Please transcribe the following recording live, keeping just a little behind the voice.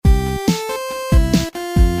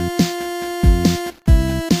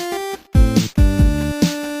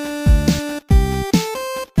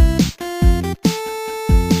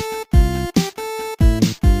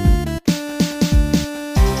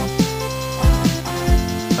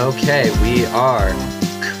Okay, we are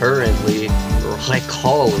currently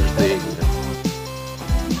recording.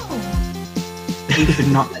 You should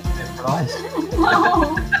not let it improvise.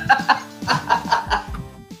 No.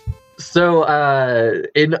 So,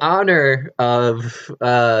 in honor of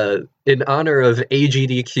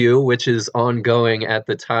AGDQ, which is ongoing at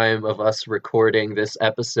the time of us recording this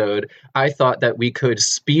episode, I thought that we could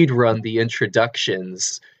speed run the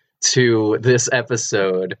introductions to this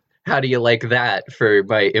episode. How do you like that for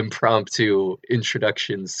my impromptu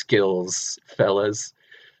introduction skills, fellas?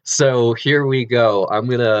 So here we go. I'm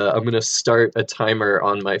gonna start a timer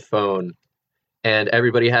on my phone, and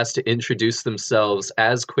everybody has to introduce themselves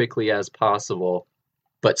as quickly as possible,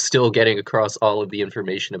 but still getting across all of the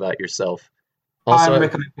information about yourself. Also, I'm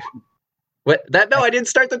Rick. what that? No, I didn't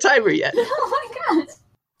start the timer yet. Oh my god.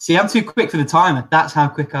 See, I'm too quick for the timer. That's how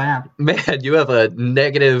quick I am. Man, you have a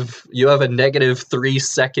negative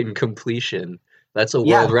 3-second completion. That's a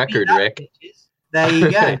world record, Rick. There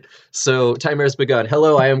you go. So, timer has begun.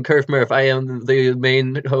 Hello, I am Kerf Murph. I am the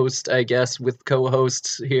main host, I guess, with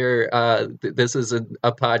co-hosts here. This is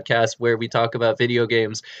a podcast where we talk about video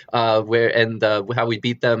games, how we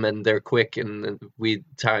beat them, and they're quick and we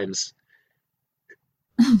times.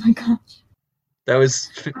 Oh my gosh. That was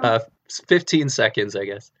 15 seconds, I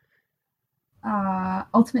guess.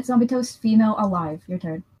 Ultimate Zombie Toast, female, alive. Your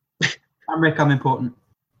turn. I'm Rick. I'm important.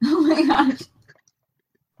 Oh my gosh.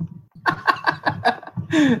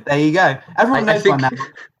 There you go. Everyone knows by now.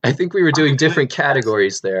 I think we were doing different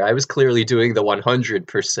categories there. I was clearly doing the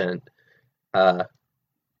 100%.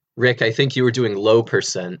 Rick, I think you were doing low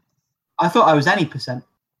percent. I thought I was any percent.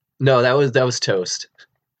 No, that was toast.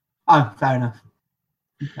 Oh, fair enough.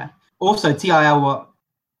 Okay. Also, TIL what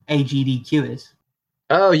AGDQ is.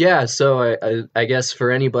 Oh, yeah. So I guess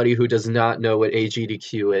for anybody who does not know what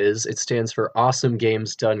AGDQ is, it stands for Awesome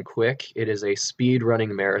Games Done Quick. It is a speed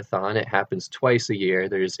running marathon. It happens twice a year.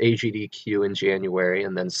 There's AGDQ in January,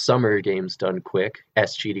 and then Summer Games Done Quick,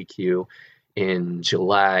 SGDQ, in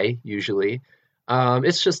July, usually.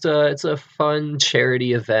 It's a fun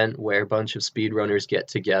charity event where a bunch of speedrunners get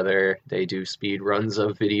together. They do speed runs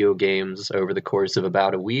of video games over the course of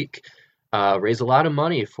about a week. Raise a lot of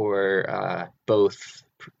money for both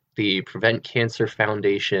the Prevent Cancer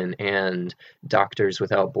Foundation and Doctors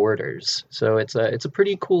Without Borders. So it's a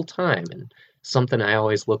pretty cool time and something I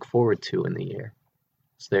always look forward to in the year.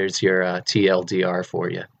 So there's your TLDR for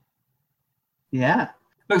you. Yeah.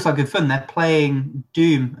 Looks like good fun. They're playing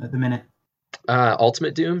Doom at the minute.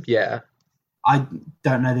 Ultimate Doom? Yeah. I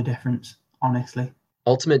don't know the difference, honestly.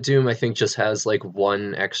 Ultimate Doom, I think, just has like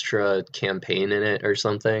one extra campaign in it or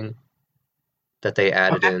something that they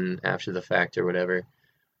added in after the fact or whatever.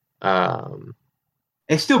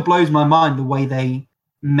 It still blows my mind the way they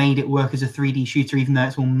made it work as a 3D shooter, even though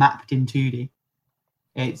it's all mapped in 2D.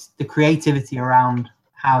 It's the creativity around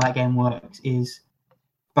how that game works is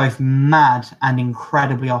both mad and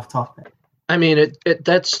incredibly off topic. I mean,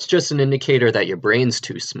 that's just an indicator that your brain's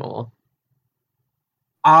too small.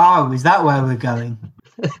 Oh, is that where we're going?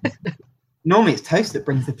 Normally it's Toast that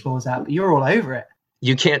brings the claws out, but you're all over it.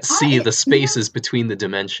 You can't see the spaces between the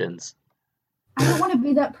dimensions. I don't want to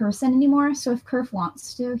be that person anymore, so if Kerf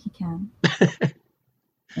wants to, he can.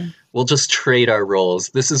 We'll just trade our roles.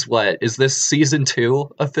 This is what? Is this season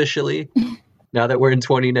 2 officially? Now that we're in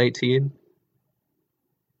 2019?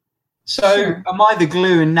 So, Sure. Am I the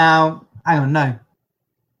glue and now... Hang on, no.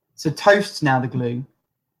 So Toast's now the glue.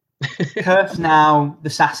 Kerf's now the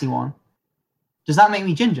sassy one. Does that make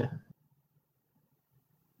me Ginger?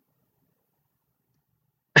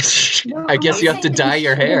 No, I guess I'm you have to saying dye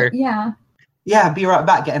your hair. Yeah. Yeah, I'll be right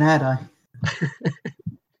back getting hair dye.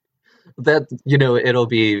 That, it'll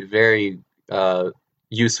be very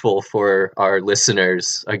useful for our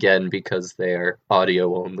listeners, again, because they are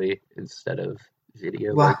audio only instead of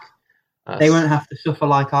video. Well, like us. they won't have to suffer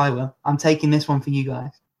like I will. I'm taking this one for you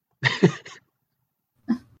guys.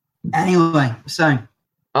 Anyway, so...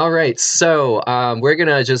 All right, so we're going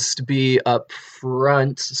to just be up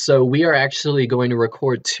front. So we are actually going to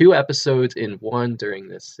record 2 episodes in one during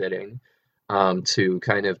this sitting to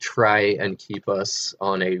kind of try and keep us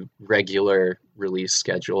on a regular release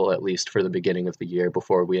schedule, at least for the beginning of the year,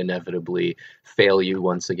 before we inevitably fail you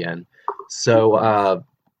once again. So,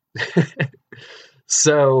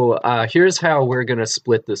 here's how we're going to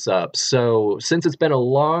split this up. So since it's been a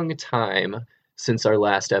long time since our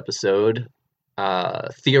last episode,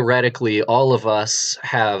 theoretically, all of us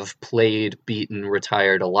have played, beaten,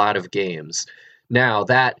 retired a lot of games. Now,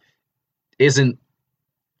 that isn't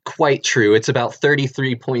quite true. It's about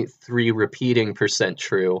 33.3 repeating percent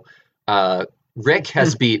true. Rick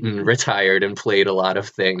has beaten, retired, and played a lot of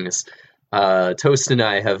things. Toast and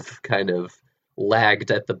I have kind of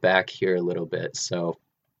lagged at the back here a little bit, so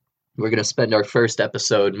we're going to spend our first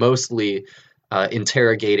episode mostly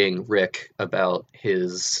interrogating Rick about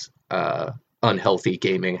his unhealthy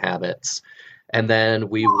gaming habits. And then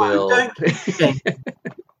we will.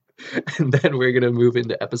 And then we're going to move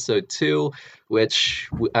into episode 2, which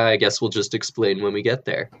I guess we'll just explain when we get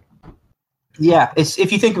there. Yeah, it's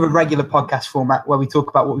if you think of a regular podcast format where we talk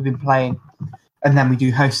about what we've been playing and then we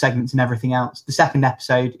do host segments and everything else, the second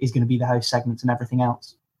episode is going to be the host segments and everything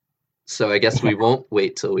else. So I guess we won't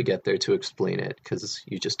wait till we get there to explain it, because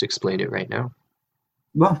you just explained it right now.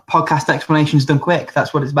 Well, podcast explanation's done quick.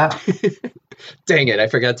 That's what it's about. Dang it, I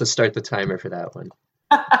forgot to start the timer for that one.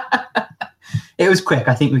 It was quick.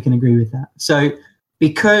 I think we can agree with that. So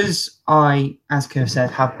because I, as Kerr said,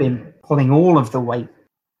 have been pulling all of the weight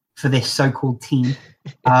for this so-called team,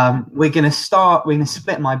 we're going to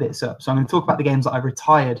split my bits up. So I'm going to talk about the games that I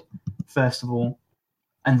retired, first of all,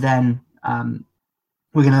 and then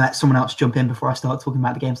we're going to let someone else jump in before I start talking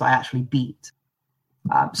about the games that I actually beat.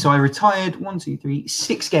 So I retired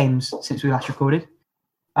 6 games since we last recorded.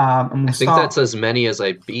 And I think that's as many as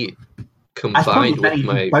I beat combined with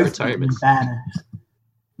my retirements.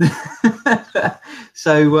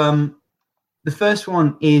 So the first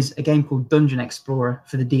one is a game called Dungeon Explorer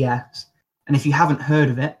for the DS. And if you haven't heard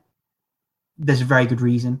of it, there's a very good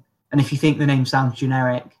reason. And if you think the name sounds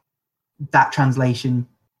generic, that translates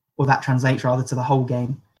rather to the whole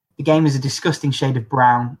game. The game is a disgusting shade of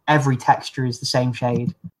brown. Every texture is the same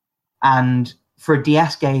shade. And for a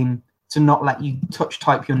DS game to not let you touch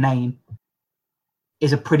type your name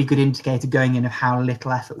is a pretty good indicator going in of how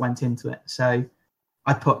little effort went into it. So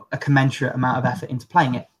I put a commensurate amount of effort into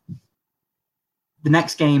playing it. The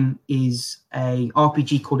next game is a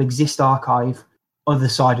RPG called Exist Archive, Other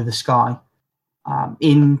Side of the Sky.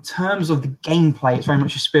 In terms of the gameplay, it's very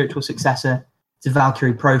much a spiritual successor to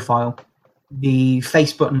Valkyrie Profile. The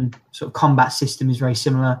face button sort of combat system is very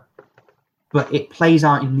similar, but it plays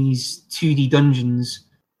out in these 2D dungeons,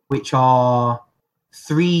 which are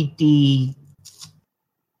 3D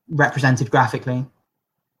represented graphically,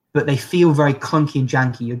 but they feel very clunky and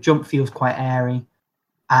janky. Your jump feels quite airy,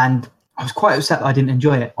 and I was quite upset that I didn't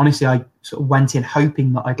enjoy it. Honestly, I sort of went in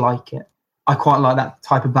hoping that I'd like it. I quite like that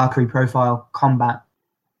type of Valkyrie Profile combat,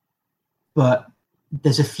 but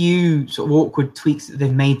there's a few sort of awkward tweaks that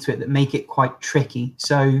they've made to it that make it quite tricky.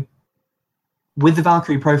 So with the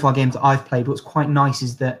Valkyrie Profile games that I've played, what's quite nice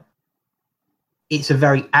is that it's a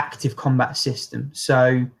very active combat system.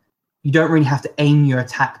 So you don't really have to aim your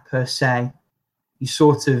attack per se. You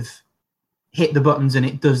sort of hit the buttons and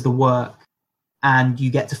it does the work, and you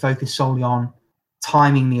get to focus solely on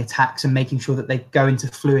timing the attacks and making sure that they go into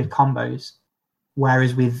fluid combos.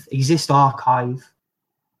 Whereas with Exist Archive,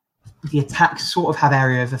 the attacks sort of have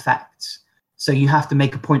area of effects. So you have to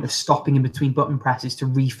make a point of stopping in between button presses to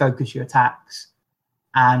refocus your attacks.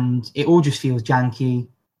 And it all just feels janky.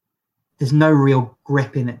 There's no real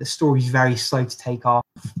grip in it. The story's very slow to take off,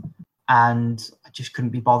 and I just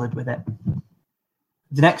couldn't be bothered with it.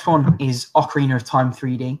 The next one is Ocarina of Time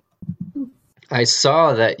 3D. I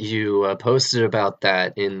saw that you posted about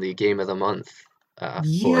that in the Game of the Month forum.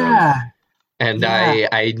 And yeah.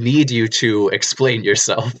 I need you to explain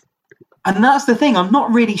yourself. And that's the thing. I'm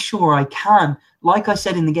not really sure I can. Like I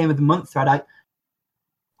said in the Game of the Month thread, I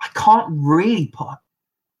can't really put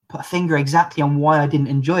a finger exactly on why I didn't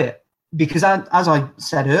enjoy it. Because as I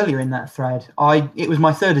said earlier in that thread, it was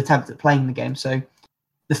my third attempt at playing the game. So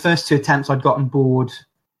the first 2 attempts I'd gotten bored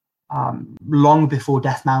long before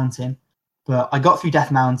Death Mountain. But I got through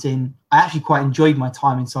Death Mountain. I actually quite enjoyed my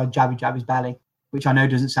time inside Jabby Jabby's belly, which I know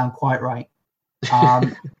doesn't sound quite right.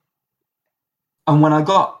 And when I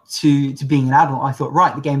got to being an adult, I thought,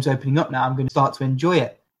 right, the game's opening up now. I'm going to start to enjoy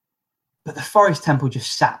it. But the Forest Temple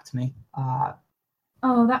just sapped me.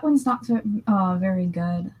 That one's not very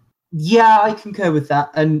good. Yeah, I concur with that.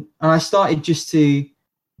 And I started just to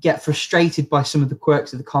get frustrated by some of the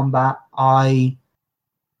quirks of the combat. I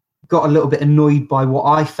got a little bit annoyed by what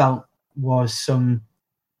I felt was some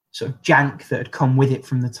sort of jank that had come with it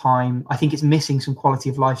from the time. I think it's missing some quality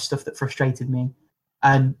of life stuff that frustrated me.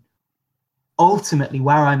 And ultimately,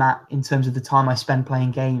 where I'm at in terms of the time I spend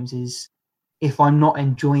playing games is if I'm not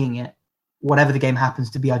enjoying it, whatever the game happens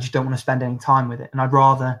to be, I just don't want to spend any time with it. And I'd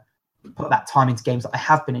rather put that time into games that I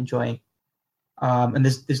have been enjoying. And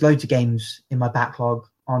there's loads of games in my backlog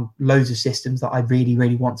on loads of systems that I really,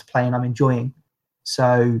 really want to play and I'm enjoying.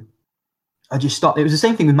 So I just stopped. It was the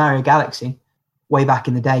same thing with Mario Galaxy way back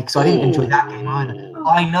in the day, because I didn't enjoy that game either.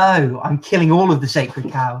 I know, I'm killing all of the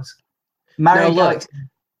sacred cows. Mario Galaxy.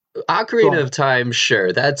 Ocarina of Time,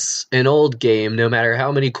 sure, that's an old game. No matter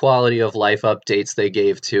how many quality of life updates they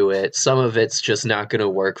gave to it, some of it's just not going to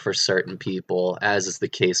work for certain people, as is the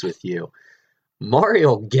case with you.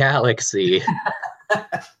 Mario Galaxy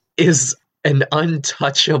is an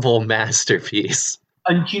untouchable masterpiece.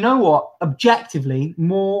 And do you know what? Objectively,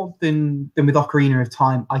 more than with Ocarina of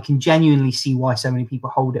Time, I can genuinely see why so many people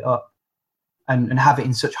hold it up and have it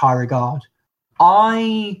in such high regard.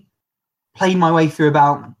 I played my way through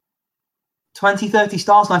about 20, 30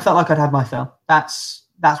 stars, and I felt like I'd had my fill. That's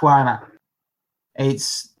where I'm at. I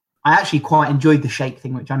actually quite enjoyed the shake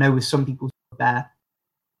thing, which I know was some people's there.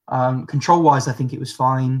 Control-wise, I think it was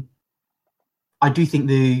fine. I do think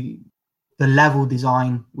the level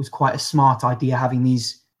design was quite a smart idea, having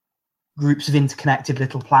these groups of interconnected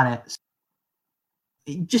little planets.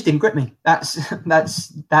 It just didn't grip me. That's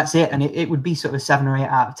it. And it would be sort of a 7 or 8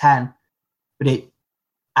 out of 10. But it,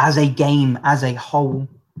 as a game, as a whole,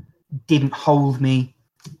 didn't hold me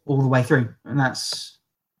all the way through. And I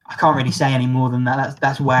can't really say any more than that.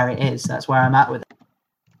 That's where it is. That's where I'm at with it.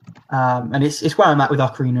 And it's where I'm at with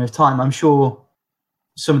Ocarina of Time. I'm sure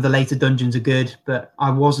some of the later dungeons are good, but I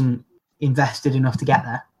wasn't invested enough to get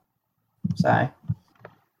there. So,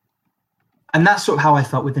 and that's sort of how I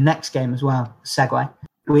felt with the next game as well, Segue,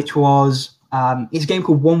 which was it's a game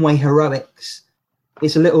called One Way Heroics.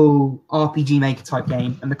 It's a little RPG Maker type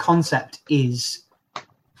game, and the concept is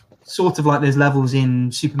sort of like those levels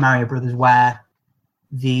in Super Mario Brothers where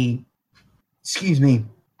the screen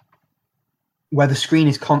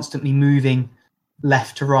is constantly moving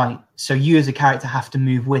left to right, so you as a character have to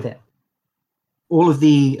move with it. All of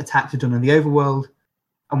the attacks are done in the overworld,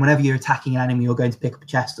 and whenever you're attacking an enemy or going to pick up a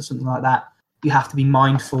chest or something like that, you have to be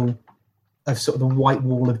mindful of sort of the white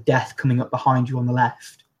wall of death coming up behind you on the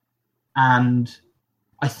left. And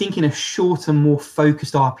I think in a shorter, more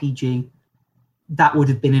focused RPG, that would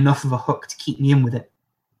have been enough of a hook to keep me in with it.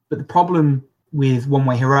 But the problem with One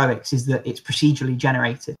Way Heroics is that it's procedurally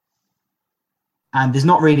generated. And there's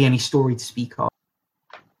not really any story to speak of.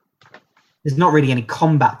 There's not really any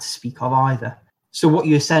combat to speak of either. So what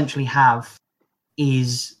you essentially have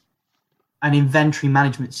is an inventory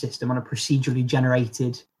management system on a procedurally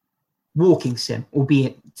generated walking sim,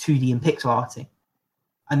 albeit 2D and pixel arty.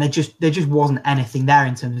 And there just wasn't anything there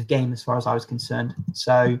in terms of game as far as I was concerned.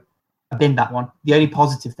 So I binned that one. The only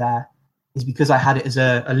positive there is because I had it as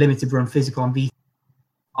a limited run physical on Vita,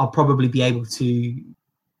 I'll probably be able to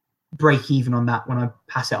break even on that when I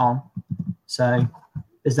pass it on. So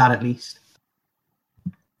there's that at least.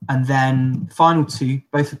 And then final two,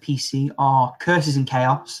 both for PC, are Curses and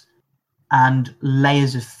Chaos and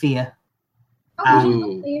Layers of Fear. Oh, you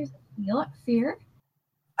didn't Layers of Fear?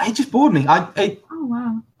 It just bored me. Oh,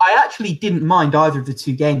 wow. I actually didn't mind either of the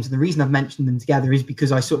two games. And the reason I've mentioned them together is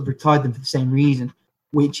because I sort of retired them for the same reason,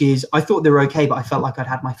 which is I thought they were okay, but I felt like I'd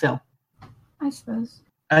had my fill. I suppose.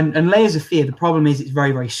 And Layers of Fear, the problem is it's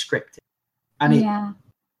very, very scripted. And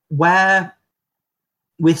where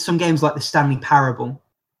with some games like the Stanley Parable,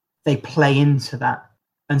 they play into that,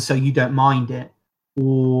 and so you don't mind it.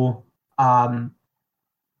 Or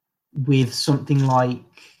with something like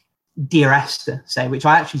Dear Esther, say, which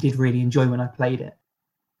I actually did really enjoy when I played it,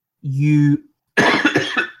 you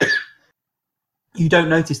don't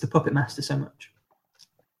notice the Puppet Master so much.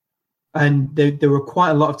 And there were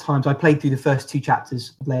quite a lot of times I played through the first 2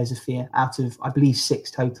 chapters of Layers of Fear out of, I believe,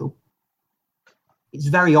 6 total. It's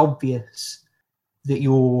very obvious that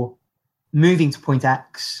you're moving to point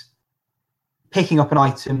X, picking up an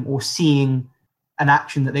item or seeing an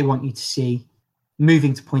action that they want you to see,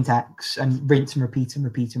 moving to point X, and rinse and repeat and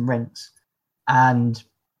repeat and rinse. And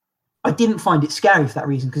I didn't find it scary for that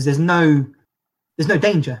reason, because there's no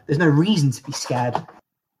danger. There's no reason to be scared.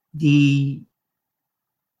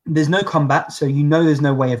 There's no combat, so you know there's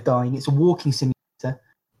no way of dying. It's a walking simulator.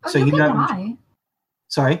 Oh, so you can know. Die.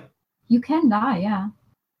 Sorry? You can die, yeah.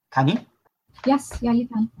 Can you? Yes, yeah, you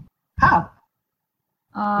can. How?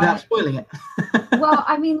 Without spoiling it. Well,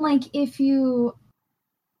 I mean, like,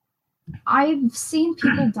 I've seen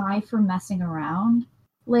people die for messing around.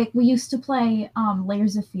 Like, we used to play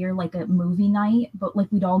Layers of Fear, like, a movie night, but,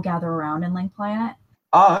 like, we'd all gather around and, like, play it.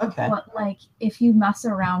 Oh, okay. But, like, if you mess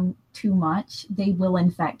around too much, they will,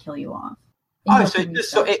 in fact, kill you off.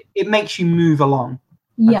 So it makes you move along.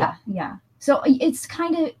 Yeah, okay. Yeah. So it's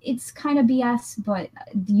kind of BS, but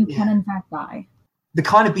you can, in fact, die. The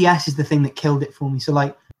kind of BS is the thing that killed it for me. So,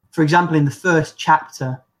 like, for example, in the first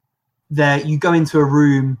chapter, you go into a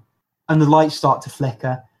room and the lights start to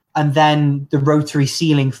flicker, and then the rotary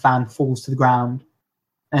ceiling fan falls to the ground.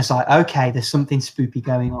 And it's like, okay, there's something spooky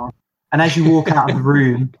going on. And as you walk out of the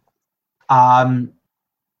room,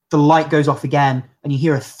 the light goes off again, and you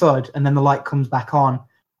hear a thud, and then the light comes back on,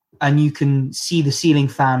 and you can see the ceiling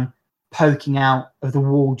fan poking out of the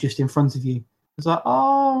wall just in front of you. It's like,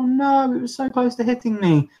 oh no, it was so close to hitting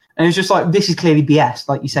me. And it's just like, this is clearly BS,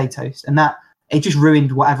 like you say, Toast. And that, it just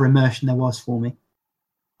ruined whatever immersion there was for me.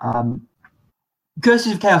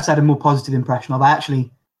 Curses of Chaos had a more positive impression of. I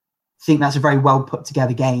actually think that's a very well put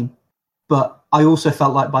together game. But I also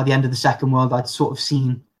felt like by the end of the second world, I'd sort of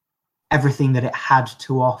seen everything that it had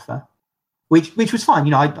to offer, which was fine.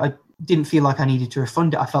 You know, I didn't feel like I needed to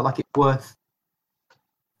refund it. I felt like it was worth,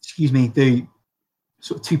 the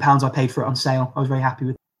sort of £2 I paid for it on sale. I was very happy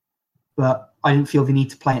with it. But I didn't feel the need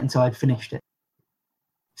to play it until I'd finished it.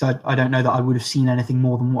 So I don't know that I would have seen anything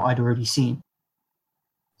more than what I'd already seen.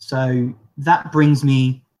 So that brings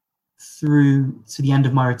me through to the end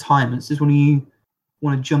of my retirement. So does one of you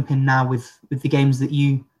want to jump in now with the games that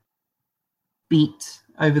you beat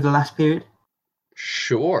over the last period?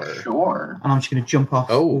 Sure. And I'm just going to jump off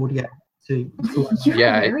audio to... You're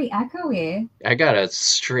Yeah, very echoey. I got a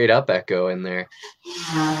straight up echo in there.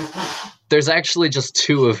 There's actually just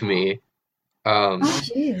two of me. Oh,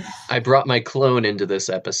 jeez. I brought my clone into this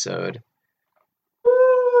episode.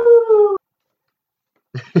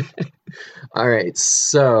 All right,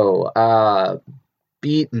 so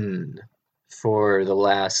beaten for the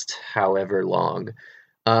last however long.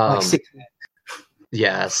 like 6 minutes.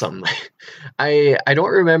 Yeah, something like... I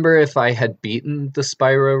don't remember if I had beaten the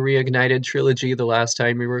Spyro Reignited trilogy the last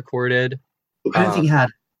time we recorded. I don't think you had.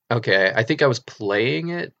 Okay, I think I was playing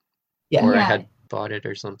it, Yeah. or I Yeah. had bought it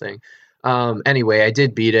or something. Anyway, I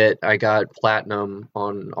did beat it. I got platinum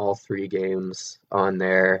on all 3 games on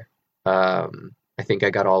there. I think I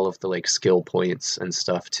got all of the like skill points and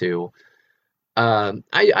stuff too.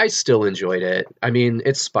 I still enjoyed it. I mean,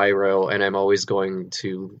 it's Spyro, and I'm always going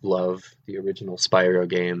to love the original Spyro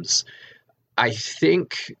games. I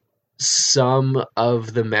think some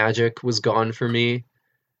of the magic was gone for me.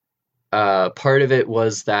 Part of it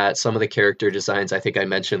was that some of the character designs, I think I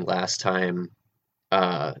mentioned last time,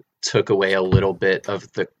 took away a little bit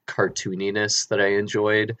of the cartooniness that I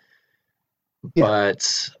enjoyed. Yeah.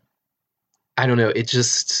 But I don't know, it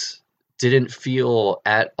just didn't feel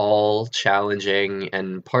at all challenging,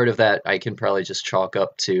 and part of that I can probably just chalk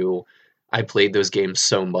up to I played those games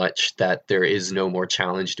so much that there is no more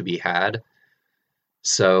challenge to be had.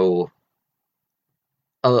 So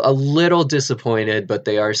a little disappointed, but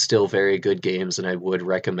they are still very good games, and I would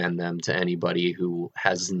recommend them to anybody who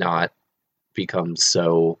has not become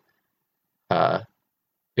so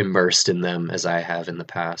immersed in them as I have in the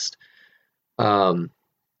past.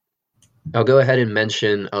 I'll go ahead and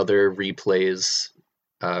mention other replays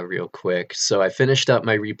real quick. So I finished up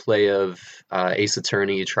my replay of Ace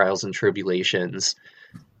Attorney Trials and Tribulations,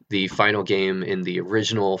 the final game in the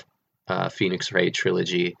original Phoenix Wright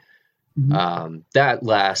trilogy. That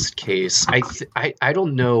last case, I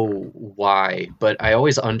don't know why, but I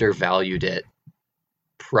always undervalued it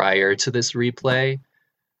prior to this replay.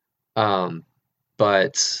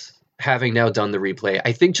 But having now done the replay,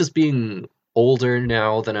 I think just being older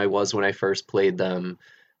now than I was when I first played them,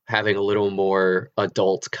 having a little more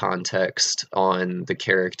adult context on the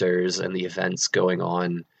characters and the events going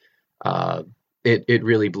on, it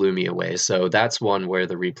really blew me away. So that's one where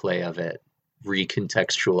the replay of it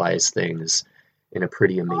recontextualized things in a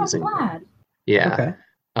pretty amazing way. Glad. Yeah.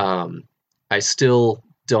 Okay. I still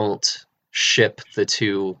don't ship the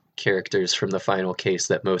 2 characters from the final case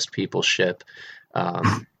that most people ship,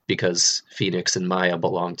 because Phoenix and Maya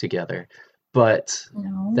belong together. But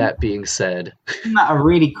No. that being said, Isn't that a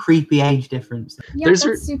really creepy age difference? Yeah, there's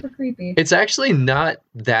that's super creepy. it's actually not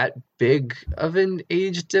that big of an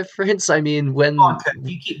age difference. I mean, when Oh, okay.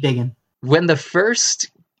 You keep digging. when the first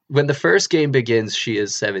game begins, she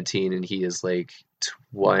is 17 and he is like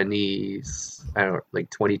 20, I don't know, like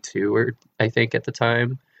 22 or I think at the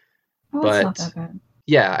time. Oh, it's not but- that bad.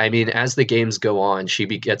 Yeah, I mean, as the games go on, she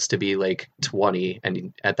gets to be like 20,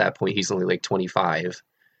 and at that point, he's only like 25.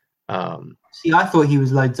 See, I thought he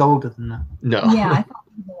was loads older than that. No, Yeah, I thought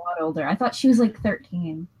she was a lot older. I thought she was like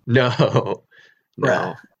 13. no,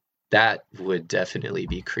 Bruh. that would definitely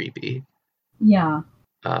be creepy. Yeah.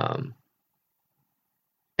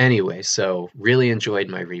 Anyway, so really enjoyed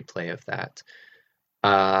my replay of that.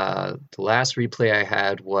 The last replay I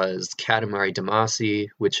had was Katamari Damacy,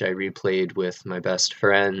 which I replayed with my best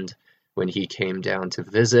friend when he came down to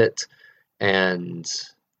visit, and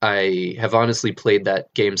I have honestly played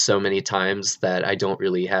that game so many times that I don't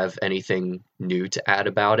really have anything new to add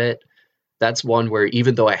about it. That's one where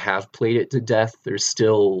even though I have played it to death, there's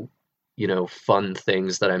still, fun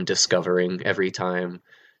things that I'm discovering every time.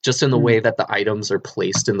 just in the way that the items are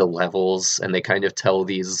placed in the levels, and they kind of tell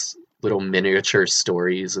these little miniature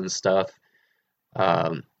stories and stuff.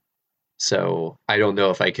 So I don't know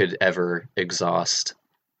if I could ever exhaust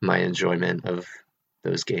my enjoyment of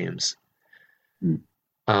those games.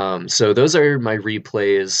 So those are my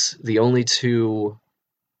replays. The only two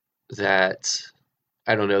that,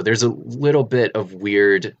 I don't know, there's a little bit of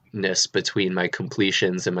weirdness between my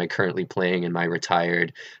completions and my currently playing and my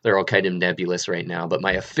retired. They're all kind of nebulous right now, but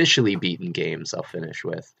my officially beaten games I'll finish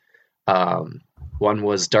with. One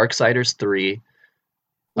was Darksiders 3.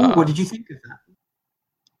 What did you think of that?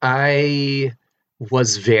 I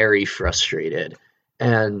was very frustrated,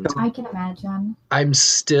 and I can imagine. I'm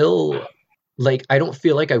still, like, I don't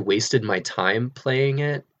feel like I wasted my time playing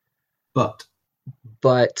it, But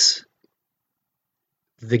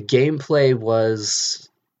the gameplay was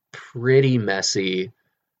pretty messy.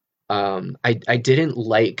 I didn't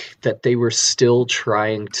like that they were still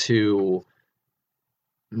trying to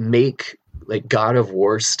make like God of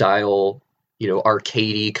War style,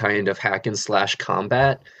 arcadey kind of hack and slash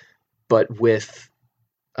combat, but with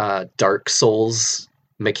Dark Souls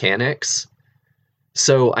mechanics.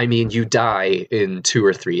 So, I mean, you die in 2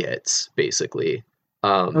 or 3 hits, basically.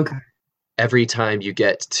 okay. Every time you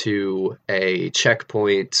get to a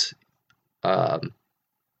checkpoint,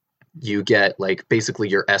 you get like basically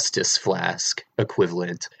your Estus flask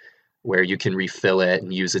equivalent, where you can refill it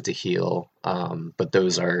and use it to heal. But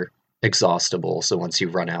those are exhaustible, so once you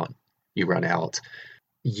run out, you run out.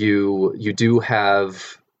 You do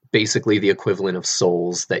have basically the equivalent of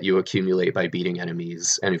souls that you accumulate by beating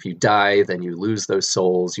enemies, and if you die, then you lose those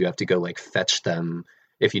souls. You have to go like fetch them.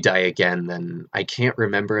 If you die again, then I can't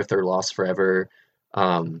remember if they're lost forever.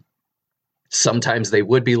 Sometimes they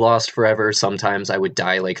would be lost forever. Sometimes I would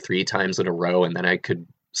die like 3 times in a row, and then I could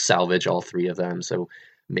salvage all 3 of them. So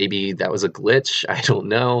maybe that was a glitch. I don't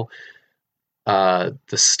know. The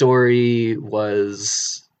story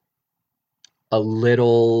was a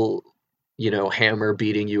little, hammer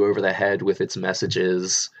beating you over the head with its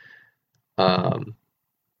messages.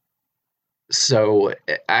 So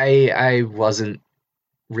I wasn't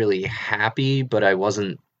really happy, but I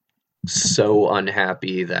wasn't so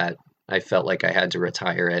unhappy that I felt like I had to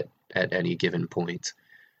retire it at any given point.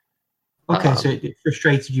 Okay, so it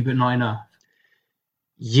frustrated you, but not enough.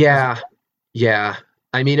 Yeah.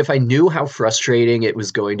 I mean, if I knew how frustrating it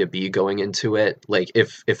was going to be going into it, like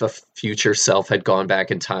if a future self had gone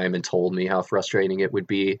back in time and told me how frustrating it would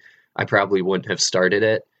be, I probably wouldn't have started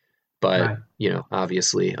it. But, Right.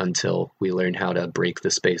 Obviously, until we learn how to break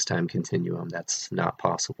the space-time continuum, that's not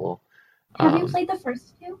possible. Have you played the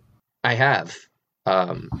first 2? I have.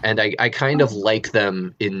 And I kind of like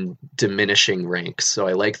them in diminishing ranks. So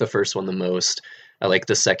I like the first one the most. I like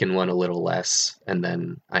the second one a little less. And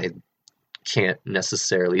then I can't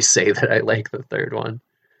necessarily say that I like the third one.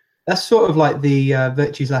 That's sort of like the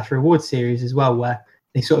Virtue's Last Reward series as well, where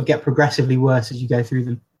they sort of get progressively worse as you go through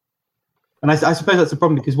them. And I suppose that's the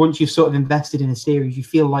problem, because once you've sort of invested in a series, you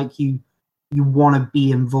feel like you want to be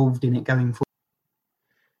involved in it going forward.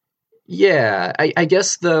 Yeah, I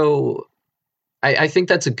guess, though, I think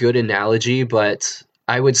that's a good analogy, but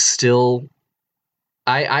I would still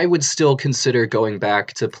consider going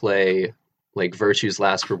back to play like Virtue's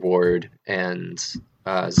Last Reward and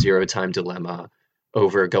Zero Time Dilemma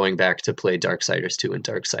over going back to play Darksiders 2 and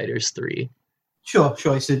Darksiders 3. Sure.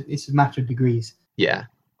 It's a matter of degrees. Yeah.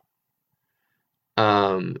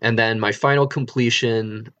 And then my final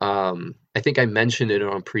completion, I think I mentioned it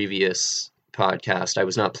on a previous podcast. I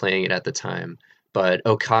was not playing it at the time, but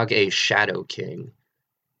Okage Shadow King.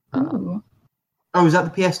 Ooh. Oh, is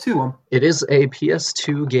that the PS2 one? It is a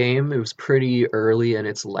PS2 game. It was pretty early in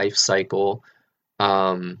its life cycle.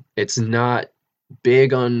 It's not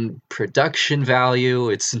big on production value.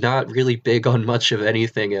 It's not really big on much of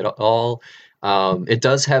anything at all. It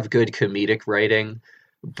does have good comedic writing,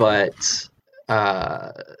 but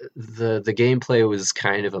the gameplay was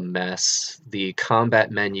kind of a mess. The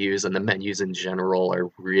combat menus and the menus in general are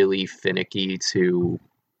really finicky to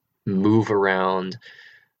move around.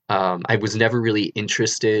 I was never really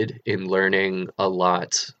interested in learning a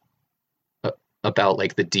lot about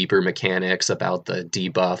like the deeper mechanics, about the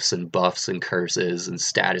debuffs and buffs and curses and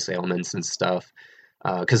status ailments and stuff,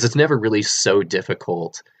 because it's never really so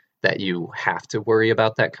difficult that you have to worry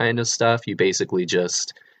about that kind of stuff. You basically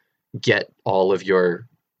just get all of your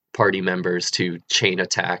party members to chain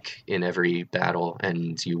attack in every battle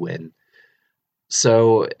and you win.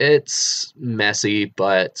 So it's messy,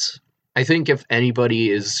 but I think if anybody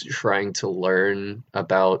is trying to learn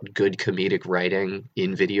about good comedic writing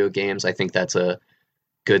in video games, I think that's a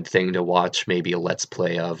good thing to watch maybe a Let's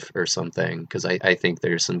Play of or something, because I think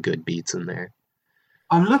there's some good beats in there.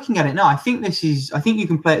 I'm looking at it now. I think you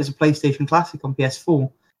can play it as a PlayStation Classic on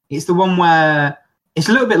PS4. It's the one where it's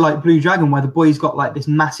a little bit like Blue Dragon, where the boy's got like this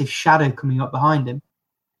massive shadow coming up behind him.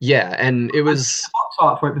 Yeah, and it was... I've seen the box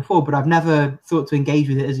art for it before, but I've never thought to engage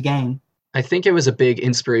with it as a game. I think it was a big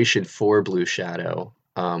inspiration for Blue Shadow.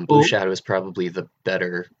 Blue Shadow is probably the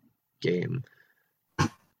better game.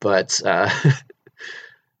 But I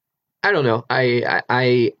don't know.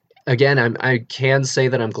 I can say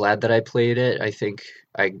that I'm glad that I played it. I think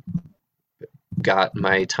I got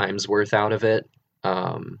my time's worth out of it.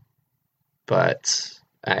 But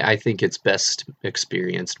I think it's best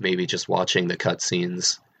experienced maybe just watching the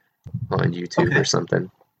cutscenes on YouTube or something.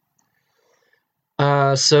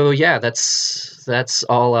 So yeah, that's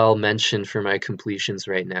all I'll mention for my completions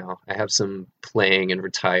right now. I have some playing and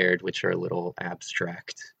retired, which are a little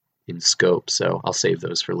abstract in scope, so I'll save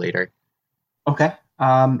those for later. Okay.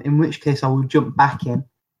 In which case I will jump back in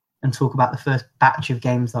and talk about the first batch of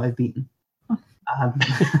games that I've beaten.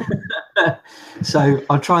 So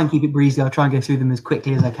I'll try and keep it breezy. I'll try and go through them as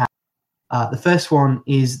quickly as I can. The first one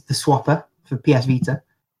is The Swapper for PS Vita.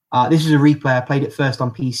 This is a replay. I played it first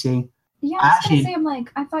on PC. Yeah, I was going to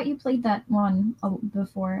say, I thought you played that one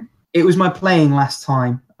before. It was my playing last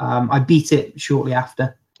time. I beat it shortly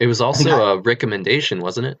after. It was also a recommendation,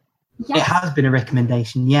 wasn't it? Yes. It has been a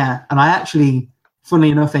recommendation, yeah. And I actually,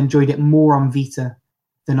 funnily enough, enjoyed it more on Vita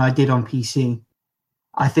than I did on PC.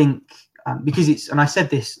 I think because it's, and I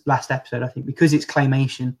said this last episode, I think because it's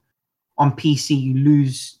claymation, on PC you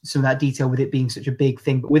lose some of that detail with it being such a big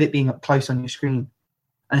thing, but with it being up close on your screen,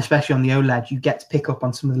 and especially on the OLED, you get to pick up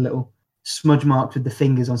on some of the little smudge marks with the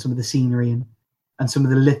fingers on some of the scenery and some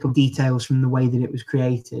of the little details from the way that it was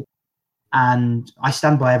created. And I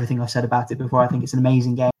stand by everything I said about it before. I think it's an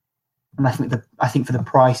amazing game. And I think for the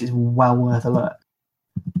price, it's well worth a look.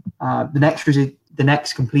 The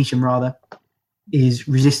next completion is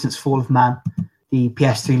Resistance: Fall of Man, the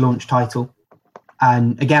PS3 launch title.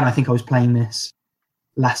 And again, I think I was playing this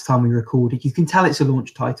last time we recorded. You can tell it's a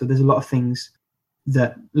launch title. There's a lot of things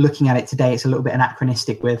that, looking at it today, it's a little bit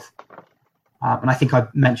anachronistic with. And I think I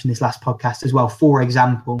mentioned this last podcast as well. For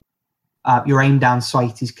example, your aim down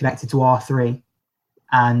sight is connected to R3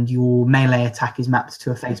 and your melee attack is mapped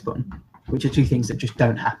to a face button, which are two things that just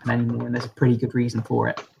don't happen anymore, and there's a pretty good reason for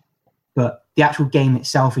it. But the actual game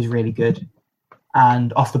itself is really good,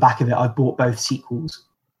 and off the back of it, I bought both sequels.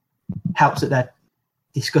 Helps that they're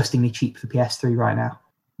disgustingly cheap for PS3 right now,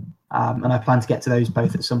 and I plan to get to those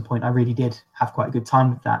both at some point. I really did have quite a good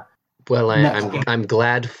time with that. Well, I'm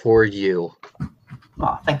glad for you.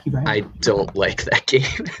 Oh, thank you very much. I don't like that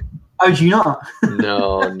game. Oh, do you not?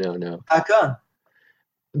 No. How come?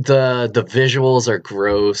 The visuals are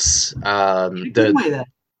gross.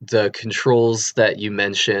 The controls that you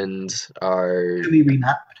mentioned are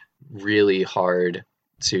really hard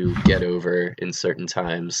to get over in certain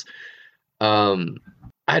times.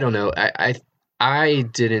 I don't know. I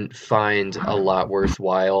didn't find a lot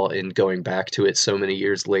worthwhile in going back to it so many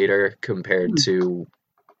years later compared to,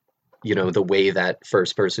 the way that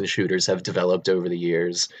first-person shooters have developed over the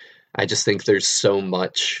years. I just think there's so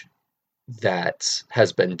much that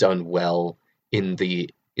has been done well in the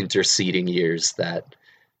interceding years that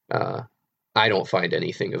I don't find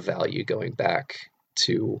anything of value going back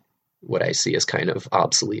to what I see as kind of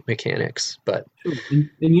obsolete mechanics. But and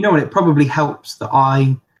it probably helps that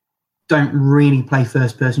I don't really play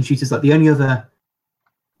first-person shooters. Like the only other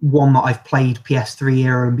one that I've played PS3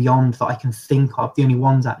 era and beyond that I can think of, the only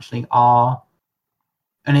ones actually are,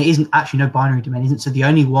 and it isn't actually no binary domain, isn't. So the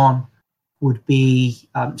only one would be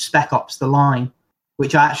Spec Ops: The Line,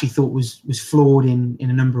 which I actually thought was flawed in a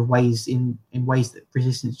number of ways, in ways that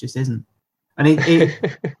Resistance just isn't. And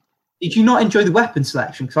it did you not enjoy the weapon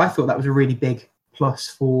selection? Because I thought that was a really big plus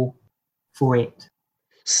for it.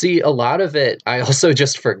 See, a lot of it I also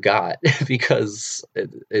just forgot because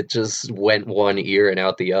it just went one ear and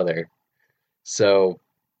out the other. So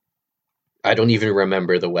I don't even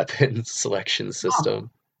remember the weapon selection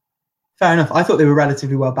system. Oh, fair enough. I thought they were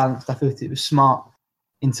relatively well balanced. I thought it was smart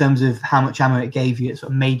in terms of how much ammo it gave you. It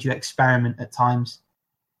sort of made you experiment at times.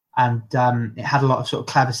 And it had a lot of sort of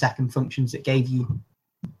clever second functions that gave you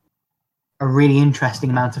a really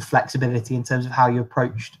interesting amount of flexibility in terms of how you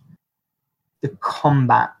approached the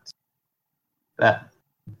combat. But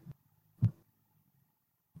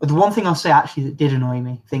the one thing I'll say actually that did annoy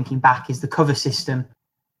me, thinking back, is the cover system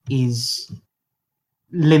is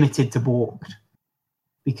limited to Borked.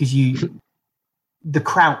 Because the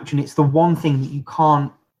crouch, and it's the one thing that you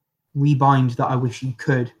can't rebind that I wish you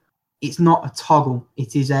could. It's not a toggle.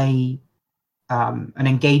 It is a an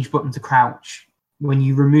engage button to crouch. When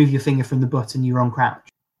you remove your finger from the button, you're on crouch.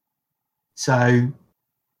 So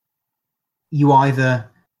you either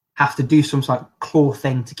have to do some sort of claw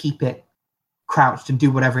thing to keep it crouched and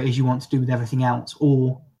do whatever it is you want to do with everything else,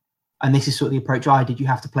 or, and this is sort of the approach I did, you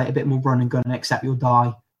have to play it a bit more run and gun and accept you'll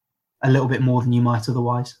die a little bit more than you might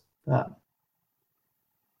otherwise. But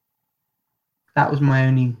that was my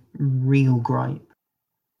only real gripe.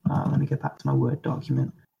 Let me go back to my Word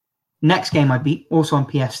document. Next game I beat, also on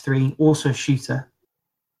PS3, also a shooter,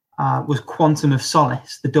 was Quantum of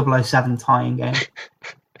Solace, the 007 tie-in game.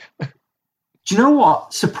 Do you know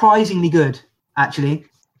what? Surprisingly good, actually.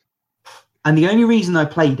 And the only reason I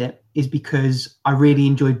played it is because I really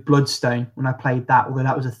enjoyed Bloodstone when I played that, although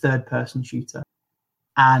that was a third-person shooter.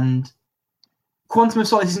 And Quantum of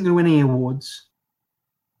Solace isn't going to win any awards.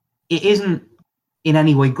 It isn't in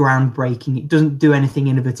any way groundbreaking. It doesn't do anything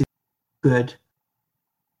innovative good.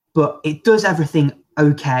 But it does everything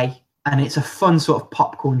okay, and it's a fun sort of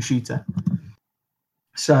popcorn shooter.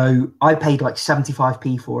 So I paid like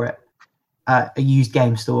 75p for it at a used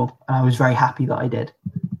game store, and I was very happy that I did.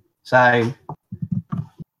 So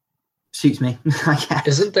suits me, I guess.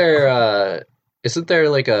 Isn't there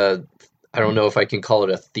like a, I don't know if I can call it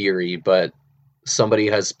a theory, but somebody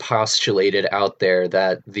has postulated out there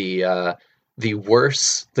that the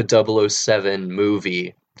worse the 007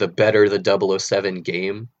 movie, the better the 007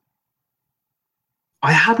 game.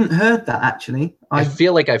 I hadn't heard that, actually. I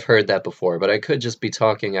feel like I've heard that before, but I could just be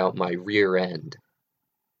talking out my rear end.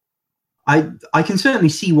 I can certainly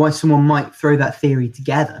see why someone might throw that theory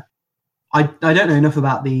together. I don't know enough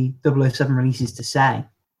about the 007 releases to say.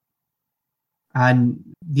 And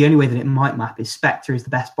the only way that it might map is Spectre is the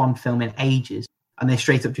best Bond film in ages, and they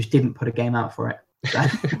straight up just didn't put a game out for it. So,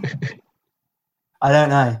 I don't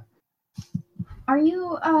know. Are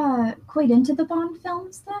you quite into the Bond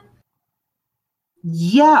films then?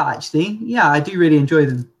 Yeah, actually. Yeah, I do really enjoy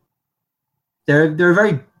them. They're a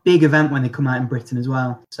very big event when they come out in Britain as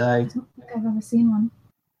well. So I don't think I've ever seen one.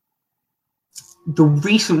 The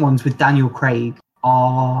recent ones with Daniel Craig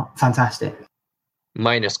are fantastic.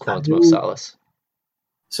 Minus Quantum of Solace.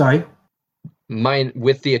 Sorry?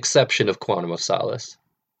 With the exception of Quantum of Solace.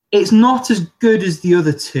 It's not as good as the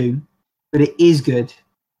other two, but it is good,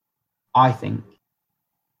 I think.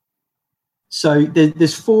 So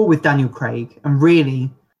there's 4 with Daniel Craig, and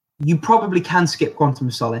really, you probably can skip Quantum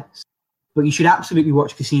of Solace, but you should absolutely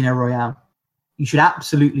watch Casino Royale. You should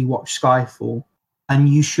absolutely watch Skyfall, and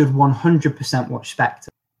you should 100% watch Spectre.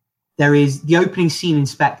 There is the opening scene in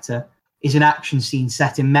Spectre is an action scene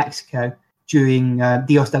set in Mexico during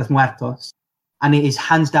Dios de los Muertos, and it is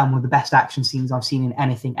hands down one of the best action scenes I've seen in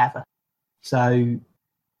anything ever. So,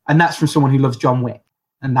 and that's from someone who loves John Wick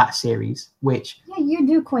and that series, which... Yeah, you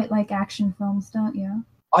do quite like action films, don't you?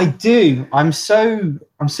 I do. I'm such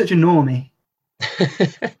a normie.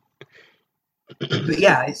 But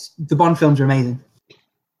yeah, the Bond films are amazing.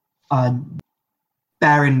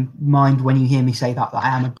 Bear in mind when you hear me say that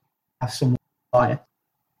I have some bias.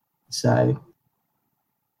 So,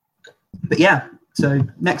 but yeah. So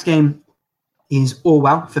next game is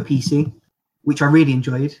Orwell for PC, which I really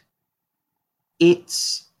enjoyed.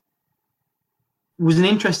 It was an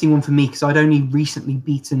interesting one for me because I'd only recently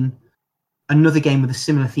beaten another game with a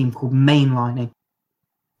similar theme called Mainlining,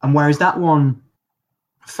 and whereas that one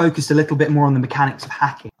focused a little bit more on the mechanics of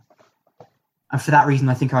hacking, and for that reason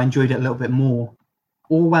I think I enjoyed it a little bit more,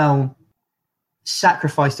 Orwell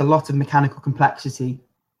sacrificed a lot of mechanical complexity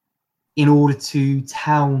in order to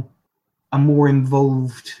tell a more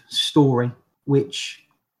involved story, which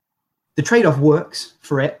the trade-off works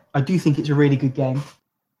for it. I do think it's a really good game.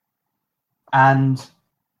 And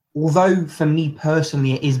although for me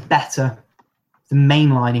personally it is better than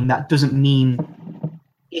Mainlining, that doesn't mean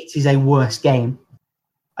it is a worse game.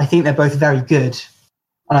 I think they're both very good,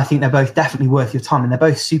 and I think they're both definitely worth your time, and they're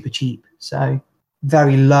both super cheap. So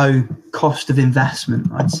very low cost of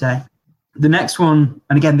investment, I'd say. The next one,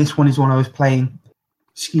 and again, this one is one I was playing,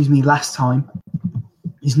 last time,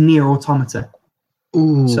 is Nier Automata.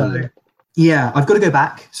 Ooh. So, yeah, I've got to go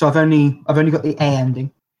back. So I've only got the A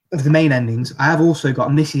ending of the main endings. I have also got,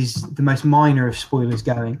 and this is the most minor of spoilers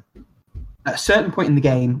going, at a certain point in the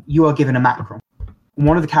game, you are given a macron. And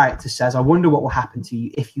one of the characters says, I wonder what will happen to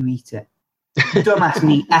you if you eat it. Dumbass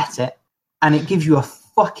me ate it, and it gives you a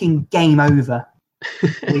fucking game over,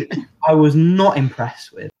 which I was not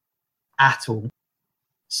impressed with at all.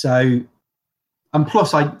 So, and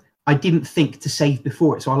plus I didn't think to save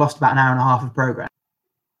before it, so I lost about an hour and a half of progress.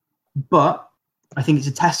 But I think it's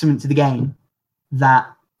a testament to the game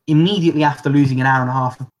that immediately after losing an hour and a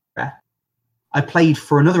half of progress, I played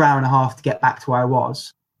for another hour and a half to get back to where I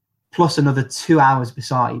was, plus another 2 hours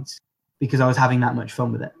besides, because I was having that much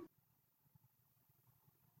fun with it.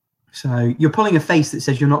 So you're pulling a face that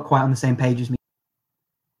says you're not quite on the same page as me.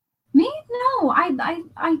 Me? No,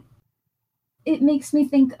 I it makes me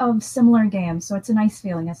think of similar games, so it's a nice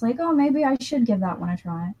feeling. It's like, oh, maybe I should give that one a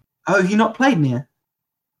try. Oh, have you not played Nier?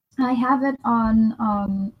 I have it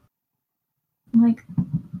on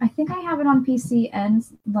I think I have it on PC and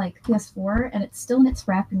like PS4, and it's still in its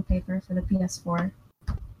wrapping paper for the PS4.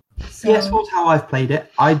 So, PS4's how I've played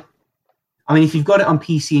it. I mean, if you've got it on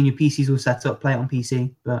PC and your PC's all set up, play it on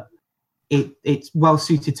PC. But it's well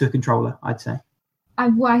suited to a controller, I'd say.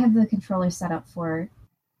 I have the controller set up for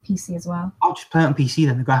PC as well. I'll just play it on PC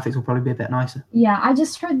then. The graphics will probably be a bit nicer. Yeah, I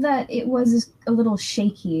just heard that it was a little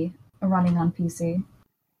shaky running on PC.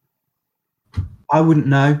 I wouldn't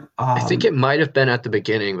know. I think it might have been at the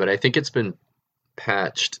beginning, but I think it's been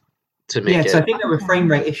patched to make it. Yeah, so I think there were frame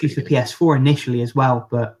rate issues for PS4 initially as well,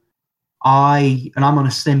 but I'm on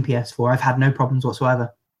a slim PS4. I've had no problems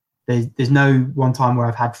whatsoever. There's no one time where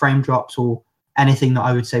I've had frame drops or anything that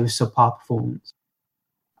I would say was subpar performance.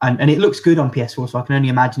 And it looks good on PS4, so I can only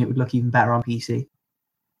imagine it would look even better on PC.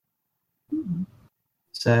 Mm-hmm.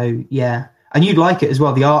 So, yeah. And you'd like it as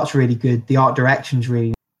well. The art's really good. The art direction's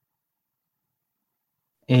really...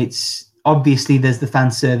 It's... Obviously, there's the fan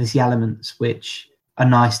service elements, which are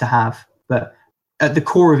nice to have. But at the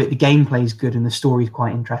core of it, the gameplay is good and the story's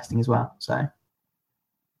quite interesting as well. So,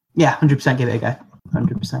 yeah, 100% give it a go.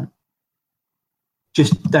 100%.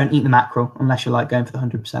 Just don't eat the mackerel unless you like going for the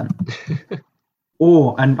 100%.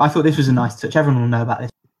 And I thought this was a nice touch. Everyone will know about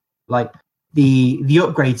this. Like the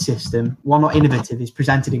upgrade system, while not innovative, is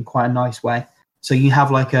presented in quite a nice way. So you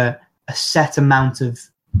have like a set amount of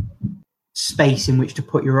space in which to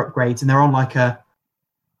put your upgrades, and they're on like a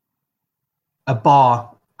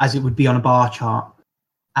bar, as it would be on a bar chart.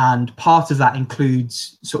 And part of that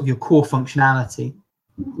includes sort of your core functionality,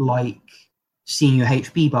 like seeing your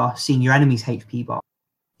HP bar, seeing your enemy's HP bar,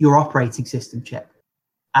 your operating system chip.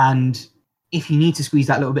 And if you need to squeeze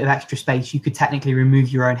that little bit of extra space, you could technically remove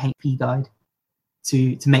your own HP guide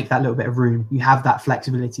to make that little bit of room. You have that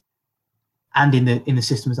flexibility, and in the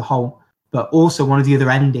system as a whole. But also one of the other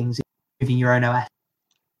endings is removing your own OS,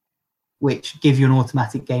 which gives you an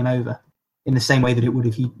automatic game over in the same way that it would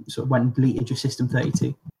if you sort of went and deleted your System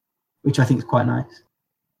 32, which I think is quite nice.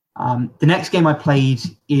 The next game I played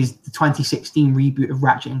is the 2016 reboot of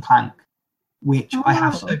Ratchet and Clank, which I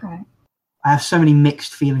have so many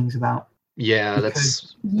mixed feelings about. Yeah,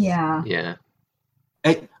 Yeah.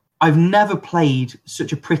 I've never played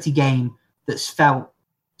such a pretty game that's felt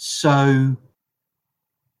so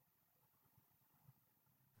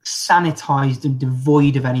sanitized and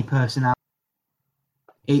devoid of any personality.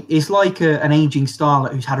 It's like an aging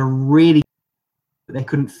starlet who's had a really... but they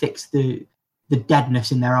couldn't fix the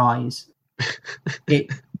deadness in their eyes.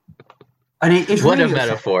 It's what really a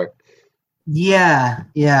metaphor. Yeah.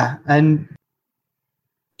 And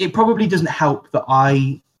it probably doesn't help that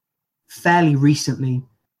I fairly recently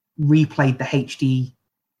replayed the HD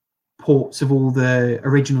ports of all the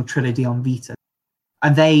original trilogy on Vita.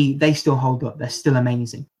 And they still hold up. They're still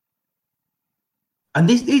amazing. And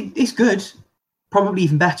it's good. Probably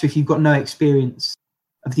even better if you've got no experience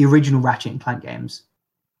of the original Ratchet and Clank games.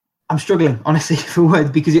 I'm struggling, honestly, for words,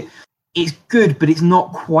 because it's good, but it's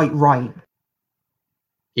not quite right.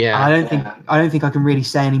 Yeah. And I don't think I can really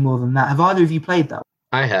say any more than that. Have either of you played that?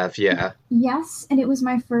 I have, yeah. Yes, and it was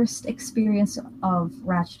my first experience of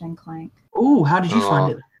Ratchet and Clank. Oh, how did you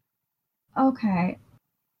find it? Okay.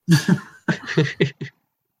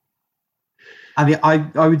 I mean,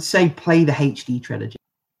 I would say play the HD trilogy.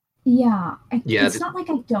 Yeah. It's not like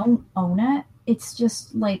I don't own it. It's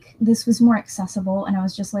just like this was more accessible, and I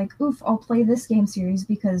was just like, oof, I'll play this game series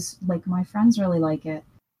because like my friends really like it,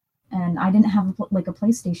 and I didn't have like a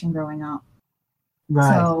PlayStation growing up.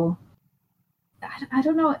 Right. So I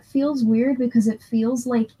don't know. It feels weird because it feels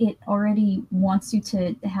like it already wants you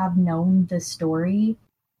to have known the story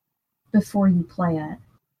before you play it.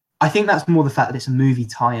 I think that's more the fact that it's a movie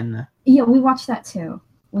tie-in there. Yeah, we watched that too.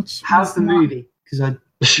 How's the movie? Because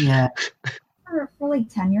for like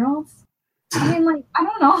 10-year-olds. I mean, like, I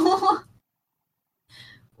don't know.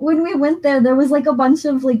 When we went there was like a bunch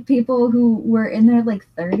of like people who were in their like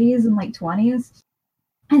 30s and like 20s,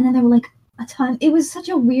 and then there were like a ton. It was such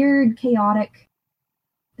a weird, chaotic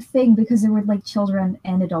thing because there were like children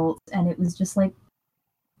and adults, and it was just like,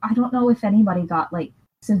 I don't know if anybody got like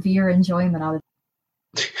severe enjoyment out of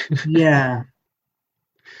it. Yeah.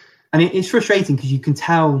 And it's frustrating because you can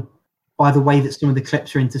tell by the way that some of the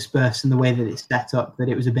clips are interspersed and the way that it's set up that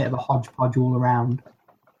it was a bit of a hodgepodge all around.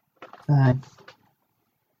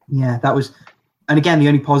 Yeah, that was And again, the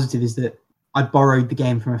only positive is that I borrowed the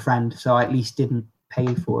game from a friend, so I at least didn't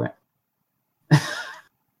pay for it.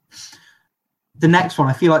 The next one,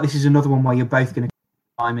 I feel like this is another one where you're both going to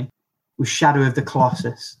buy me, was Shadow of the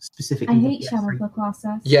Colossus, specifically. I hate Shadow of the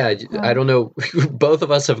Colossus. Yeah, I don't know. Both of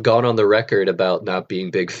us have gone on the record about not being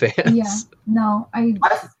big fans. Yeah, no,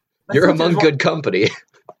 You're among good company.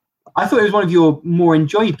 I thought it was one of your more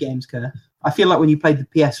enjoyed games, Kerr. I feel like when you played the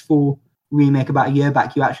PS4 remake about a year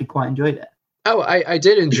back, you actually quite enjoyed it. Oh, I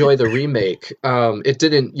did enjoy the remake. It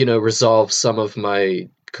didn't, resolve some of my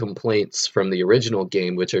complaints from the original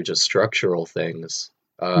game, which are just structural things.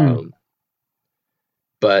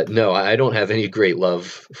 But no, I don't have any great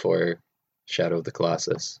love for Shadow of the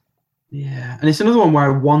Colossus. Yeah, and it's another one where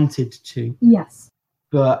I wanted to. Yes.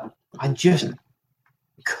 But I just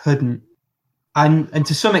couldn't. And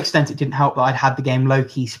to some extent, it didn't help that I'd had the game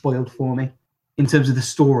low-key spoiled for me in terms of the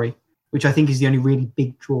story, which I think is the only really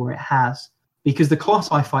big draw it has. Because the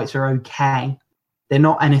Colossi fights are okay. They're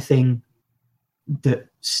not anything that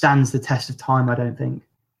stands the test of time, I don't think.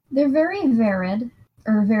 They're very varied,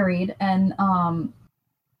 and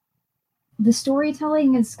the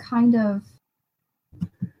storytelling is kind of...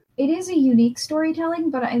 It is a unique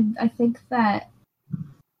storytelling, but I think that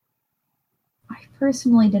I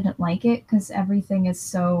personally didn't like it because everything is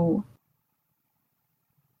so...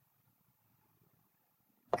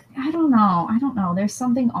 I don't know. There's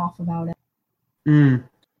something off about it.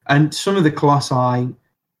 And some of the Colossi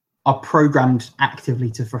are programmed actively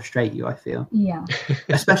to frustrate you, I feel. Yeah.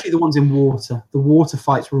 Especially the ones in water. The water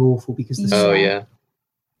fights were awful because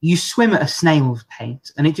you swim at a snail's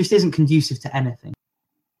pace, and it just isn't conducive to anything.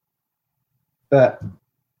 But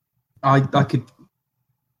I could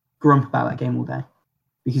grump about that game all day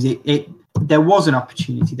because there was an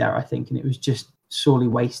opportunity there, I think, and it was just sorely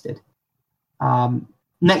wasted.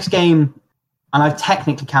 Next game, and I've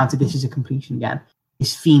technically counted this as a completion again,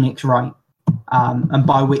 is Phoenix Wright. And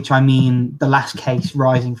by which I mean the last case,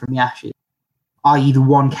 Rising from the Ashes, i.e. the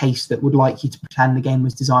one case that would like you to pretend the game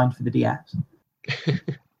was designed for the DS.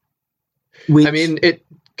 Which, I mean, it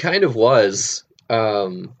kind of was.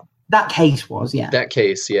 That case was, yeah. That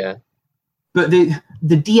case, yeah. But the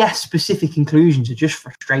DS-specific inclusions are just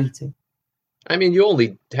frustrating. I mean, you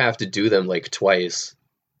only have to do them like twice.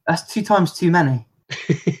 That's 2 times too many.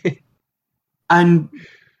 And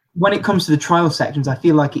when it comes to the trial sections, I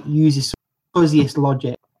feel like it uses some fuzziest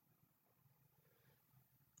logic.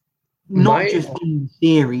 Not just in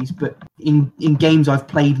theories, but in games I've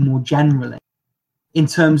played more generally. In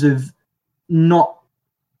terms of in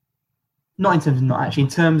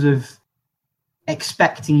terms of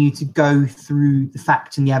expecting you to go through the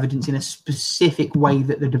facts and the evidence in a specific way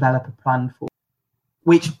that the developer planned for.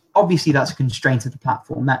 Which, obviously, that's a constraint of the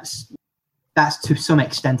platform. That's to some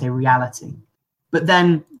extent a reality. But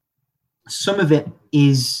then some of it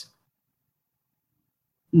is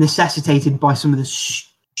necessitated by some of the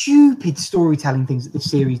stupid storytelling things that the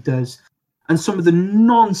series does and some of the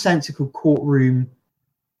nonsensical courtroom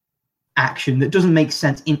action that doesn't make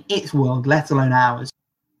sense in its world, let alone ours.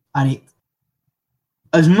 And it,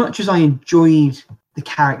 as much as I enjoyed the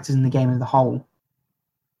characters in the game as a whole,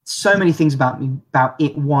 so many things about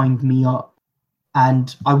it wind me up.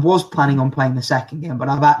 And I was planning on playing the second game, but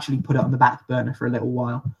I've actually put it on the back burner for a little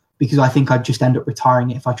while because I think I'd just end up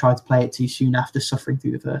retiring it if I tried to play it too soon after suffering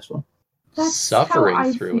through the first one. That's suffering how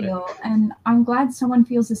I through feel, it. And I'm glad someone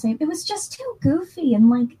feels the same. It was just too goofy, and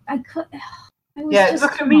like look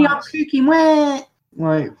at me, I'm kooky. Where?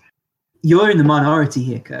 Like, you're in the minority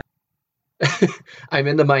here, Kurt. I'm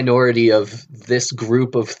in the minority of this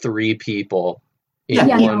group of 3 people. He's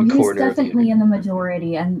definitely in the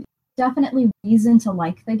majority, and definitely reason to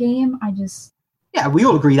like the game. We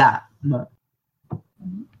all agree that. No.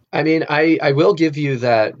 I mean, I will give you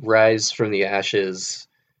that Rise from the Ashes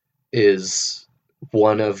is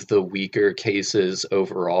one of the weaker cases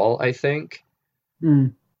overall, I think.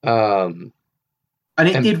 And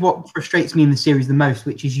it did what frustrates me in the series the most,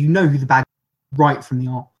 which is who the bad right from the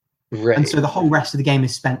off. Right. And so the whole rest of the game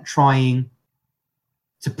is spent trying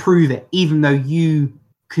to prove it, even though you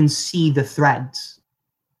can see the threads.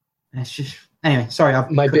 And it's just... Anyway, sorry.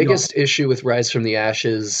 My biggest issue with Rise from the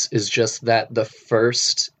Ashes is just that the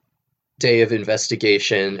first day of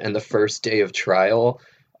investigation and the first day of trial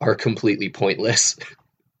are completely pointless.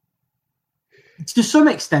 To some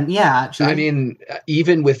extent, yeah, actually. I mean,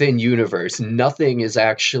 even within universe, nothing is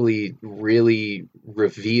actually really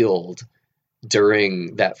revealed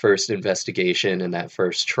during that first investigation and that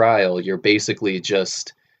first trial. You're basically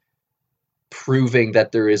just proving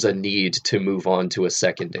that there is a need to move on to a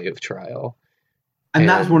second day of trial. And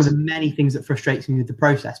that's one of the many things that frustrates me with the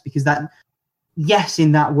process, because that yes,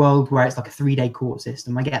 in that world where it's like a 3-day court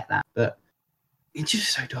system, I get that, but it's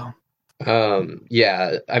just so dumb.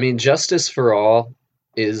 Yeah, I mean, Justice for All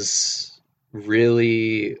is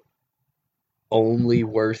really only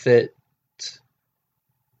worth it.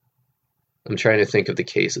 I'm trying to think of the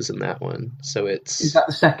cases in that one. So Is that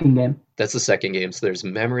the second game? That's the second game. So there's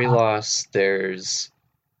memory loss. There's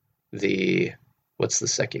what's the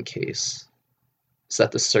second case? Is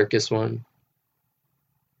that the circus one?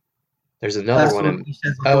 There's another one.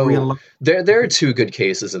 There are two good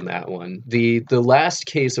cases in that one. The last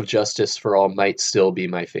case of Justice for All might still be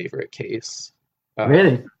my favorite case.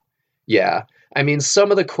 Really? Yeah. I mean,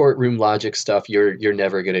 some of the courtroom logic stuff you're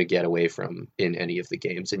never going to get away from in any of the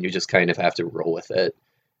games, and you just kind of have to roll with it.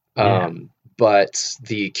 Yeah. But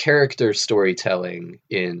the character storytelling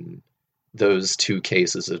in those two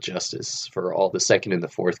cases of Justice for All, the second and the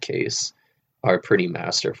fourth case, are pretty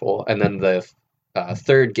masterful. And then the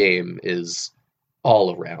third game is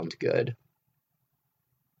all around good.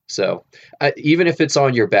 So even if it's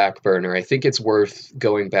on your back burner, I think it's worth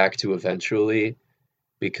going back to eventually,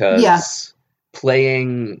 because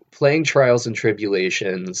playing Trials and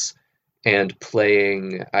Tribulations and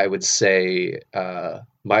playing, I would say,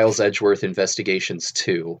 Miles Edgeworth Investigations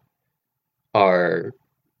 2 are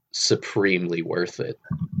supremely worth it.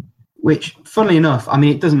 Which, funnily enough, I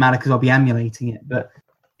mean, it doesn't matter because I'll be emulating it, but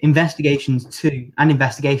Investigations 2 and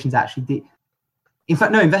Investigations actually did. In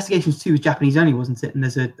fact, no, Investigations 2 was Japanese only, wasn't it? And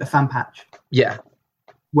there's a fan patch. Yeah.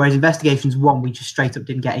 Whereas Investigations 1, we just straight up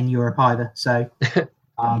didn't get in Europe either. So,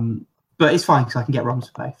 but it's fine because I can get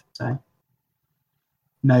ROMs for both. So,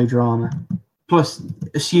 no drama. Plus,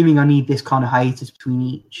 assuming I need this kind of hiatus between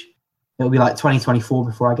each, it'll be like 2024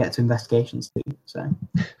 before I get to Investigations 2. So,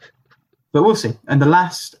 but we'll see. And the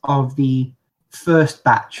last of the first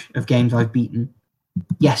batch of games I've beaten,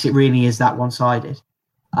 yes, it really is that one-sided,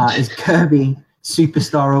 is Kirby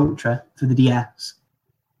Superstar Ultra for the DS,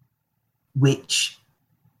 which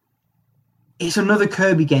it's another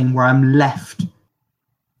Kirby game where I'm left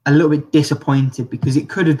a little bit disappointed because it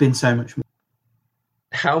could have been so much more.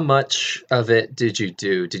 How much of it did you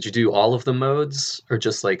do? Did you do all of the modes or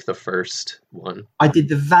just like the first one? I did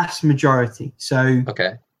the vast majority. So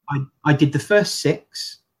okay. I did the first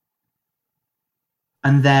 6,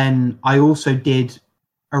 and then I also did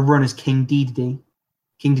a run as King Dedede,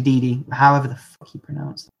 however the fuck you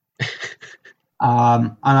pronounce it.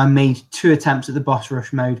 And I made 2 attempts at the boss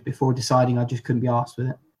rush mode before deciding I just couldn't be arsed with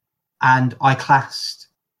it. And I classed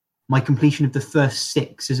my completion of the first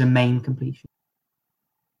 6 as a main completion.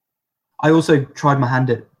 I also tried my hand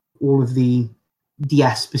at all of the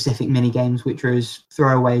DS-specific mini-games, which are as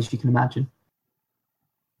throwaway as you can imagine.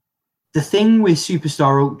 The thing with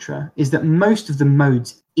Superstar Ultra is that most of the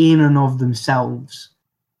modes in and of themselves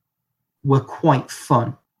were quite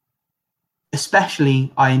fun.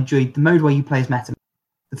 Especially, I enjoyed the mode where you play as Meta,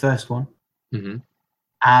 the first one,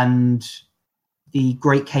 and the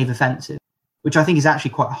Great Cave Offensive, which I think is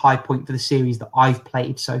actually quite a high point for the series that I've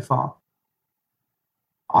played so far.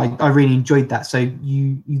 I really enjoyed that. So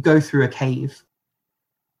you go through a cave,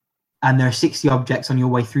 and there are 60 objects on your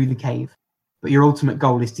way through the cave, but your ultimate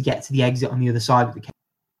goal is to get to the exit on the other side of the cave.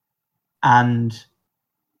 And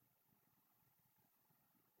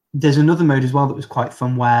there's another mode as well that was quite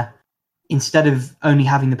fun where instead of only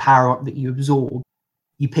having the power-up that you absorb,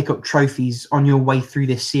 you pick up trophies on your way through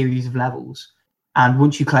this series of levels. And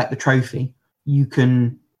once you collect the trophy, you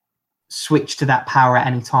can switch to that power at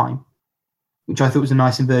any time, which I thought was a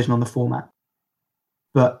nice inversion on the format.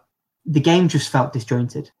 But the game just felt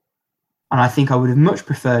disjointed. And I think I would have much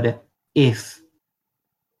preferred it if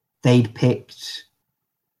they'd picked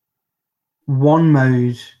one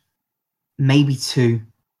mode, maybe 2,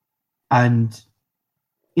 and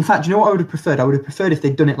in fact, you know what I would have preferred? I would have preferred if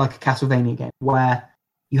they'd done it like a Castlevania game, where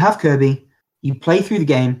you have Kirby, you play through the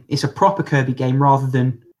game, it's a proper Kirby game rather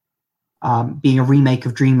than being a remake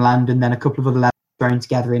of Dreamland and then a couple of other levels thrown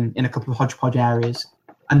together in a couple of hodgepodge areas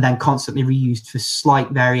and then constantly reused for slight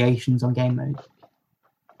variations on game mode.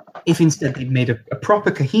 If instead they'd made a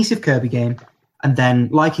proper cohesive Kirby game, and then,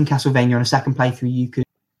 like in Castlevania, on a second playthrough, you could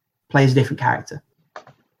play as a different character.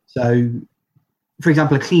 So, for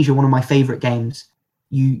example, Ecclesia, one of my favourite games,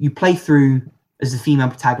 you play through as the female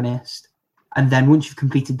protagonist, and then once you've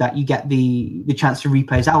completed that, you get the chance to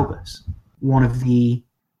replay as Albus, one of the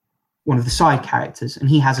side characters, and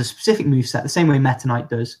he has a specific moveset, the same way Meta Knight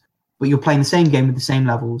does, but you're playing the same game with the same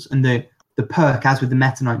levels, and the perk, as with the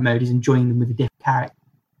Meta Knight mode, is enjoying them with a different character.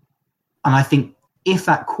 And I think if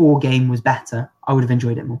that core game was better, I would have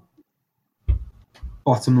enjoyed it more.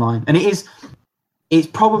 Bottom line. And it's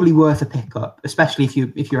probably worth a pickup, especially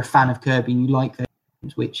if you're a fan of Kirby and you like those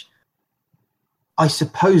games, which I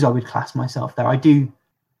suppose I would class myself there. I do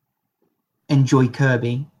enjoy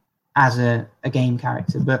Kirby as a game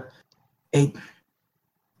character, but at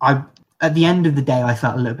the end of the day, I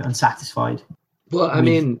felt a little bit unsatisfied. Well, I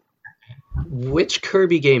mean, which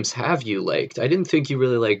Kirby games have you liked? I didn't think you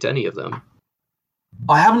really liked any of them.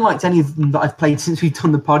 I haven't liked any of them that I've played since we've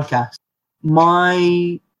done the podcast.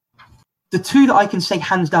 The two that I can say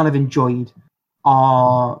hands down I've enjoyed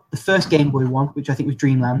are the first Game Boy one, which I think was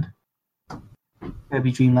Dreamland.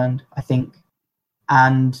 Kirby Dreamland, I think.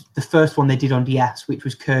 And the first one they did on DS, which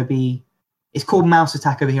was Kirby... It's called Mouse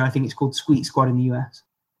Attack over here. I think it's called Squeak Squad in the US.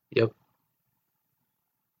 Yep.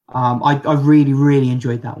 I really, really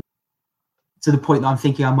enjoyed that one. To the point that I'm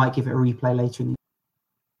thinking I might give it a replay later in the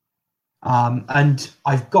year. And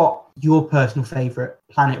I've got your personal favourite,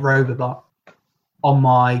 Planet Robobot, on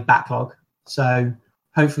my backlog. So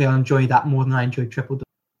hopefully I'll enjoy that more than I enjoyed Triple Double,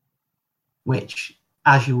 which,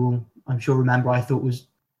 as you will, I'm sure, remember, I thought was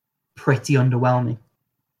pretty underwhelming.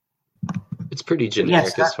 It's pretty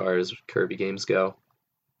generic as far as Kirby games go.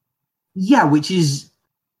 Yeah, which is...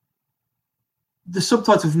 The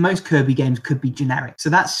subtitle for most Kirby games could be generic, so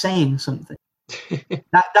that's saying something.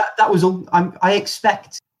 that was all. I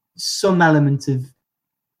expect some element of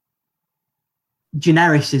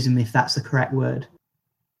genericism, if that's the correct word,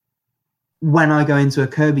 when I go into a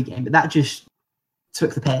Kirby game, but that just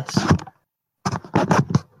took the piss.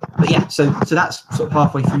 But yeah, so that's sort of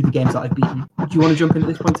halfway through the games that I've beaten. Do you want to jump into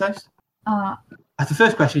this point, Toast? The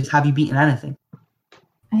first question is, have you beaten anything?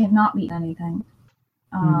 I have not beaten anything.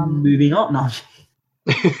 Moving on, no.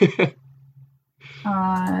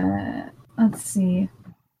 Let's see.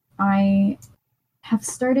 I have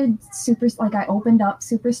started I opened up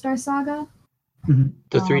Superstar Saga. Mm-hmm.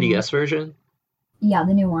 The 3DS version? Yeah,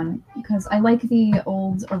 the new one, because I like the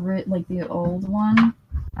old one.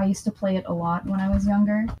 I used to play it a lot when I was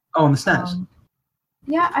younger. Oh, on the SNES.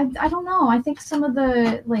 Yeah, I don't know. I think some of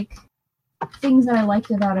the things that I liked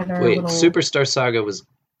about it are Superstar Saga was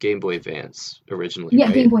Game Boy Advance originally. Yeah,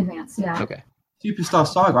 right? Game Boy Advance. Yeah. Okay. Superstar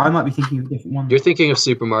Saga. I might be thinking of a different one. You're thinking of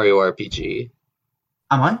Super Mario RPG.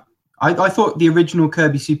 Am I? I thought the original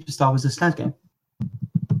Kirby Superstar was a SNES game.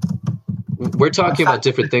 We're talking about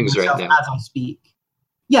different things right now. As I speak.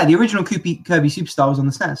 Yeah, the original Kirby Superstar was on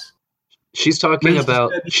the SNES. She's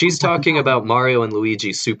talking about Mario and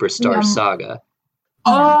Luigi Superstar Saga.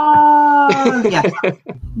 Oh, yeah.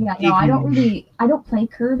 Yeah, no, I don't play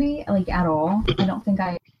Kirby at all. I don't think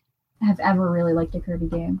I have ever really liked a Kirby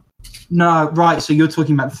game. No, right. So you're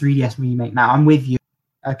talking about the 3DS remake now. I'm with you.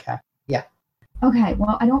 Okay. Yeah. Okay.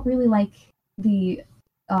 Well, I don't really like the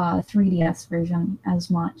 3DS version as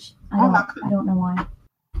much. I don't know why.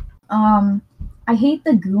 I hate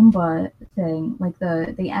the Goomba thing.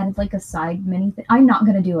 They added a side mini thing. I'm not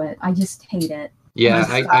gonna do it. I just hate it. Yeah,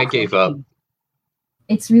 I gave up.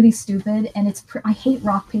 It's really stupid, and I hate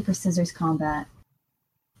rock paper scissors combat.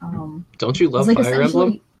 Don't you love Fire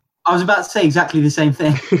Emblem? I was about to say exactly the same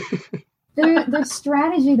thing. There's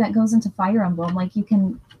strategy that goes into Fire Emblem. You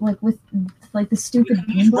can with the stupid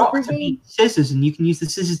Goomba rock to beat scissors, and you can use the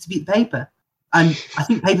scissors to beat paper. And I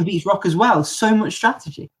think paper beats rock as well. So much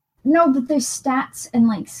strategy. No, but there's stats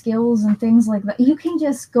and skills and things like that. You can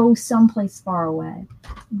just go someplace far away.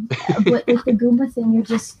 But with the Goomba thing, you're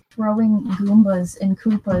just throwing Goombas and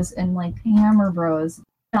Koopas and Hammer Bros.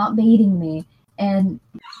 Stop baiting me. And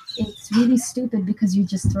it's really stupid because you're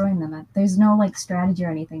just throwing them. There's no strategy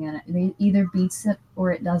or anything in it. It either beats it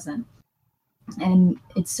or it doesn't. And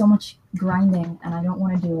it's so much grinding, and I don't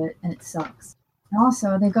want to do it, and it sucks. And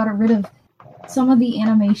also, they got rid of some of the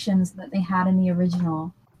animations that they had in the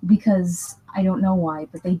original. Because I don't know why,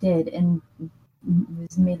 but they did, and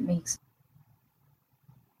it makes.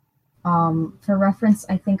 For reference,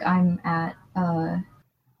 I think I'm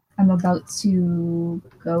about to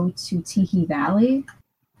go to Tiki Valley,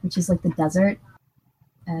 which is the desert,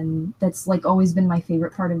 and that's always been my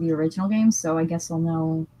favorite part of the original game. So I guess I'll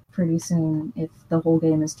know pretty soon if the whole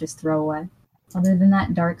game is just throwaway. Other than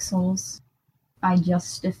that, Dark Souls, I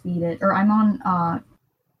just defeated, or I'm on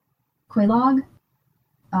Quelaag.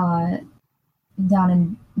 Down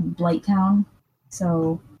in Blighttown,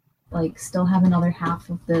 so still have another half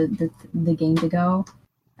of the game to go.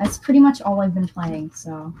 That's pretty much all I've been playing,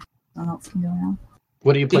 so what else can go now?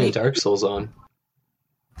 What are you playing Dark Souls on?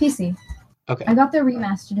 PC. Okay. I got the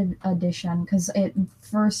remastered edition because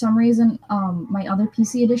for some reason my other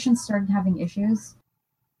PC edition started having issues.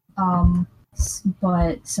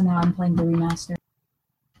 But so now I'm playing the remaster,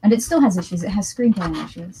 and it still has issues. It has screenplaying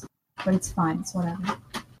issues, but it's fine. It's whatever.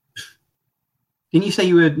 Didn't you say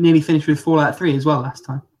you were nearly finished with Fallout 3 as well last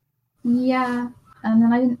time? Yeah, and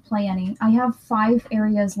then I didn't play any. I have 5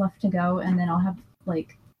 areas left to go, and then I'll have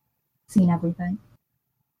like seen everything.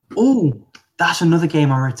 Oh, that's another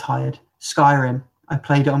game I retired. Skyrim. I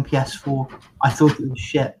played it on PS4. I thought it was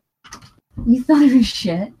shit. You thought it was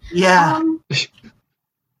shit? Yeah.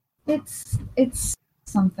 It's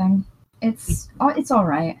something. It's all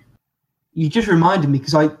right. You just reminded me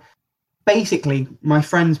because basically my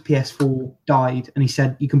friend's PS4 died, and he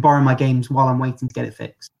said you can borrow my games while I'm waiting to get it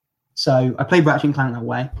fixed. So I played Ratchet & Clank that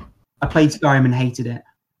way. I played Skyrim and hated it.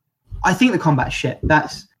 I think the combat's shit.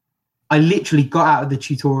 I literally got out of the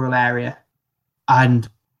tutorial area and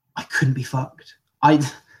I couldn't be fucked. I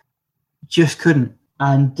just couldn't.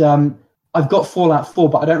 And I've got Fallout 4,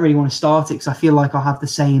 but I don't really want to start it because I feel like I'll have the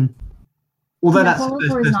same. Although that's Fallout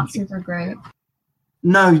 4 is not super great.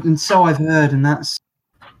 No, and so I've heard, and that's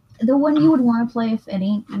the one you would want to play if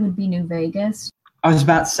any would be New Vegas. I was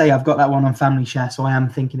about to say I've got that one on Family Share, so I am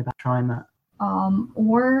thinking about trying that.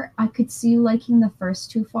 Or I could see you liking the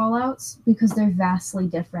first two Fallouts because they're vastly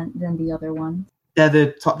different than the other ones. They're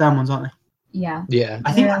the top-down ones, aren't they? Yeah. Yeah.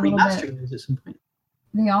 I think They're they're a little remastering those at some point.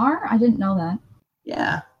 They are? I didn't know that.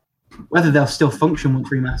 Yeah. Whether they'll still function once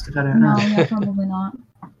remastered, I don't know. No, yeah, probably not.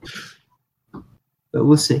 But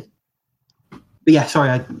we'll see. But yeah,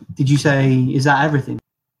 sorry, did you say, is that everything?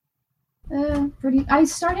 Pretty. I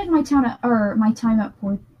started my time at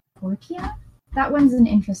Portia. That one's an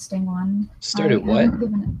interesting one. Started what?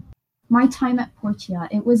 My time at Portia.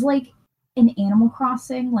 It was like an Animal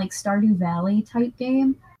Crossing, like Stardew Valley type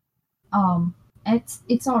game.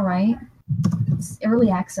 It's all right. It's early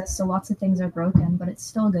access, so lots of things are broken, but it's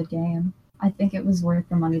still a good game. I think it was worth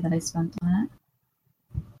the money that I spent on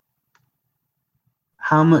it.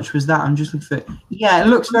 How much was that? I'm just looking for it. Yeah, it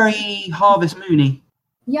looks very Harvest Moony.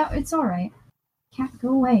 Yeah, it's all right. Cat, go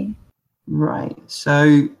away. Right,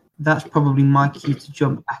 so that's probably my cue to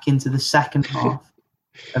jump back into the second half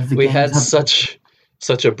of the game. We had such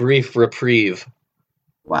a brief reprieve.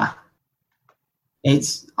 Wow.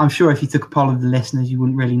 I'm sure if you took a poll of the listeners, you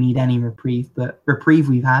wouldn't really need any reprieve, but reprieve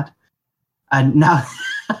we've had. And now,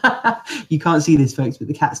 you can't see this, folks, but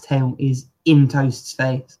the cat's tail is in Toast's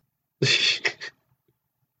face.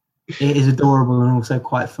 It is adorable and also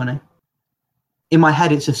quite funny. In my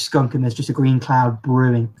head, it's a skunk and there's just a green cloud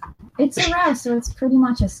brewing. It's a rat, so it's pretty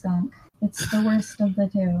much a skunk. It's the worst of the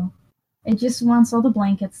two. It just wants all the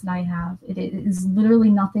blankets that I have. It is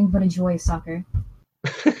literally nothing but a joy sucker.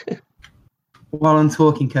 While I'm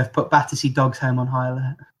talking, Kev, put Battersea Dogs Home on high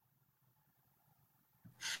alert.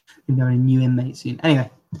 They're a new inmate soon. Anyway,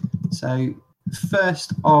 so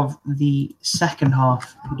first of the second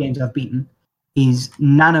half of the games I've beaten is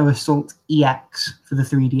Nano Assault EX for the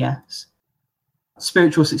 3DS.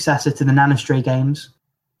 Spiritual successor to the Nanostray games,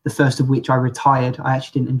 the first of which I retired. I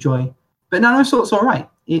actually didn't enjoy. But Nano Assault's all right.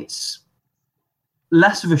 It's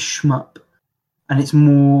less of a shmup, and it's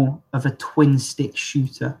more of a twin-stick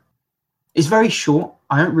shooter. It's very short.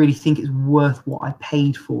 I don't really think it's worth what I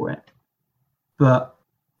paid for it. But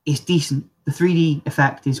it's decent. The 3D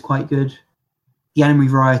effect is quite good. The enemy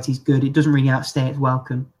variety is good. It doesn't really outstay its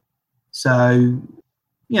welcome. So,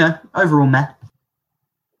 overall meh.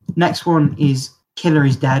 Next one is Killer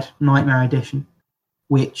is Dead, Nightmare Edition,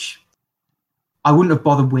 which I wouldn't have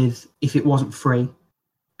bothered with if it wasn't free.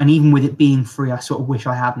 And even with it being free, I sort of wish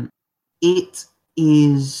I hadn't. It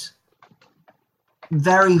is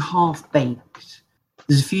very half-baked.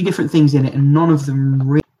 There's a few different things in it, and none of them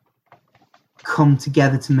really come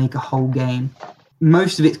together to make a whole game.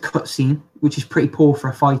 Most of it's cutscene, which is pretty poor for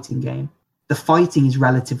a fighting game. The fighting is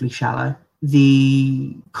relatively shallow.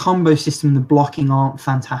 The combo system and the blocking aren't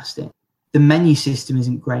fantastic. The menu system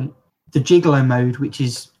isn't great. The Gigolo mode, which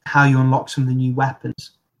is how you unlock some of the new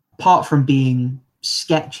weapons, apart from being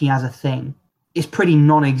sketchy as a thing, is pretty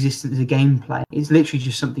non-existent as a gameplay. It's literally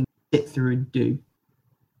just something to sit through and do.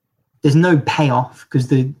 There's no payoff because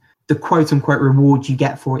the quote-unquote rewards you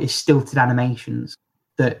get for it is stilted animations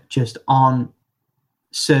that just aren't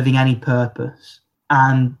serving any purpose.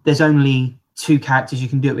 And there's only 2 characters. You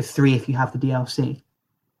can do it with 3 if you have the DLC.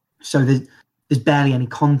 So there's barely any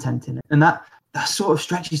content in it. And that sort of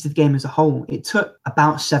stretches the game as a whole. It took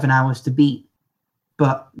about 7 hours to beat,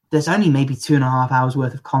 but there's only maybe 2.5 hours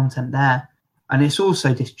worth of content there. And it's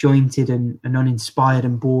also disjointed and uninspired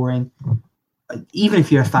and boring. Even if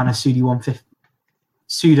you're a fan of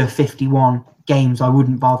Suda51 games, I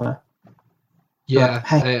wouldn't bother. Yeah, but,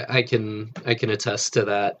 hey. I can attest to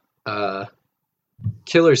that.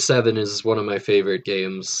 Killer 7 is one of my favorite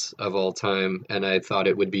games of all time, and I thought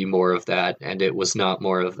it would be more of that, and it was not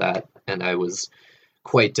more of that, and I was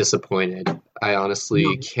quite disappointed. I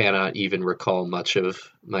honestly cannot even recall much of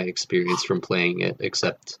my experience from playing it,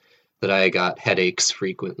 except that I got headaches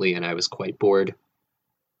frequently and I was quite bored.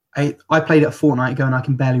 I played it a fortnight ago and I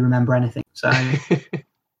can barely remember anything. So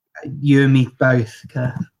you and me both,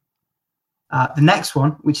 Kurt. The next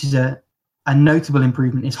one, which is a notable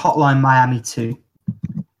improvement, is Hotline Miami 2.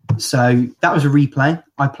 So that was a replay.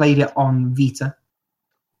 I played it on Vita,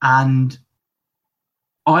 and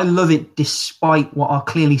I love it despite what are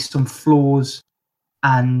clearly some flaws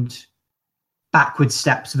and backward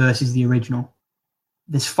steps versus the original.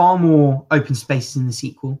 There's far more open spaces in the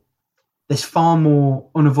sequel. There's far more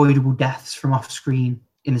unavoidable deaths from off screen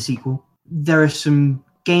in the sequel. There are some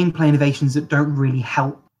gameplay innovations that don't really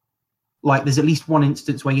help. Like there's at least one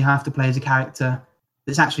instance where you have to play as a character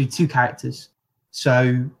that's actually two characters.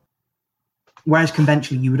 So whereas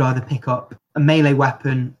conventionally you would either pick up a melee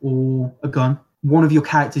weapon or a gun, one of your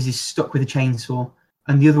characters is stuck with a chainsaw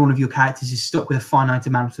and the other one of your characters is stuck with a finite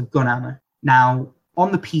amount of gun ammo. Now,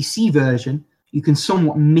 on the PC version, you can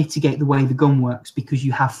somewhat mitigate the way the gun works because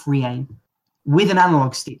you have free aim. With an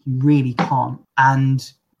analog stick, you really can't.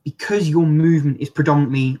 And because your movement is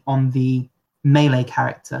predominantly on the melee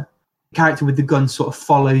character, the character with the gun sort of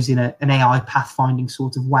follows in an AI pathfinding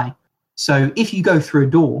sort of way. So if you go through a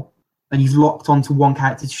door and you've locked onto one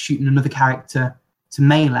character to shoot and another character to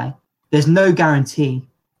melee, there's no guarantee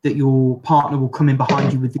that your partner will come in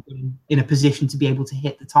behind you with the gun in a position to be able to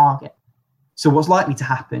hit the target. So what's likely to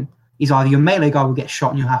happen is either your melee guy will get shot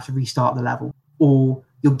and you'll have to restart the level, or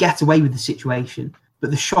you'll get away with the situation,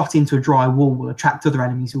 but the shot into a dry wall will attract other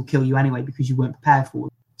enemies who will kill you anyway because you weren't prepared for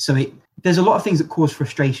it. So there's a lot of things that cause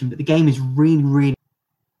frustration, but the game is really, really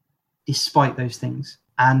despite those things.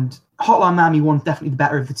 And Hotline Miami 1 is definitely the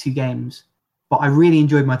better of the two games, but I really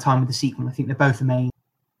enjoyed my time with the sequel. I think they're both amazing.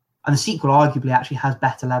 And the sequel arguably actually has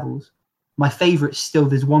better levels. My favourite still,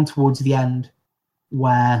 there's one towards the end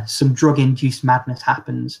where some drug-induced madness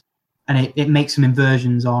happens, and it makes some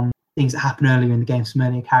inversions on things that happen earlier in the game, some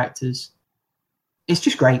earlier characters. It's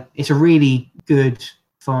just great. It's a really good,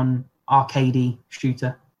 fun, arcadey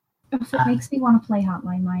shooter. It makes me want to play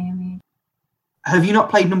Hotline Miami. Have you not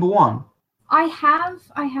played number one? I have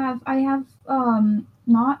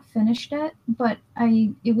not finished it, but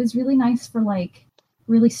it was really nice for like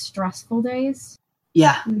really stressful days.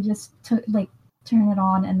 Yeah. You just turn it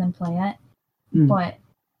on and then play it. But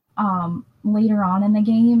later on in the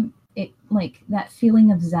game, it like that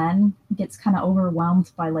feeling of zen gets kind of overwhelmed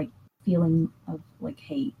by like feeling of like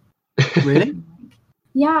hate. Really?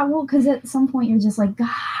 Yeah, well, because at some point you're just like,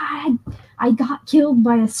 God, I got killed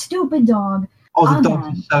by a stupid dog. Oh, the dogs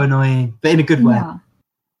are so annoying, but in a good way. Yeah.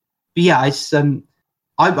 But yeah, it's I'm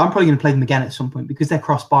probably going to play them again at some point because they're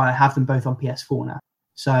cross-buy. I have them both on PS4 now.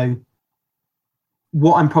 So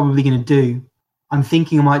what I'm probably going to do, I'm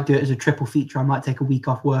thinking I might do it as a triple feature. I might take a week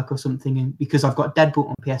off work or something, and because I've got Deadbolt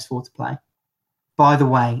on PS4 to play. By the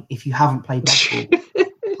way, if you haven't played Deadbolt,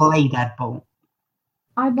 play Deadbolt.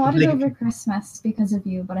 I bought it over Christmas because of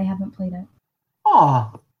you, but I haven't played it.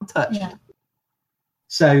 Oh, I'm touched. Yeah.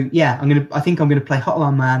 So yeah, I think I'm gonna play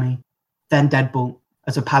Hotline Miami, then Deadbolt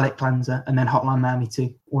as a palate cleanser, and then Hotline Miami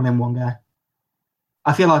 2 all in one go.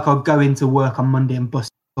 I feel like I'll go into work on Monday and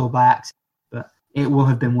bust it all by accident, but it will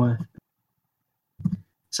have been worth it.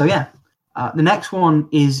 So yeah, the next one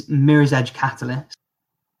is Mirror's Edge Catalyst.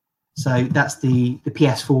 So that's the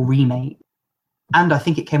PS4 remake, and I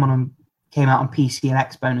think it came out on PC and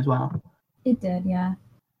Xbone as well. It did, yeah.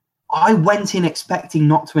 I went in expecting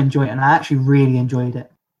not to enjoy it, and I actually really enjoyed it.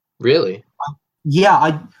 Really?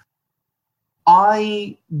 Yeah,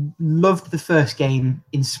 I loved the first game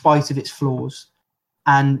in spite of its flaws,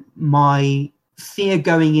 and my fear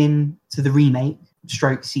going into the remake,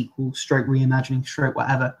 stroke sequel, stroke reimagining, stroke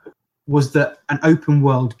whatever, was that an open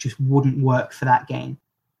world just wouldn't work for that game.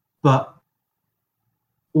 But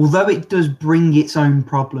although it does bring its own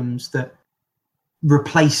problems that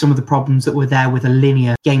replace some of the problems that were there with a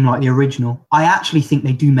linear game like the original, I actually think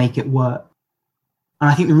they do make it work. And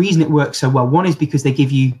I think the reason it works so well, one is because they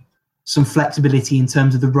give you some flexibility in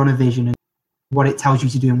terms of the runner vision and what it tells you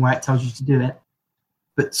to do and where it tells you to do it.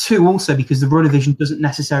 But two, also because the runner vision doesn't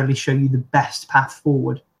necessarily show you the best path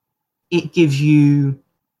forward. It gives you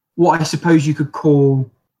what I suppose you could call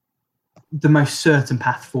the most certain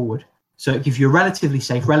path forward. So it gives you a relatively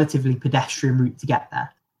safe, relatively pedestrian route to get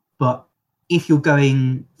there. But if you're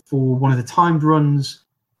going for one of the timed runs,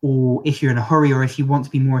 or if you're in a hurry, or if you want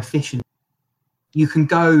to be more efficient, you can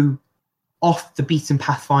go off the beaten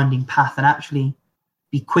pathfinding path and actually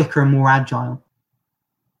be quicker and more agile.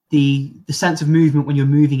 The sense of movement when you're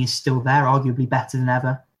moving is still there, arguably better than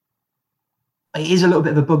ever. It is a little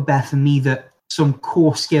bit of a bugbear for me that some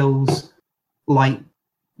core skills like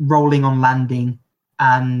rolling on landing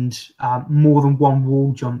and more than one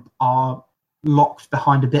wall jump are locked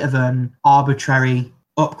behind a bit of an arbitrary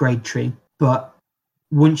upgrade tree, but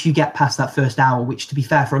once you get past that first hour, which to be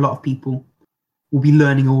fair for a lot of people will be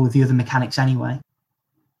learning all of the other mechanics anyway,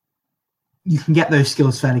 you can get those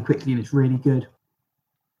skills fairly quickly, and it's really good.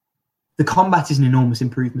 The combat is an enormous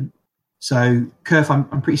improvement. So, Kurf,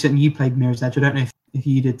 I'm pretty certain you played Mirror's Edge. I don't know if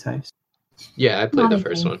you did, Toast. Yeah, I played Not the a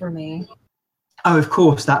first game one. for me. Oh, of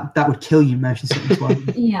course, that would kill you motion sickness wise.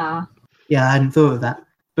 Yeah. Yeah, I hadn't thought of that.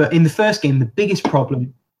 But in the first game, the biggest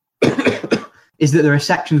problem is that there are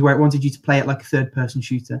sections where it wanted you to play it like a third-person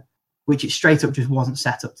shooter, which it straight up just wasn't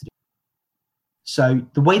set up to do. So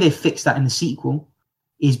the way they fixed that in the sequel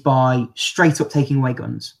is by straight up taking away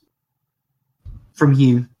guns from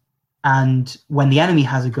you. And when the enemy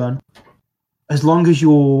has a gun, as long as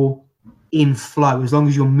you're in flow, as long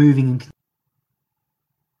as you're moving, and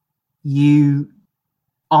you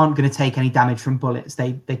aren't going to take any damage from bullets.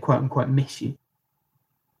 They quote-unquote miss you.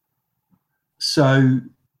 So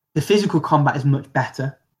the physical combat is much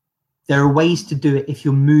better. There are ways to do it if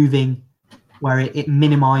you're moving where it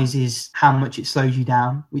minimizes how much it slows you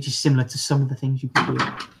down, which is similar to some of the things you can do.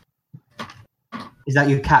 Is that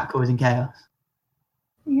your cat causing chaos?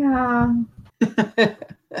 Yeah.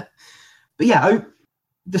 But yeah,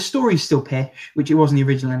 the story's still pish, which it was in the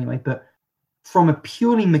original anyway, but from a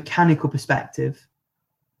purely mechanical perspective,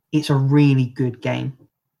 it's a really good game.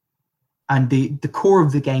 And the core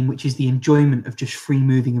of the game, which is the enjoyment of just free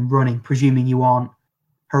moving and running, presuming you aren't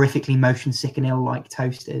horrifically motion sick and ill like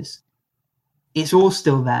Toast is, it's all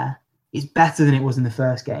still there. It's better than it was in the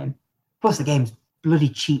first game. Plus, the game's bloody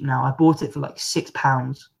cheap now. I bought it for like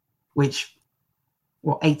 £6, which,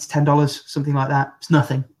 $8 to $10, something like that. It's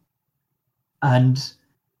nothing. And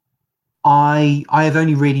I have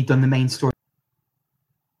only really done the main story.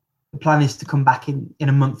 The plan is to come back in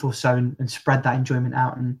a month or so and spread that enjoyment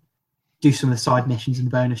out and do some of the side missions and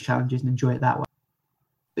the bonus challenges and enjoy it that way.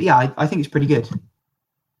 But yeah, I think it's pretty good.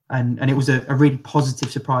 And it was a really positive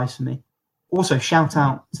surprise for me. Also, shout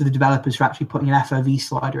out to the developers for actually putting an FOV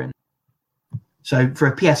slider in. So for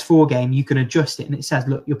a PS4 game, you can adjust it and it says,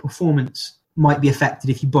 look, your performance might be affected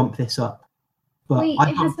if you bump this up. But Wait,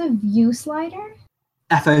 it has a view slider?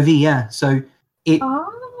 FOV, yeah. So it...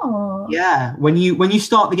 Oh. Yeah, when you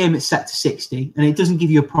start the game, it's set to 60, and it doesn't give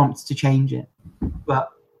you a prompt to change it. But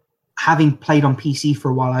having played on PC for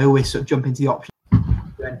a while, I always sort of jump into the option to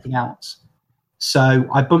do anything else. So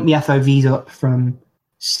I bumped the FOVs up from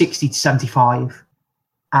 60 to 75,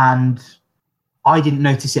 and I didn't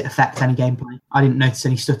notice it affect any gameplay. I didn't notice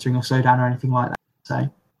any stuttering or slowdown or anything like that. So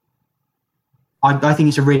I think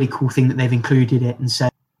it's a really cool thing that they've included it and said,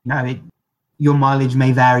 your mileage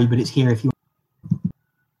may vary, but it's here if you want.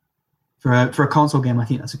 For a console game, I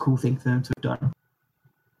think that's a cool thing for them to have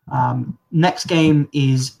done. Next game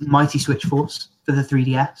is Mighty Switch Force for the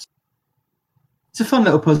 3DS. It's a fun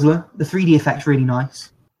little puzzler. The 3D effect's really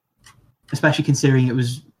nice, especially considering it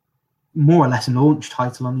was more or less a launch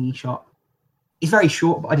title on the eShop. It's very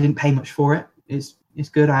short, but I didn't pay much for it. It's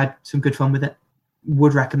good. I had some good fun with it.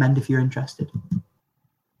 Would recommend if you're interested.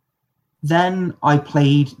 Then I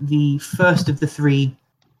played the first of the 3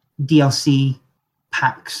 DLC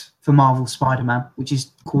packs for Marvel Spider-Man, which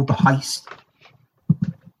is called The Heist.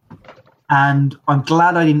 And I'm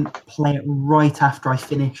glad I didn't play it right after I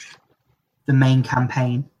finished the main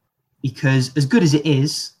campaign, because as good as it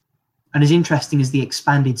is, and as interesting as the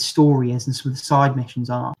expanded story is and some of the side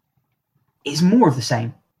missions are, it's more of the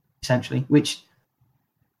same, essentially, which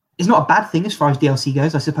is not a bad thing as far as DLC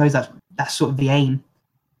goes. I suppose that's sort of the aim.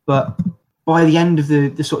 But by the end of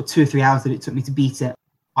the sort of 2 or 3 hours that it took me to beat it,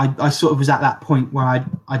 I sort of was at that point where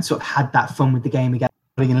I'd sort of had that fun with the game again.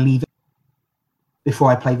 I'm going to leave it before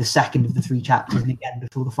I play the second of the 3 chapters and again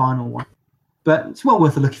before the final one. But it's well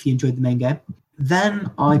worth a look if you enjoyed the main game. Then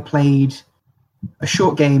I played a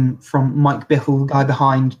short game from Mike Biffle, the guy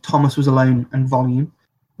behind Thomas Was Alone and Volume,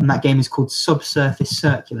 and that game is called Subsurface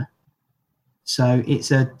Circular. So it's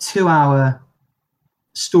a 2-hour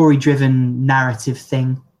story-driven narrative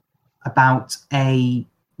thing about a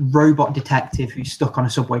robot detective who's stuck on a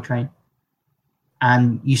subway train,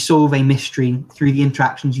 and you solve a mystery through the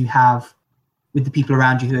interactions you have with the people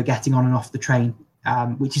around you who are getting on and off the train,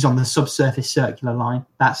 which is on the subsurface circular line.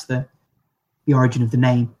 That's the origin of the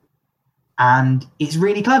name, and it's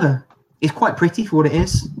really clever. It's quite pretty for what it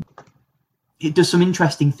is. It does some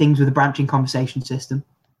interesting things with a branching conversation system.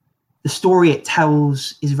 The story it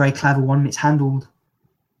tells is a very clever one. It's handled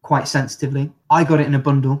quite sensitively. I got it in a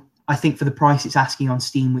bundle. I think for the price it's asking on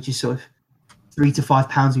Steam, which is sort of £3 to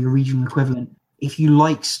 £5 of your regional equivalent. If you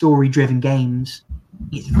like story-driven games,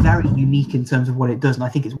 it's very unique in terms of what it does, and I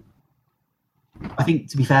think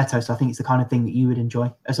to be fair, Toast, I think it's the kind of thing that you would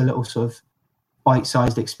enjoy as a little sort of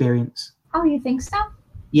bite-sized experience. Oh, you think so?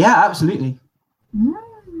 Yeah, absolutely.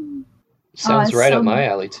 Sounds right up my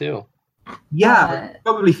alley too. Yeah,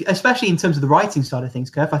 probably, especially in terms of the writing side of things,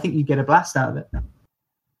 Kirk. I think you'd get a blast out of it.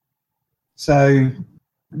 So,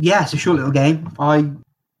 yeah, it's a short little game. I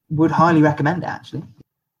would highly recommend it, actually.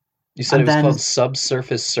 You said it was called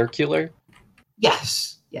Subsurface Circular?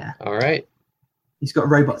 Yes, yeah. All right. It's got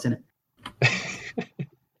robots in it.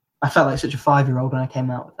 I felt like such a 5-year-old when I came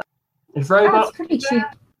out with that. There's robots. It's pretty cheap.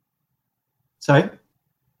 Sorry?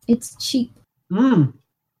 It's cheap.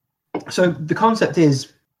 So the concept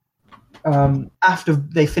is, after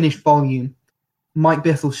they finished Volume, Mike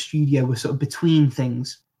Bithell's studio was sort of between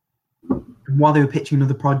things. And while they were pitching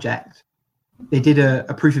another project, they did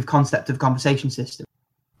a proof of concept of conversation system.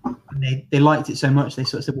 And they liked it so much, they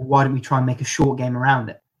sort of said, well, why don't we try and make a short game around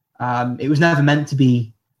it? It was never meant to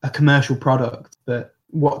be a commercial product, but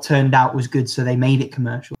what turned out was good, so they made it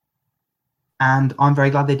commercial. And I'm very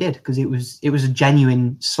glad they did, because it was a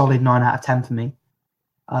genuine, solid 9 out of 10 for me.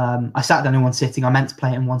 I sat down in one sitting. I meant to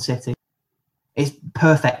play it in one sitting. It's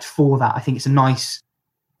perfect for that. I think it's a nice,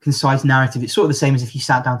 concise narrative. It's sort of the same as if you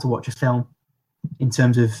sat down to watch a film in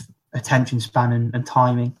terms of attention span and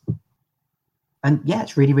timing. And yeah,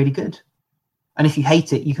 it's really, really good. And if you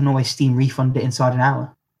hate it, you can always Steam refund it inside an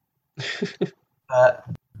hour. But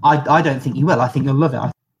I don't think you will. I think you'll love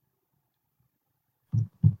it.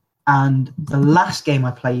 And the last game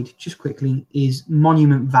I played, just quickly, is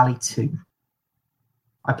Monument Valley 2.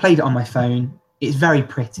 I played it on my phone. It's very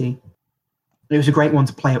pretty. It was a great one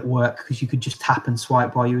to play at work because you could just tap and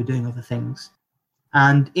swipe while you were doing other things.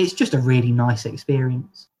 And it's just a really nice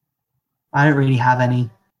experience. I don't really have any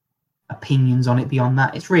opinions on it beyond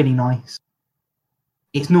that. It's really nice.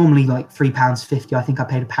 It's normally like £3.50. I think I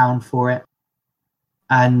paid £1 for it.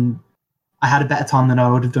 And I had a better time than I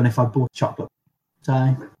would have done if I bought chocolate.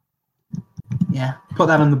 So, yeah, put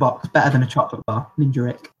that on the box. Better than a chocolate bar. Ninja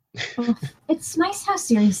Rick. It's nice how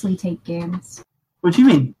seriously take games. What do you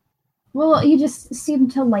mean? Well, you just seem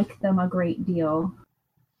to like them a great deal.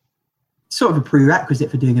 Sort of a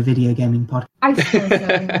prerequisite for doing a video gaming podcast. I suppose so,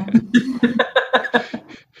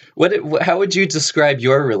 yeah. How would you describe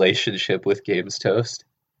your relationship with Games Toast?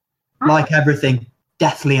 Like everything,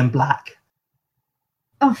 deathly and black.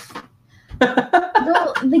 Oh.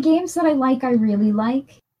 Well, the games that I really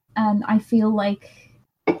like, and I feel like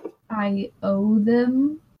I owe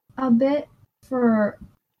them a bit for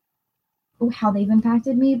how they've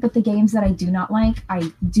impacted me, but the games that I do not like,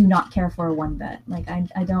 I do not care for one bit. Like,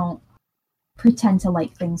 I don't pretend to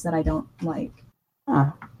like things that I don't like.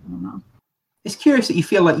 Huh. I don't know. It's curious that you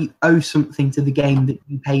feel like you owe something to the game that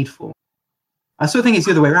you paid for. I sort of think it's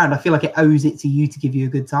the other way around. I feel like it owes it to you to give you a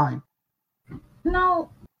good time. No.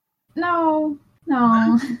 No,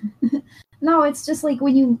 it's just like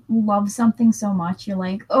when you love something so much, you're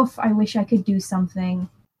like, oh, I wish I could do something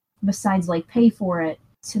besides like pay for it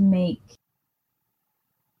to make,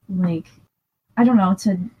 like, I don't know,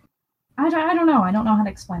 I don't know. I don't know how to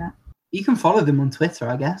explain it. You can follow them on Twitter,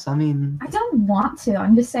 I guess. I mean, I don't want to.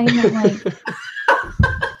 I'm just saying that, like,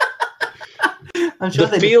 I'm sure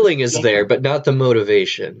the feeling is there, but not the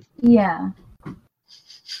motivation. Yeah.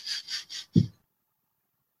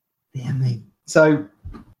 Yeah, mate. So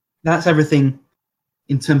that's everything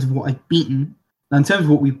in terms of what I've beaten. Now, in terms of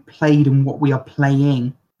what we've played and what we are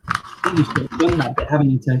playing, I think you've sort of done that bit, haven't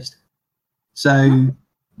you, Toast? So,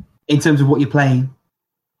 in terms of what you're playing,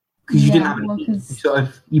 because you didn't have any,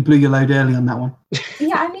 you blew your load early on that one.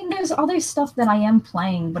 Yeah, I mean, there's other stuff that I am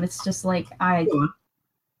playing, but it's just like I'm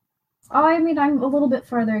a little bit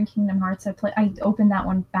further in Kingdom Hearts. I opened that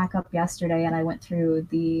one back up yesterday, and I went through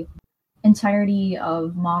the entirety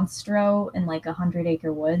of Monstro in like 100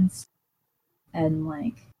 Acre Woods, and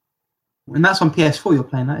like. And that's on PS4. You're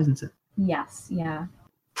playing that, isn't it? Yes. Yeah.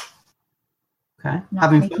 Okay.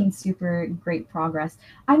 Not making super great progress.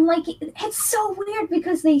 I'm like, it's so weird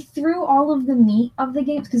because they threw all of the meat of the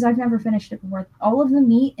games, because I've never finished it before. All of the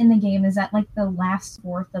meat in the game is at like the last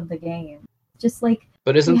fourth of the game. Just like.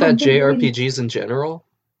 But isn't that JRPGs in general?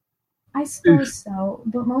 I suppose so,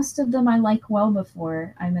 but most of them I like well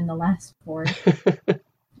before I'm in the last fourth.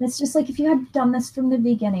 It's just like, if you had done this from the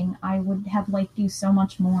beginning, I would have liked you so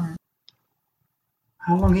much more.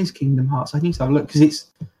 How long is Kingdom Hearts? I need to have a look,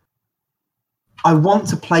 because I want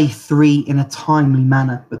to play 3 in a timely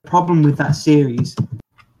manner, but the problem with that series, and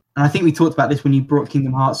I think we talked about this when you brought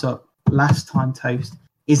Kingdom Hearts up last time, Toast,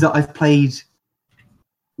 is that I've played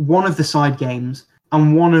one of the side games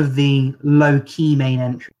and one of the low-key main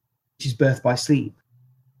entries, which is Birth by Sleep,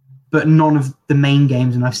 but none of the main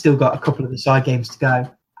games, and I've still got a couple of the side games to go.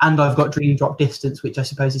 And I've got Dream Drop Distance, which I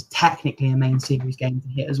suppose is technically a main series game to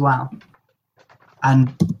hit as well.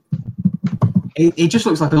 And It just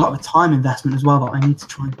looks like a lot of a time investment as well that I need to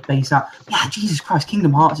try and base out. Yeah, Jesus Christ,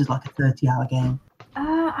 Kingdom Hearts is like a 30-hour game.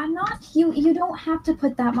 I'm not. You don't have to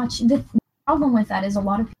put that much. The problem with that is a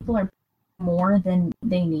lot of people are more than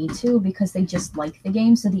they need to because they just like the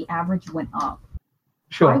game, so the average went up.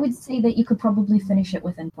 Sure. I would say that you could probably finish it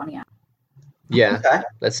within 20 hours. Yeah, Okay.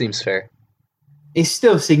 that seems fair. It's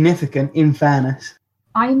still significant, in fairness.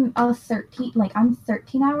 I'm 13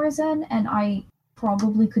 hours in, and I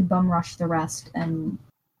probably could bum rush the rest and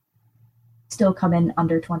still come in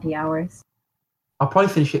under 20 hours. I'll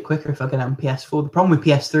probably finish it quicker if I get it on PS4. The problem with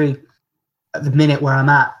PS3 at the minute where I'm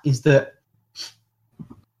at is that,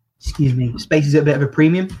 space is at a bit of a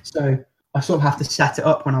premium, so I sort of have to set it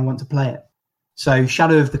up when I want to play it. So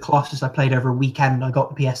Shadow of the Colossus I played over a weekend. I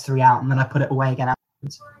got the PS3 out and then I put it away again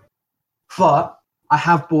afterwards. But I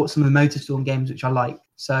have bought some of the MotorStorm games which I like,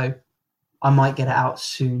 so I might get it out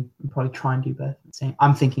soon and probably try and do both at the same.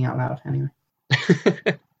 I'm thinking out loud anyway.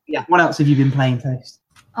 Yeah. What else have you been playing, Toast?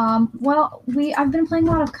 Well, I've been playing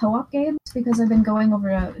a lot of co-op games because I've been going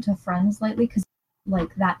over to friends lately because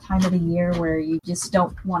like that time of the year where you just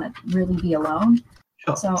don't want to really be alone.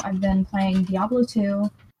 Sure. So I've been playing Diablo 2,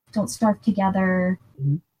 Don't Starve Together,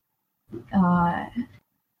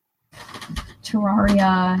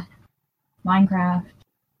 Terraria, Minecraft,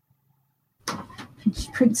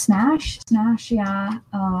 Smash, yeah.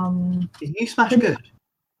 Is new Smash good?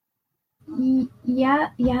 Yeah,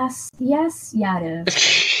 it is.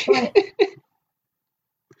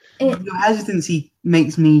 But Your hesitancy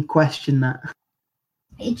makes me question that.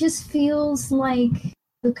 it just feels like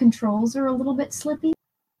the controls are a little bit slippy.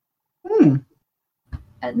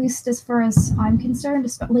 At least as far as I'm concerned.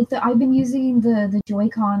 I've been using the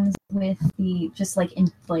Joy-Cons with the just like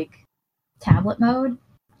in like tablet mode,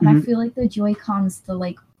 and I feel like the Joy-Cons,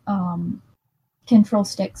 the control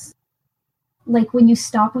sticks, like when you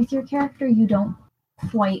stop with your character, you don't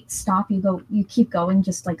quite stop. You keep going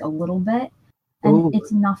just like a little bit, and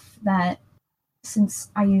it's enough that since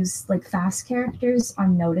I use like fast characters,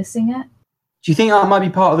 I'm noticing it. Do you think that might be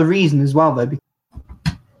part of the reason as well, though?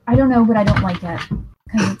 I don't know, but I don't like it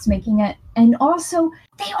because it's making it. And also,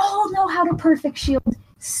 they all know how to perfect shield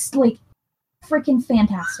like freaking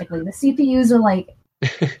fantastically. The CPUs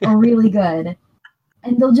are really good,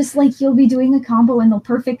 and they'll just you'll be doing a combo and they'll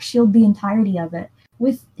perfect shield the entirety of it.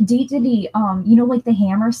 With Dedede, like the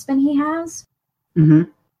hammer spin he has. Mm-hmm.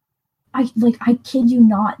 I kid you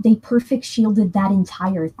not, they perfect shielded that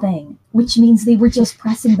entire thing, which means they were just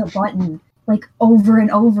pressing the button over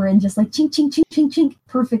and over and just chink chink chink chink chink,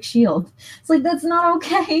 perfect shield. It's that's not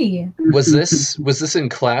okay. Was this in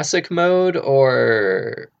classic mode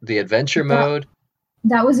or the adventure mode?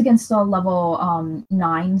 That was against a level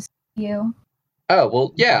 9 CPU. Oh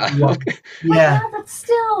well, yeah. Yeah, but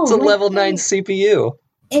still, it's a level 9 CPU.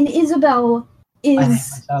 And Isabelle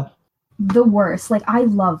is the worst. I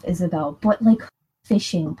love Isabelle, but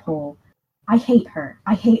fishing pole. I hate her.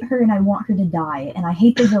 And I want her to die. And I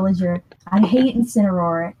hate the villager. I hate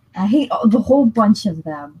Incineroar. I hate the whole bunch of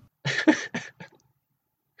them.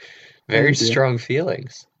 Very strong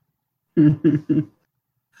feelings.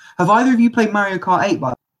 Have either of you played Mario Kart 8 by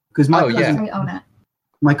the way? Because I own it.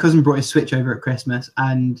 My cousin brought his Switch over at Christmas,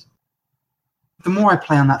 and the more I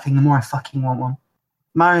play on that thing, the more I fucking want one.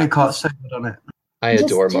 Mario Kart's so good on it. I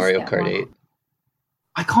adore Mario Kart 8.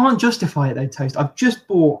 I can't justify it though, Toast. I've just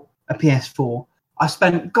bought a PS4. I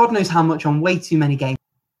spent God knows how much on way too many games.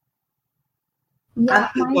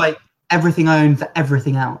 Yeah, and everything I own for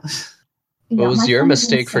everything else. What was your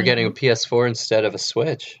mistake for getting a PS4 instead of a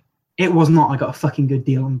Switch? It was not. I got a fucking good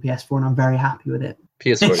deal on the PS4 and I'm very happy with it.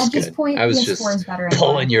 PS4 is At good. this point, I was PS4 just is better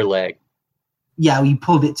pulling your leg. Yeah, well, you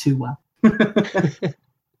pulled it too well.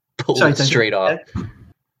 Pulled it straight off.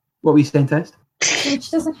 What were you saying, Toast? Switch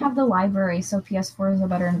doesn't have the library, so PS4 is a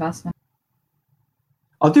better investment.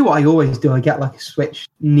 I'll do what I always do. I get a Switch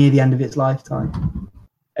near the end of its lifetime.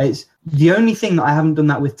 It's the only thing that I haven't done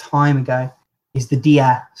that with time ago is the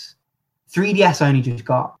DS. 3DS I only just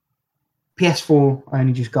got. PS4 I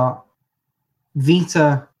only just got.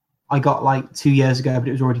 Vita I got 2 years ago, but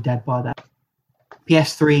it was already dead by then.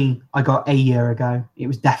 PS3 I got a year ago. It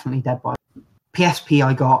was definitely dead by then. PSP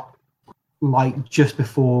I got just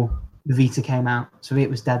before the Vita came out, so it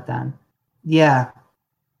was dead then. Yeah.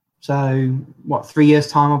 So, 3 years'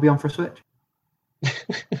 time I'll be on for a Switch?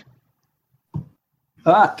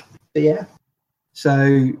 Fuck. But yeah. So,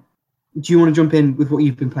 do you want to jump in with what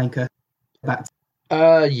you've been playing, Kurt?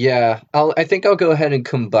 Yeah. I think I'll go ahead and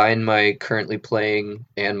combine my currently playing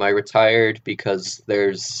and my retired because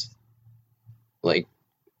there's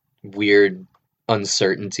weird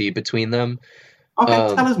uncertainty between them.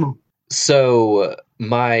 Okay, tell us more. So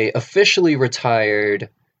my officially retired,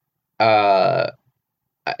 uh,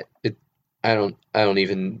 I, it, I don't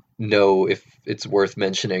even know if it's worth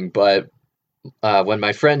mentioning, but when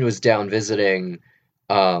my friend was down visiting,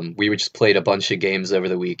 we were just played a bunch of games over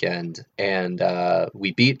the weekend, and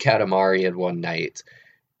we beat Katamari in one night,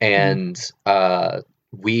 and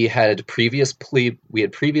we had previously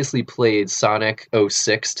played Sonic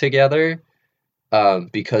 '06 together,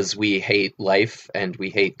 because we hate life and we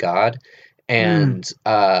hate God. And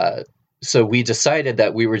so we decided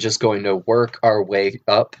that we were just going to work our way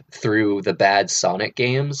up through the bad Sonic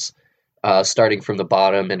games, starting from the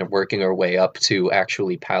bottom and working our way up to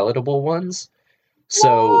actually palatable ones.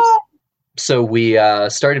 So, What? so we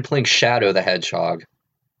started playing Shadow the Hedgehog.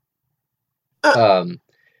 Um,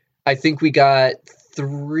 I think we got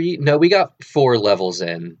we got 4 levels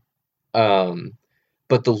in. Um,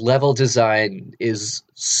 but the level design is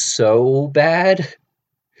so bad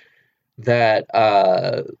that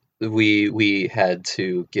we had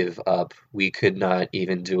to give up. We could not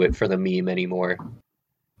even do it for the meme anymore.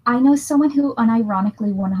 I know someone who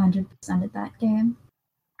unironically 100%ed that game.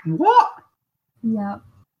 What? Yep.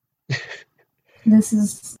 This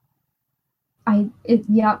is.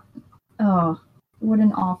 Yep. Oh, what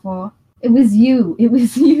an awful. It was you. It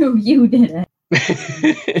was you. You did it.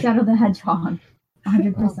 Shadow the Hedgehog.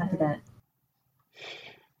 100% of it.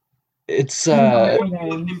 It's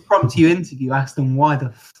Impromptu interview. Ask them why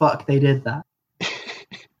the fuck they did that.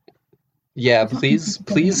 Yeah, please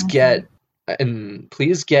get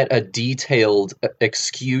a detailed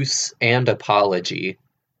excuse and apology.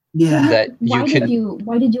 Yeah. That why did you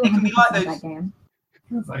 100% that game?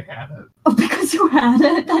 Because I had it. Oh, because you had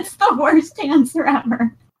it? That's the worst answer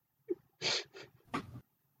ever.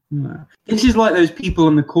 No. This is like those people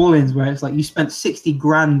on the call-ins where it's like you spent 60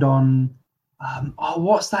 grand on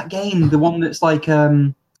what's that game? The one that's like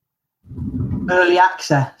early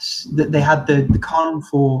access that they had the con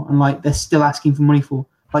for, and like they're still asking for money for,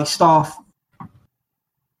 like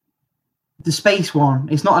the space one.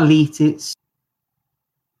 It's not Elite, it's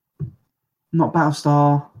not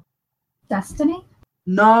Battlestar. Destiny?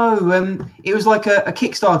 No, it was like a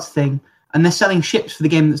Kickstarter thing, and they're selling ships for the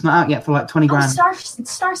game that's not out yet for like 20 grand. Star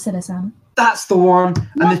Citizen. That's the one.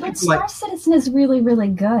 No, and but Star Citizen is really, really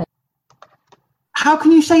good. How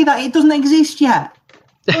can you say that? It doesn't exist yet.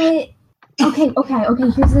 Okay.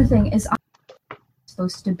 Here's the thing: is I'm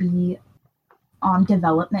supposed to be on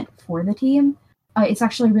development for the team. It's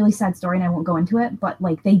actually a really sad story, and I won't go into it. But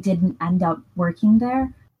like, they didn't end up working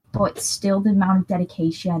there. But still, the amount of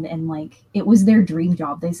dedication and like, it was their dream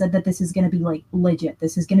job. They said that this is gonna be like legit.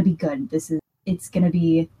 This is gonna be good. It's gonna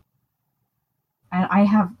be. And I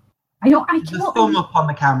can't. The thumb up on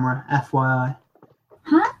the camera, FYI.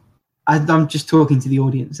 Huh? I'm just talking to the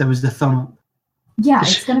audience. There was the thumb up. Yeah,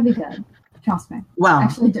 it's gonna be good. Trust me. Well,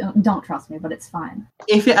 actually, don't trust me, but it's fine.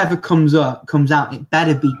 If it ever comes out, it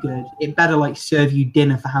better be good. It better like serve you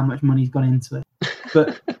dinner for how much money's gone into it.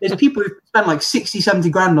 But there's people who spend like 60, 70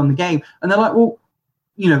 grand on the game, and they're like, well,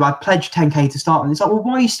 I pledged 10k to start, and it's like, well,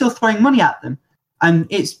 why are you still throwing money at them? And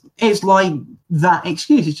it's like that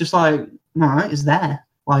excuse. It's just like, all right, it's there.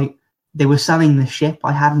 Like, they were selling the ship.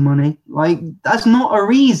 I had money. Like, that's not a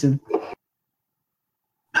reason.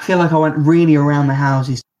 I feel like I went really around the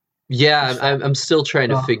houses. Yeah, I'm still trying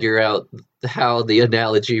to figure out how the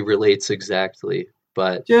analogy relates exactly,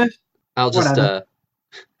 but I'll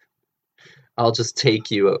just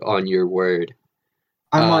take you on your word.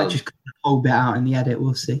 I might just cut the whole bit out in the edit.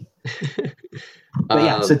 We'll see. But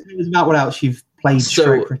yeah, so tell us about what else you've played.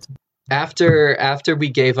 So after we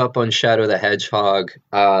gave up on Shadow the Hedgehog,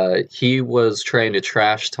 he was trying to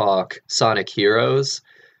trash talk Sonic Heroes,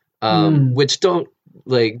 which don't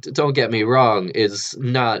get me wrong, is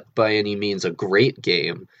not by any means a great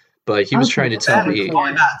game, but he was trying to tell me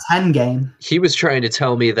that 10 game. He was trying to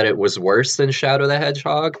tell me that it was worse than Shadow the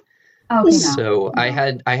Hedgehog. Okay, so I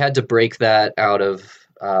had to break that out of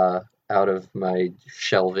my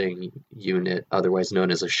shelving unit, otherwise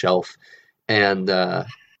known as a shelf, and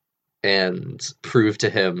prove to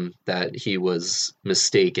him that he was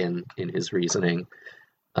mistaken in his reasoning.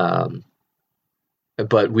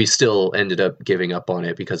 But we still ended up giving up on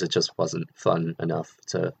it because it just wasn't fun enough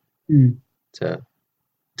to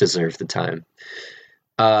deserve the time.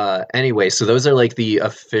 Anyway, so those are like the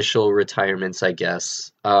official retirements, I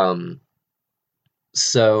guess.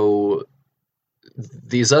 So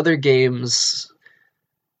these other games,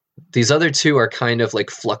 these other two are kind of like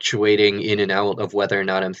fluctuating in and out of whether or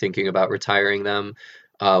not I'm thinking about retiring them.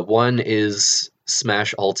 One is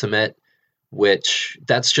Smash Ultimate, which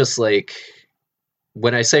that's just like,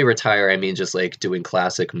 when I say retire, I mean just like doing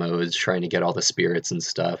classic modes, trying to get all the spirits and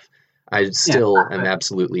stuff. I still am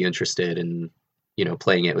absolutely interested in,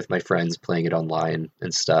 playing it with my friends, playing it online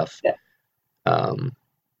and stuff. Yeah.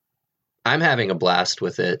 I'm having a blast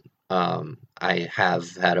with it. I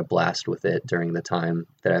have had a blast with it during the time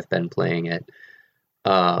that I've been playing it.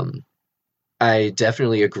 I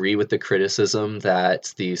definitely agree with the criticism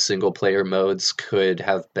that the single player modes could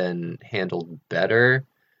have been handled better.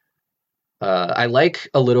 I like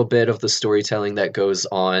a little bit of the storytelling that goes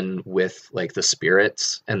on with like the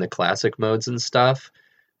spirits and the classic modes and stuff,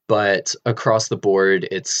 but across the board,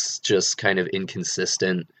 it's just kind of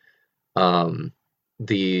inconsistent.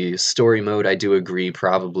 The story mode, I do agree,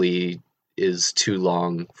 probably is too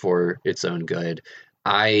long for its own good.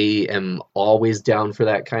 I am always down for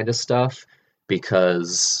that kind of stuff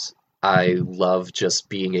because I love just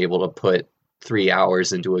being able to put 3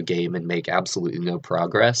 hours into a game and make absolutely no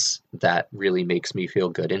progress. That really makes me feel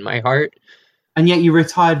good in my heart. And yet you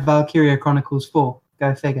retired Valkyria Chronicles 4.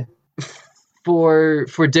 Go figure. For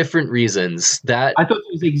different reasons. That I thought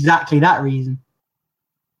it was exactly that reason.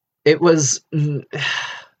 it was. The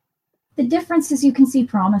difference is you can see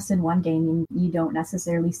promise in one game and you don't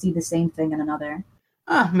necessarily see the same thing in another.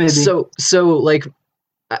 Maybe. So like,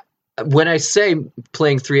 when I say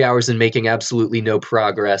playing 3 hours and making absolutely no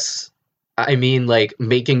progress, I mean like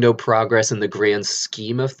making no progress in the grand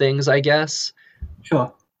scheme of things, I guess.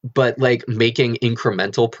 Sure. But like making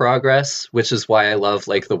incremental progress, which is why I love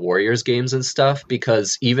like the Warriors games and stuff,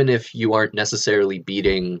 because even if you aren't necessarily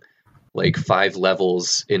beating like 5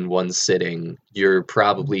 levels in one sitting, you're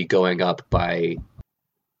probably going up by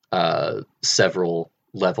several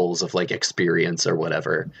levels of like experience or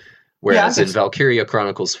whatever. Whereas in Valkyria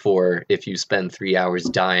Chronicles 4, if you spend 3 hours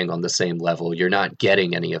dying on the same level, you're not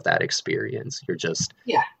getting any of that experience. You're just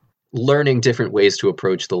learning different ways to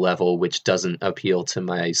approach the level, which doesn't appeal to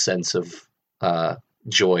my sense of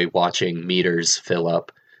joy watching meters fill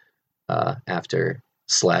up after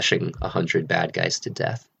slashing 100 bad guys to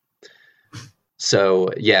death. So,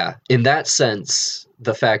 yeah, in that sense,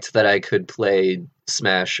 the fact that I could play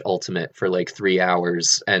Smash Ultimate for like 3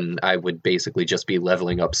 hours and I would basically just be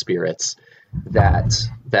leveling up spirits,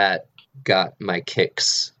 that got my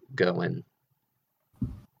kicks going.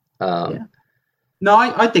 No,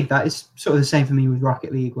 I think that is sort of the same for me with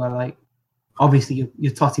Rocket League, where like obviously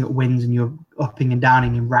you're totting up wins and you're upping and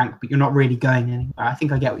downing in rank, but you're not really going anywhere. I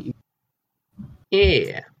think I get what you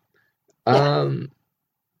mean. Yeah.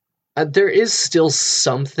 There is still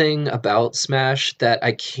something about Smash that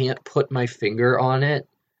I can't put my finger on it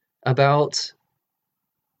about.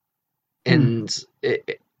 And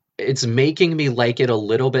it's making me like it a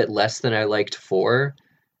little bit less than I liked 4.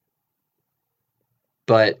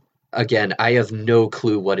 But again, I have no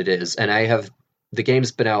clue what it is. And the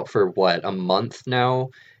game's been out for a month now,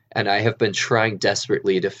 and I have been trying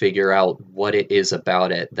desperately to figure out what it is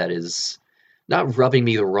about it that is not rubbing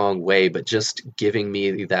me the wrong way, but just giving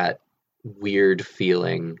me that weird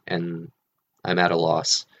feeling, and I'm at a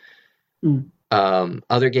loss.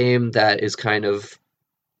 Other game that is kind of,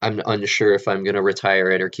 I'm unsure if I'm going to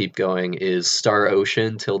retire it or keep going, is Star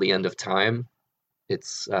Ocean Till the End of Time.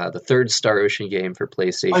 It's the third Star Ocean game for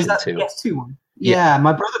PlayStation 2. Is that the PS2 one? Yeah,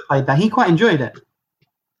 my brother played that. He quite enjoyed it.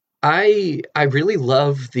 I really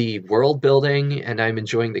love the world building, and I'm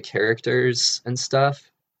enjoying the characters and stuff.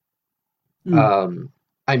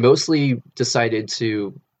 I mostly decided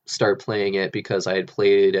to start playing it because I had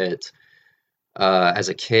played it as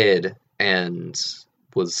a kid and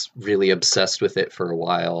was really obsessed with it for a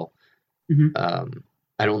while.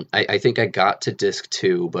 I think I got to disc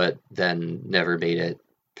 2, but then never made it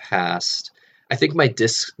past. I think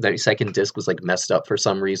that second disc was like messed up for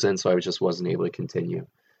some reason, so I just wasn't able to continue.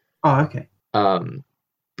 Oh, okay.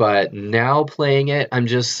 But now playing it, I'm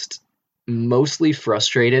just mostly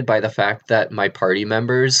frustrated by the fact that my party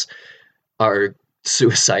members are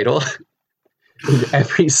suicidal in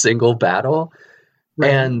every single battle.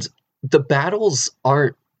 Right. And the battles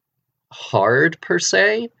aren't hard per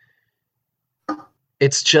se.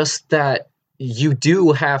 It's just that you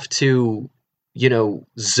do have to,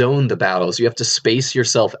 zone the battles. You have to space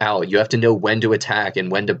yourself out. You have to know when to attack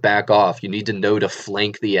and when to back off. You need to know to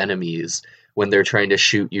flank the enemies when they're trying to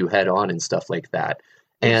shoot you head on and stuff like that.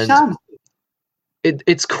 And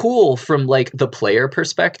it's cool from like the player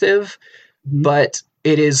perspective, but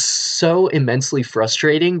it is so immensely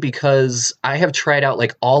frustrating because I have tried out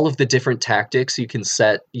like all of the different tactics you can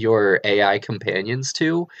set your AI companions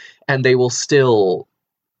to, and they will still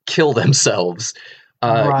kill themselves.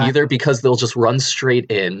 Either because they'll just run straight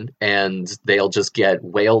in and they'll just get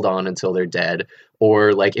wailed on until they're dead,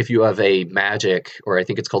 or like if you have a magic, or I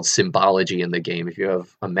think it's called symbology in the game, if you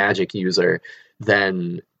have a magic user,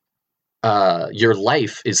 then your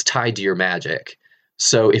life is tied to your magic.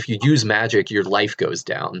 So if you use magic, your life goes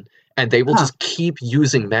down, and they will just keep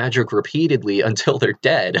using magic repeatedly until they're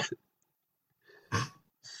dead.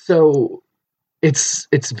 So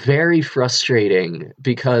it's very frustrating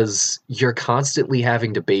because you're constantly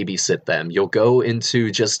having to babysit them. You'll go into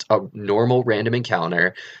just a normal random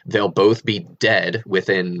encounter, they'll both be dead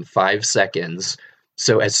within 5 seconds.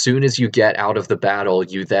 So as soon as you get out of the battle,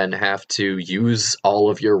 you then have to use all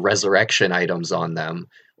of your resurrection items on them,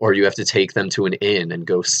 or you have to take them to an inn and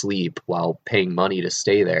go sleep while paying money to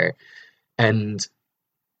stay there. And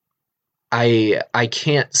I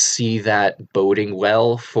can't see that boding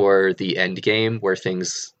well for the end game where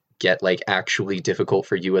things get like actually difficult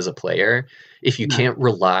for you as a player. If you No. can't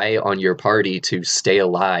rely on your party to stay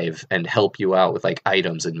alive and help you out with like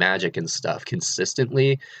items and magic and stuff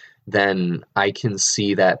consistently, then I can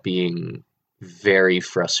see that being very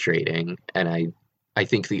frustrating. And I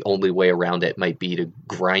think the only way around it might be to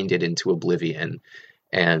grind it into oblivion.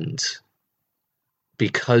 And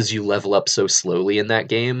because you level up so slowly in that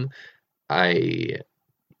game, I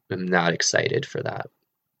am not excited for that.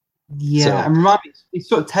 Yeah, So- and remind me, it's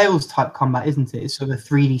sort of Tales type combat, isn't it? It's sort of a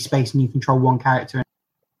 3D space and you control one character.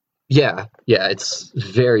 Yeah, it's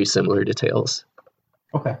very similar to Tales.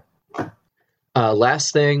 Okay.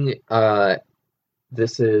 Last thing,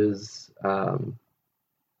 this is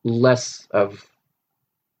less of.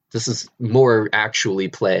 This is more actually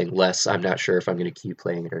playing, less. I'm not sure if I'm going to keep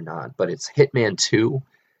playing it or not, but it's Hitman 2,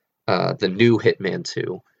 the new Hitman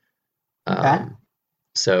 2. Okay.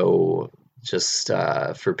 So just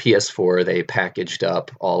for PS4, they packaged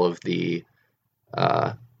up all of the.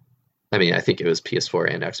 I think it was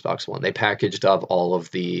PS4 and Xbox One. They packaged up all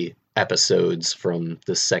of the episodes from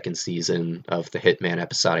the second season of the Hitman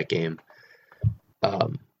episodic game. I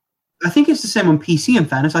think it's the same on PC, in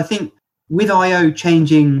fairness. I think with IO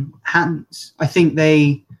changing hands, I think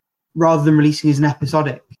they, rather than releasing it as an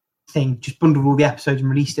episodic thing, just bundled all the episodes and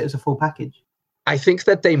released it as a full package. I think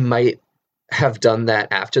that they might have done that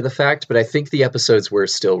after the fact, but I think the episodes were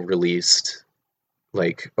still released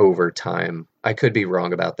like over time. I could be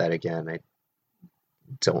wrong about that again. I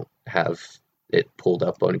don't have it pulled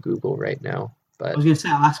up on Google right now, I but was going to say,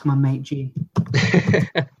 I'll ask my mate G.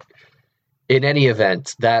 in any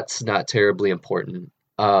event, that's not terribly important.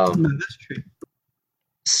 No, that's true.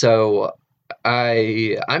 So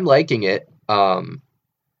I'm liking it.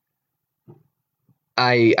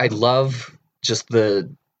 I love just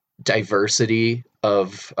the diversity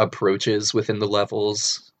of approaches within the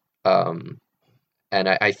levels. And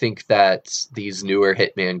I think that these newer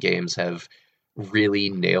Hitman games have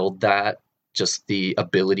really nailed that. Just the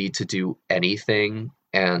ability to do anything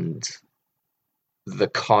and the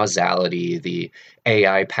causality, the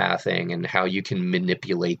AI pathing, and how you can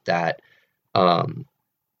manipulate that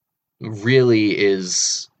really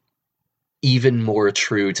is even more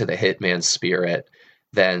true to the Hitman spirit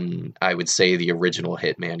than I would say the original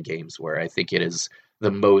Hitman games were. I think it is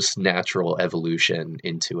the most natural evolution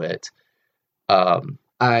into it. As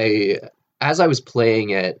I was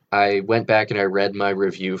playing it, I went back and I read my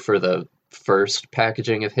review for the first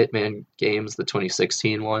packaging of Hitman games, the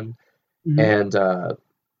 2016 one. Mhm. And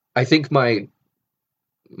I think my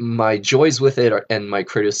joys with it and my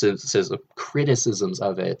criticisms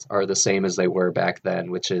of it are the same as they were back then,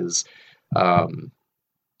 which is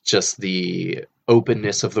just the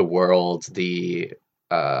openness of the world, the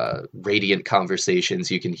radiant conversations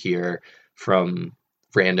you can hear from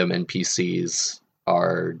random NPCs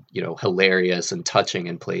are, hilarious and touching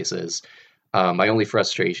in places. My only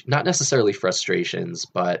frustration, not necessarily frustrations,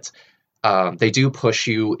 but they do push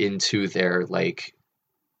you into their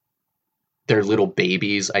little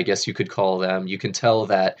babies, I guess you could call them. You can tell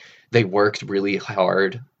that they worked really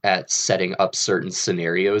hard at setting up certain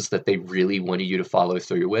scenarios that they really wanted you to follow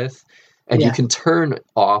through with. And you Yeah. can turn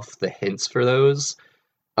off the hints for those.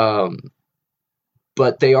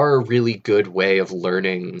 But they are a really good way of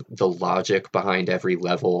learning the logic behind every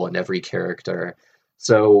level and every character.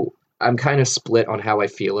 So I'm kind of split on how I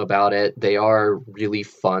feel about it. They are really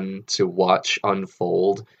fun to watch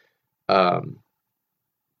unfold. But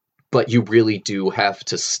you really do have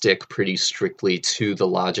to stick pretty strictly to the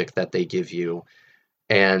logic that they give you.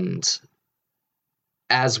 And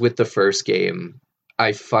as with the first game,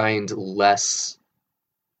 I find less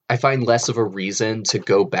of a reason to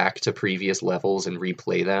go back to previous levels and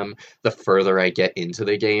replay them the further I get into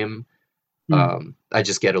the game. I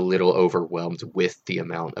just get a little overwhelmed with the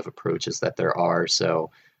amount of approaches that there are. So,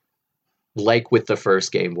 like with the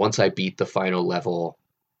first game, once I beat the final level,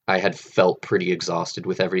 I had felt pretty exhausted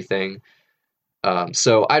with everything.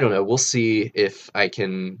 So I don't know. We'll see if I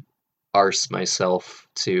can arse myself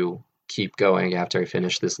to keep going after I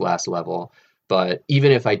finish this last level. But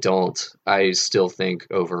even if I don't, I still think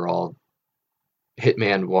overall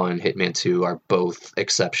Hitman 1, Hitman 2 are both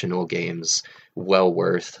exceptional games, well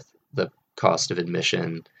worth the cost of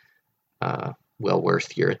admission, well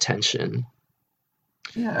worth your attention.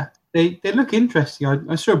 Yeah, they look interesting.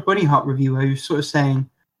 I saw a Bunny Hop review who was sort of saying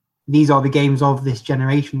these are the games of this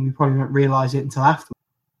generation. We probably won't realise it until after.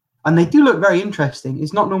 And they do look very interesting.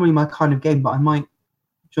 It's not normally my kind of game, but I might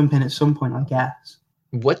jump in at some point, I guess.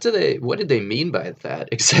 What did they mean by that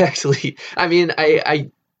exactly? I mean,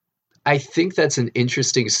 I think that's an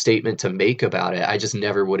interesting statement to make about it. I just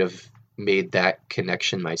never would have made that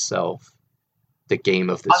connection myself. The game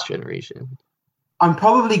of this generation. I'm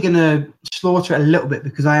probably going to slaughter it a little bit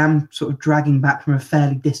because I am sort of dragging back from a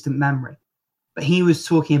fairly distant memory. But he was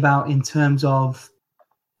talking about in terms of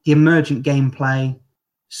the emergent gameplay,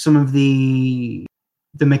 some of the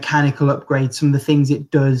mechanical upgrades, some of the things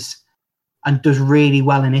it does and does really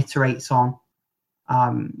well and iterates on,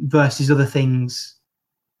 versus other things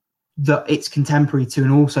that it's contemporary to,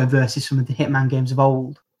 and also versus some of the Hitman games of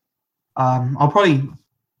old. I'll probably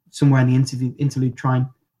somewhere in the interlude try and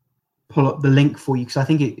pull up the link for you because I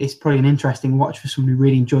think it's probably an interesting watch for someone who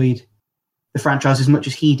really enjoyed the franchise as much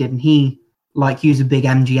as he did, and he, like you, is a big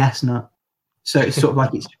MGS nut, so it's sort of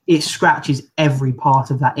like it scratches every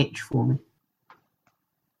part of that itch for me,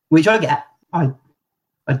 which I get.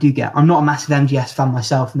 I do get. I'm not a massive MGS fan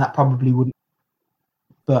myself, and that probably wouldn't,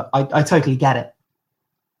 but I totally get it.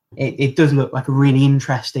 It does look like a really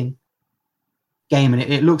interesting game, and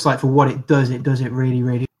it looks like for what it does it really,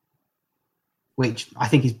 really, which I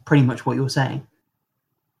think is pretty much what you're saying.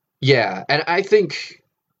 Yeah, and I think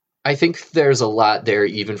there's a lot there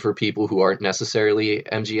even for people who aren't necessarily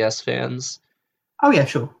MGS fans. Oh yeah,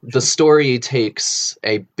 sure. The story takes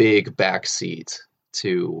a big backseat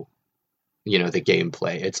to, the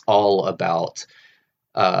gameplay. It's all about,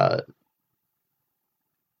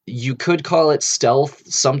 you could call it stealth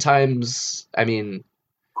sometimes. I mean,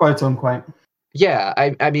 quote unquote. Yeah,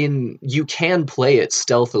 I mean, you can play it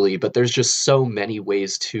stealthily, but there's just so many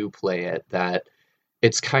ways to play it that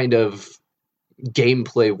it's kind of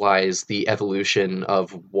gameplay-wise the evolution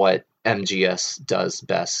of what MGS does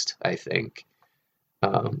best, I think.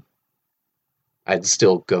 I'd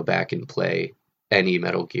still go back and play any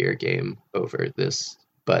Metal Gear game over this,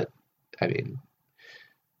 but, I mean,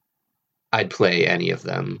 I'd play any of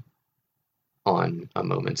them on a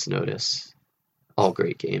moment's notice. All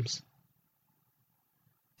great games.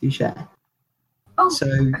 Touche. Oh, so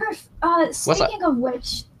Kirf, speaking of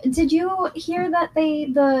which, did you hear that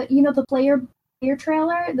the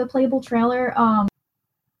playable trailer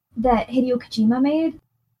that Hideo Kojima made?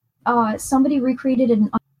 Somebody recreated it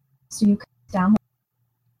so you could download.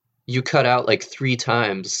 You cut out like 3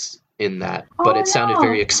 times in that, but it sounded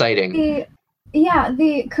very exciting. The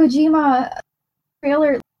Kojima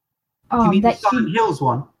trailer. You mean the Silent Hills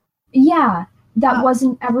one? Yeah. That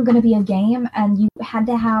wasn't ever going to be a game, and you had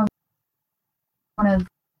to have one of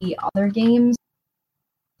the other games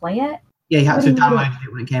play it. Yeah, you had to download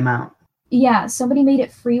it when it came out. Yeah, somebody made it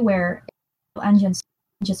freeware engine.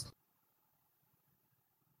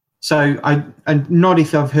 So I'm not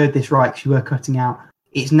if I've heard this right, because you were cutting out.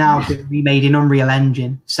 It's now been remade in Unreal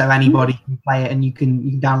Engine, so anybody can play it, and you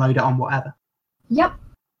can download it on whatever. Yep.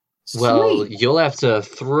 Well, you'll have to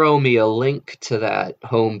throw me a link to that,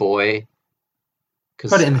 homeboy.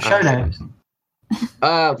 Put it in the show notes.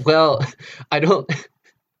 Well,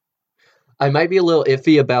 I might be a little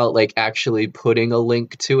iffy about like actually putting a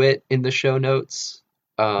link to it in the show notes.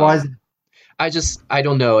 Why is it? I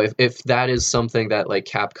don't know if that is something that like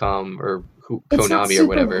Capcom or Konami or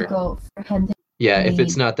whatever. For him to if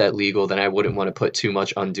it's not that legal, then I wouldn't want to put too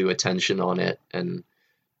much undue attention on it and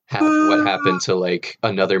have what happened to like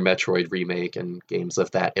another Metroid remake and games of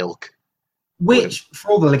that ilk. Which,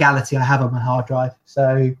 for all the legality, I have on my hard drive.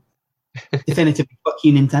 So, definitively, fuck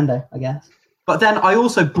you, Nintendo, I guess. But then I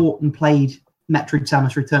also bought and played Metroid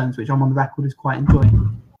Samus Returns, which I'm on the record as quite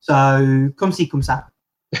enjoying. So, come see, come sa.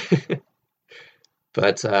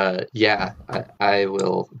 But, I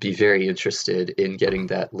will be very interested in getting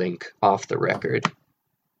that link off the record.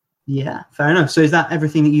 Yeah, fair enough. So, is that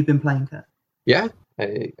everything that you've been playing, Kurt? Yeah,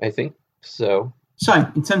 I think so. So,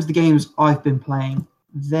 in terms of the games I've been playing,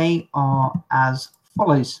 they are as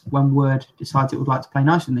follows when Word decides it would like to play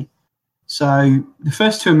nice with me. So the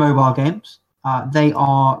first 2 are mobile games. They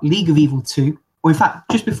are League of Evil 2. Or in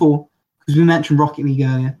fact, just before, because we mentioned Rocket League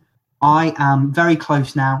earlier, I am very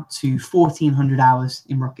close now to 1,400 hours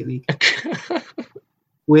in Rocket League.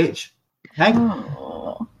 Which, hey.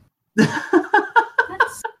 Oh.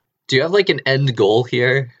 Do you have like an end goal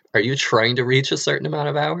here? Are you trying to reach a certain amount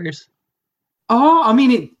of hours? Oh, I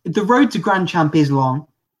mean, the road to Grand Champ is long,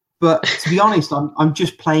 but to be honest, I'm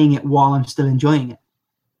just playing it while I'm still enjoying it.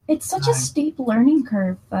 It's such a steep learning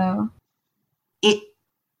curve, though. It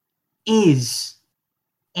is,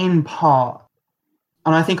 in part,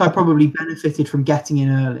 and I think I probably benefited from getting in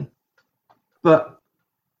early. But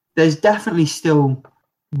there's definitely still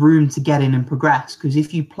room to get in and progress, because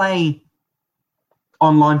if you play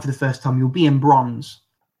online for the first time, you'll be in bronze,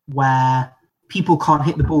 where people can't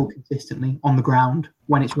hit the ball consistently on the ground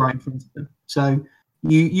when it's right in front of them. So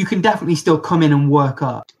you can definitely still come in and work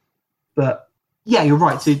up. But yeah, you're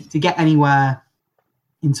right. To get anywhere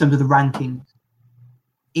in terms of the rankings,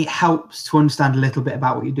 it helps to understand a little bit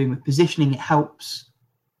about what you're doing with positioning. It helps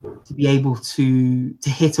to be able to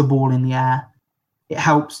hit a ball in the air. It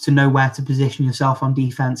helps to know where to position yourself on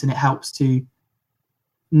defense, and it helps to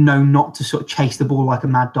know not to sort of chase the ball like a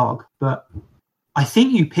mad dog. But I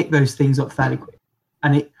think you pick those things up fairly quick,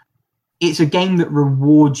 and it's a game that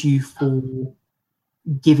rewards you for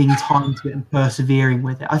giving time to it and persevering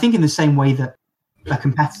with it. I think in the same way that a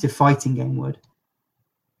competitive fighting game would.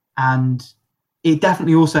 And it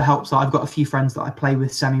definitely also helps that I've got a few friends that I play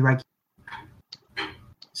with semi-regularly.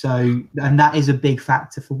 So, and that is a big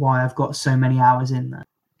factor for why I've got so many hours in there.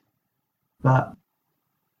 But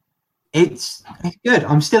it's good.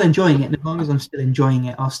 I'm still enjoying it. And as long as I'm still enjoying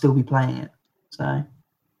it, I'll still be playing it. So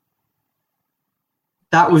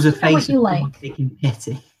that was a face of someone taking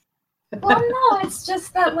pity. Well, no, it's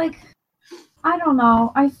just that, like, I don't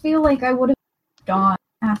know. I feel like I would have gone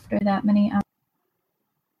after that many hours.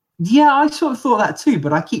 Yeah, I sort of thought that too,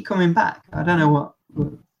 but I keep coming back. I don't know what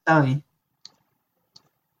to tell you.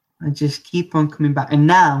 I just keep on coming back. And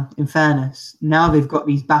now, in fairness, now they've got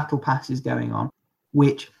these battle passes going on,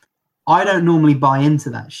 which I don't normally buy into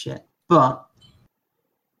that shit. But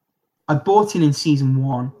I bought in season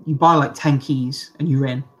 1. You buy like 10 keys and you're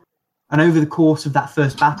in. And over the course of that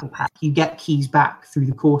first battle pack, you get keys back through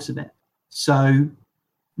the course of it. So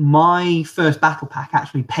my first battle pack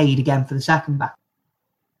actually paid again for the second battle.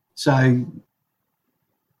 So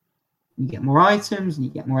you get more items and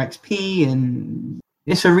you get more XP, and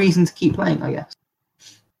it's a reason to keep playing, I guess.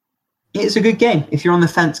 It's a good game. If you're on the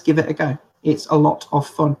fence, give it a go. It's a lot of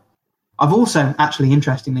fun. I've also, actually,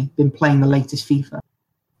 interestingly, been playing the latest FIFA,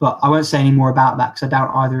 but I won't say any more about that because I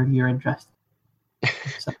doubt either of you are interested.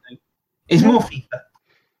 So, it's more FIFA.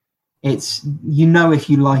 It's, you know, if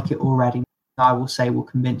you like it already, I will say will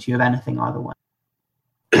convince you of anything either way.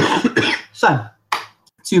 So,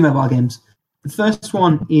 2 mobile games. The first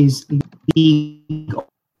one is League.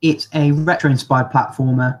 It's a retro-inspired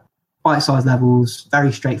platformer, bite-sized levels,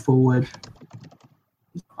 very straightforward.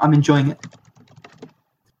 I'm enjoying it.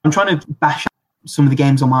 I'm trying to bash out some of the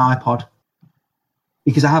games on my iPod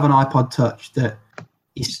because I have an iPod Touch that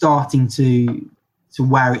is starting to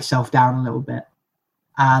wear itself down a little bit.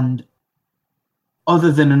 And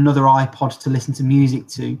other than another iPod to listen to music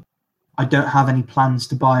to, I don't have any plans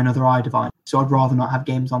to buy another iDevice. So I'd rather not have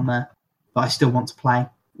games on there that I still want to play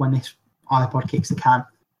when this iPod kicks the can.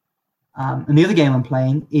 And the other game I'm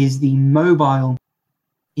playing is the mobile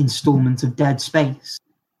installment of Dead Space,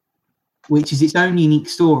 which is its own unique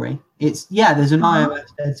story. There's an iOS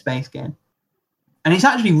Dead Space game. And it's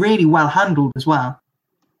actually really well handled as well.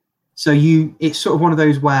 So it's sort of one of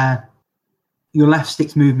those where your left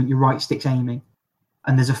stick's movement, your right stick's aiming,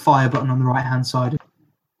 and there's a fire button on the right-hand side.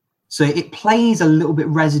 So it plays a little bit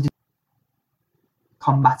Resident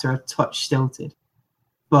Combat or a touch stilted.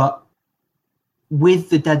 But with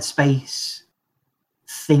the Dead Space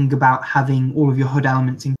thing about having all of your HUD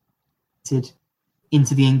elements integrated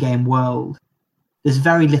into the in-game world, there's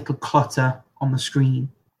very little clutter on the screen.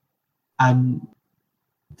 And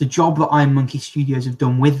the job that Iron Monkey Studios have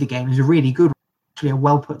done with the game is a really good, actually a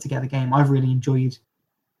well put together game. I've really enjoyed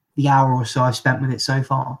the hour or so I've spent with it so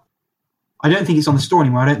far. I don't think it's on the store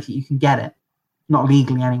anymore. I don't think you can get it. Not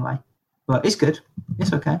legally anyway. But it's good.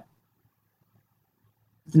 It's okay.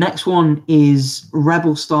 The next one is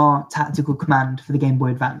Rebel Star Tactical Command for the Game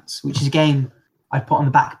Boy Advance, which is a game I put on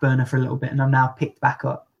the back burner for a little bit and I've now picked back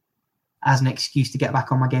up as an excuse to get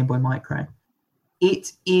back on my Game Boy Micro.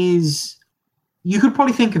 It is... You could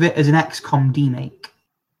probably think of it as an XCOM demake.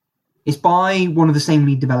 It's by one of the same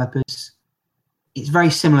lead developers. It's very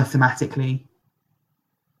similar thematically.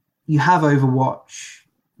 You have Overwatch.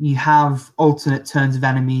 You have alternate turns of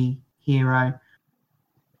enemy, hero.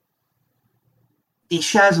 It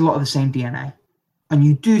shares a lot of the same DNA. And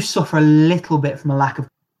you do suffer a little bit from a lack of...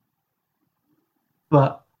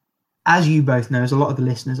 But as you both know, as a lot of the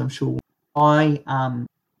listeners, I'm sure, I am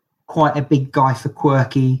quite a big guy for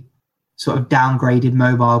quirky, sort of downgraded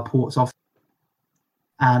mobile ports of,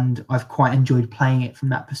 and I've quite enjoyed playing it from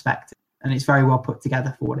that perspective. and it's very well put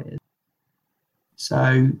together for what it is.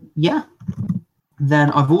 So yeah.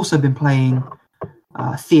 Then I've also been playing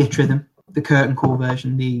Theatrhythm, the Curtain Call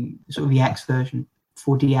version, the sort of the X version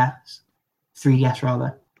for 3DS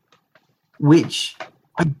rather, which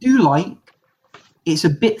I do like. It's a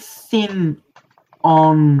bit thin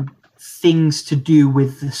on things to do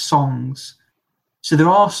with the songs. So there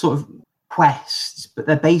are sort of quests, but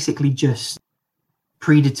they're basically just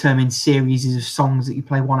predetermined series of songs that you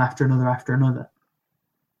play one after another.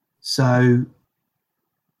 So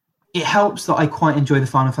it helps that I quite enjoy the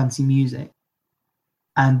Final Fantasy music,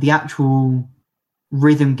 and the actual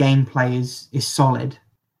rhythm gameplay is solid.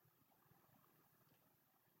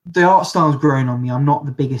 The art style's grown on me. I'm not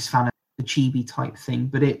the biggest fan of the chibi type thing,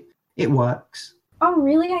 but it works. Oh,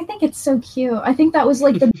 really? I think it's so cute. I think that was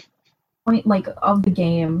like the point like of the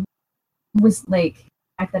game was like the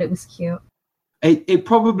fact that it was cute. It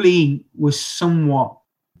probably was somewhat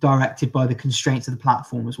directed by the constraints of the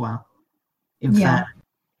platform as well, in fact.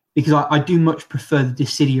 Because I do much prefer the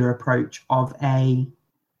Dissidia approach of a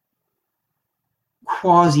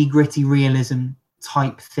quasi-gritty realism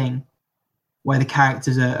type thing, where the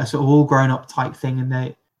characters are sort of all grown up type thing, and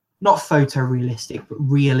they're not photorealistic, but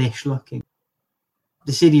realish looking.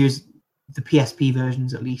 Dissidia's, the PSP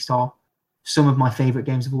versions at least, are some of my favourite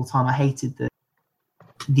games of all time. I hated the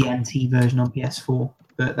NT version on PS4,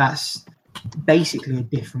 but that's basically a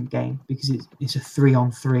different game because it's a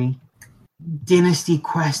 3-on-3 Dynasty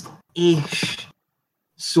Quest-ish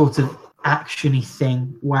sort of actiony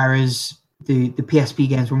thing, whereas the PSP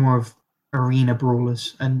games were more of arena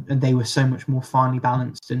brawlers, and they were so much more finely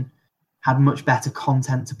balanced and had much better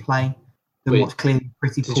content to play than what's clearly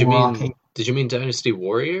pretty poor arcade. Did you mean Dynasty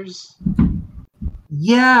Warriors?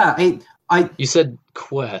 Yeah, You said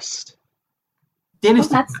Quest.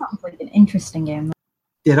 Dynasty. That sounds like an interesting game.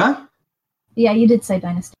 Did I? Yeah, you did say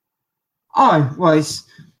Dynasty. Oh, well,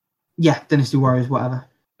 Dynasty Warriors, whatever.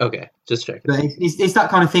 Okay, just checking. But it's that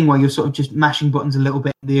kind of thing where you're sort of just mashing buttons a little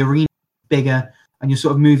bit. The arena is bigger, and you're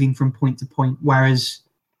sort of moving from point to point, whereas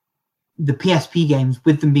the PSP games,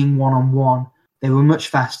 with them being one-on-one, they were much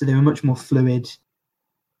faster, they were much more fluid.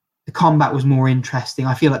 The combat was more interesting.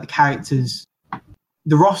 I feel like the characters,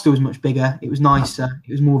 the roster was much bigger, it was nicer,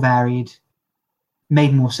 it was more varied,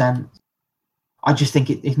 made more sense. I just think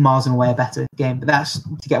it's miles and away a better game, but that's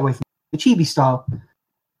to get away from the chibi style.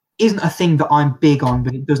 Isn't a thing that I'm big on,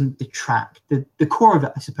 but it doesn't detract. The core of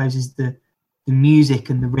it, I suppose, is the music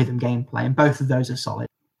and the rhythm gameplay, and both of those are solid.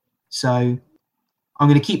 So I'm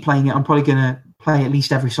going to keep playing it. I'm probably going to play at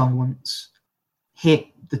least every song once, hit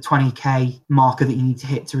the 20k marker that you need to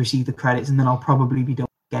hit to receive the credits, and then I'll probably be done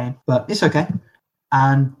with the game. But it's okay.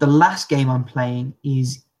 And the last game I'm playing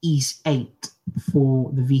is Ys 8 for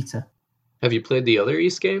the Vita. Have you played the other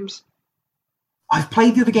Ys games? I've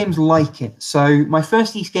played the other games like it. So my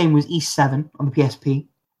first Ys game was Ys 7 on the PSP,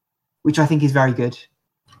 which I think is very good.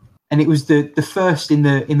 And it was the first in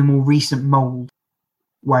the more recent mold,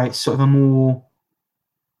 where it's sort of a more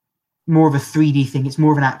of a 3D thing. It's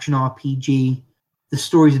more of an action RPG. The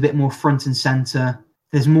story's a bit more front and center.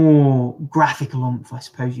 There's more graphical oomph, I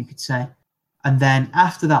suppose you could say. And then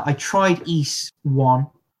after that, I tried Ys 1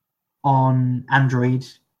 on Android.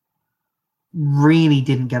 Really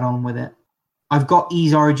didn't get on with it. I've got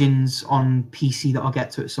Ys Origins on PC that I'll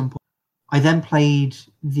get to at some point. I then played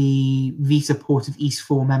the Vita port of Ys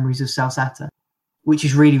 4 Memories of Celceta, which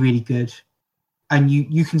is really, really good. And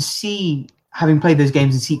you can see, having played those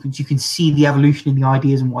games in sequence, you can see the evolution in the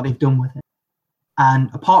ideas and what they've done with it. And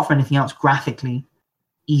apart from anything else, graphically,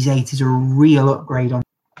 Ys 8 is a real upgrade on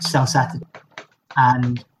Celceta.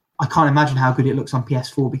 And I can't imagine how good it looks on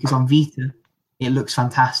PS4, because on Vita, it looks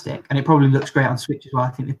fantastic. And it probably looks great on Switch as well. I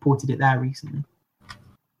think they've ported it there recently.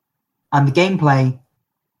 And the gameplay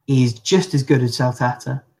is just as good as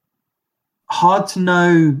Celceta. Hard to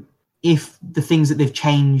know if the things that they've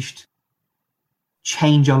changed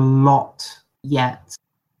change a lot yet,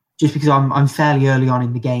 just because I'm fairly early on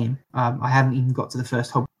in the game. I haven't even got to the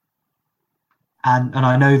first hub. And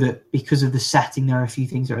I know that because of the setting, there are a few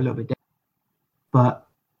things that are a little bit different. But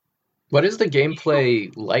what is the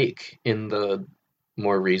gameplay like in the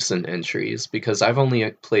more recent entries? Because I've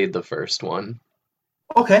only played the first one.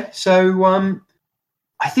 Okay, so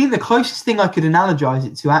I think the closest thing I could analogize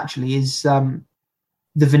it to actually is the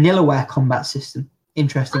Vanillaware combat system.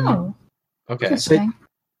 Interestingly. Oh, okay. So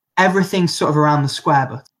everything's sort of around the square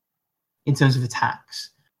button in terms of attacks.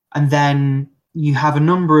 And then you have a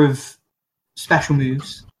number of special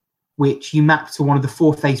moves which you map to one of the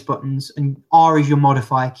 4 face buttons, and R is your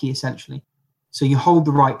modifier key, essentially. So you hold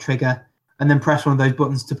the right trigger and then press one of those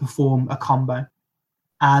buttons to perform a combo.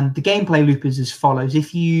 And the gameplay loop is as follows.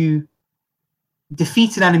 If you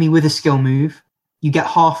defeat an enemy with a skill move, you get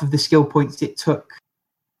half of the skill points it took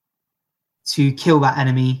to kill that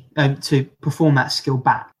enemy, to perform that skill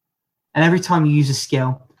back. And every time you use a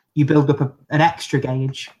skill, you build up an extra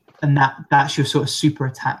gauge, and that's your sort of super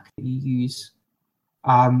attack that you use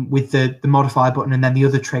with the modifier button and then the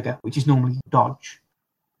other trigger, which is normally dodge.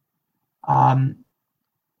 And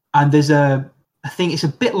there's I think it's a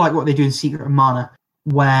bit like what they do in Secret of Mana,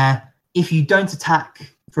 where if you don't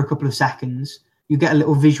attack for a couple of seconds, you get a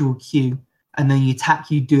little visual cue, and then the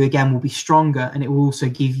attack you do again will be stronger, and it will also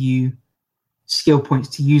give you skill points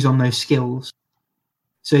to use on those skills.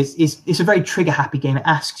 So it's a very trigger happy game. It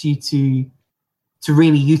asks you to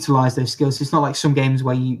really utilize those skills. It's not like some games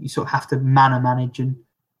where you sort of have to mana manage and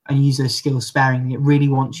use those skills sparingly. It really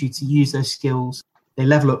wants you to use those skills. They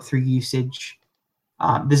level up through usage.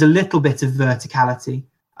 There's a little bit of verticality.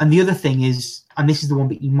 And the other thing is, and this is the one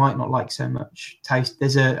that you might not like so much, Toast,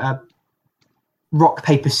 there's a rock,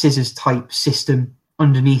 paper, scissors type system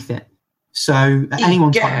underneath it. So at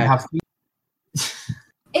anyone's time you have...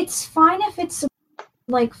 It's fine if it's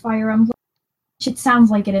like Fire Emblem, which it sounds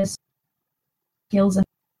like it is. Skills and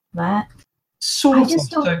that.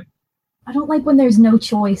 I don't like when there's no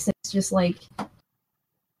choice. It's just like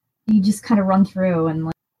you just kind of run through and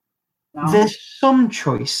like. No. There's some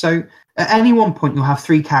choice. So at any one point, you'll have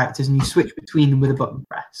 3 characters, and you switch between them with a button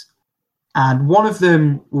press. And one of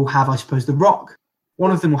them will have, I suppose, the rock.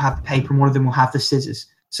 One of them will have the paper, and one of them will have the scissors.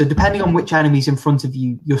 So depending on which enemy's in front of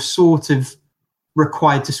you, you're sort of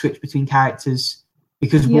required to switch between characters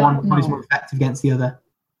because one is more effective against the other.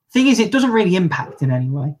 Thing is, it doesn't really impact in any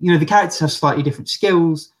way. You know, the characters have slightly different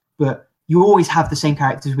skills, but you always have the same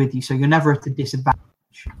characters with you, so you're never at a disadvantage.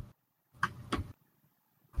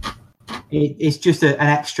 It's just an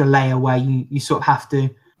extra layer where you sort of have to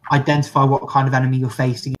identify what kind of enemy you're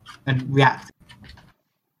facing and react.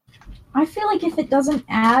 I feel like if it doesn't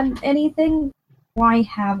add anything, why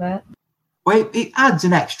have it? Well, it adds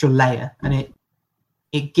an extra layer, and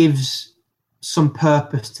it gives some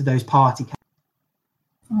purpose to those party characters.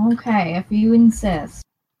 Okay, if you insist.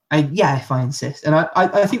 Yeah, if I insist. And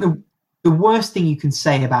I think the worst thing you can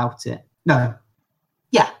say about it... the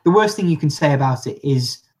worst thing you can say about it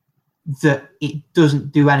is that it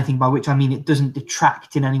doesn't do anything, by which I mean it doesn't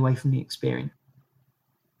detract in any way from the experience.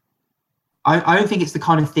 I don't think it's the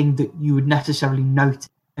kind of thing that you would necessarily notice.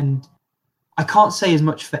 And I can't say as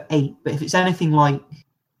much for 8, but if it's anything like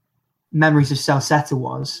Memories of Celceta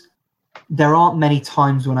was, there aren't many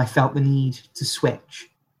times when I felt the need to switch.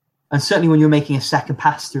 And certainly when you're making a second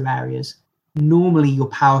pass through areas, normally you're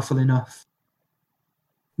powerful enough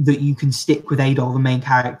that you can stick with Adol, the main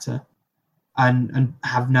character, and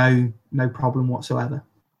have no problem whatsoever.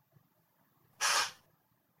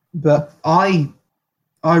 But I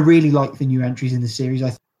really like the new entries in the series. I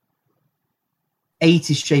think 8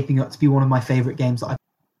 is shaping up to be one of my favourite games that I've played.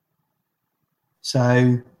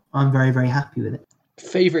 So I'm very, very happy with it.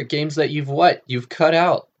 Favorite games that you've cut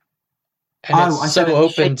out. And it's so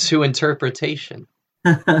open to interpretation.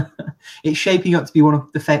 It's shaping up to be one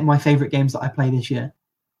of my favourite games that I play this year.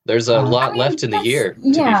 There's a lot left in the year, to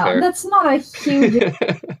be fair. That's not a huge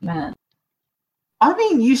man. I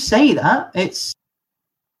mean, you say that. It's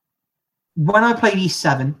when I played Ys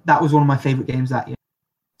 7, that was one of my favourite games that year.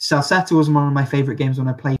 Celceta was one of my favourite games when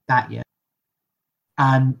I played that year.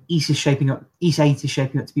 And Ys 8 is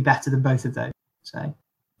shaping up to be better than both of those. So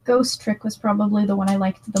Ghost Trick was probably the one I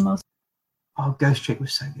liked the most. Oh, Ghost Trick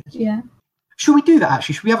was so good. Yeah. Should we do that,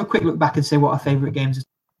 actually? Should we have a quick look back and say what our favourite games are?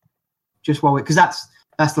 Just while because that's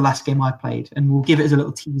the last game I played, and we'll give it as a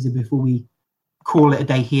little teaser before we call it a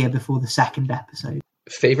day here before the second episode.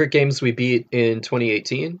 Favorite games we beat in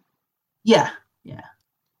 2018? Yeah.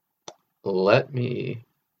 Let me...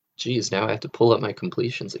 Geez, now I have to pull up my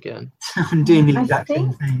completions again. I'm doing the exact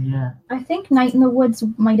same thing, yeah. I think Night in the Woods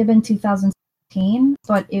might have been 2016,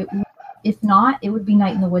 but if not, it would be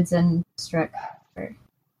Night in the Woods and Strict.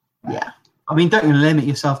 Yeah. I mean, don't limit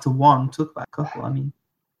yourself to one. Talk about a couple, I mean.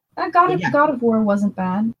 God of War wasn't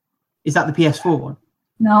bad. Is that the PS4 one?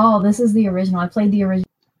 No, this is the original. I played the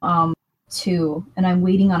original 2, and I'm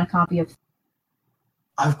waiting on a copy of...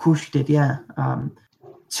 Of course you did, yeah.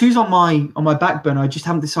 2's on my back burner. I just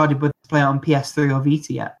haven't decided whether to play it on PS3 or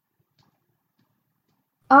Vita yet.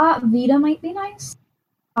 Vita might be nice.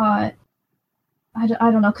 I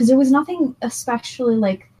don't know, because there was nothing especially,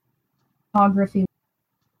 like, photography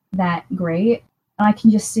that great. And I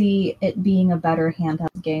can just see it being a better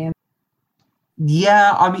handheld game.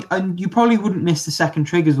 Yeah, I mean, and you probably wouldn't miss the second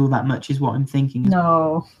triggers all that much, is what I'm thinking.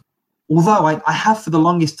 No. Although I have for the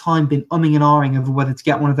longest time been umming and ahhing over whether to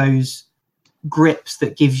get one of those grips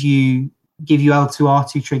that gives you give you L2,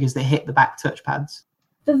 R2 triggers that hit the back touchpads.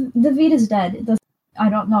 The Vita's dead. I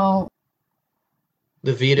don't know.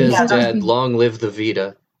 The Vita is Yeah, dead. Long live the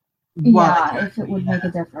Vita. Well, If it would make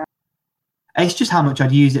a difference. it's just how much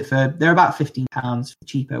I'd use it for. They're about £15 for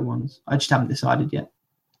cheaper ones. I just haven't decided yet.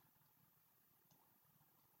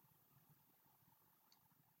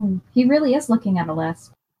 He really is looking at a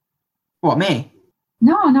list. What, me?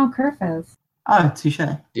 No, Kerf is. Oh, touche.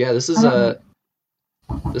 Yeah, this is a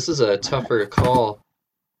tougher call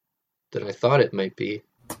than I thought it might be.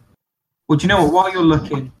 Well, do you know what? While you're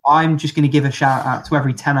looking, I'm just going to give a shout out to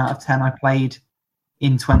every 10 out of 10 I played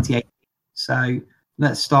in 2018. So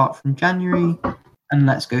let's start from January and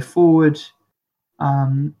let's go forward.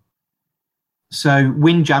 So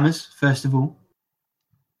Windjammers, first of all.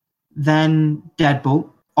 Then Deadbolt,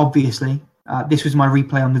 obviously. This was my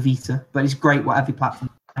replay on the Vita, but it's great whatever platform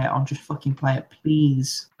you play it on. Just fucking play it,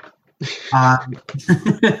 please.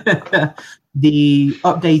 The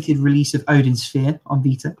updated release of Odin Sphere on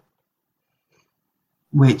Vita,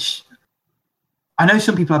 which I know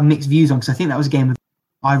some people have mixed views on because I think that was a game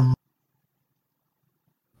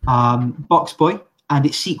Box Boy and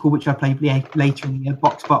its sequel, which I played later in the year,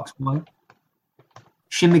 Box Boy.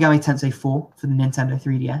 Shin Megami Tensei 4 for the Nintendo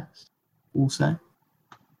 3DS, also.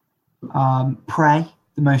 Prey,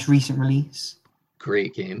 the most recent release.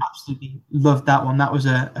 Great game. Absolutely loved that one. That was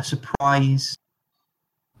a surprise,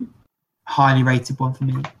 highly rated one for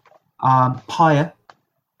me. Pyre.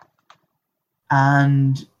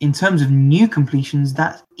 And in terms of new completions,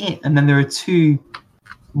 that's it. And then there are 2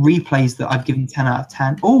 replays that I've given 10 out of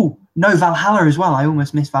 10. Oh, no, Valhalla as well. I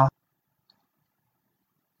almost missed Valhalla.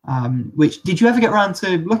 Which, did you ever get around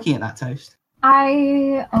to looking at that, Toast?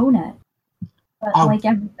 I own it. But like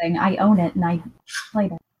everything, I own it and I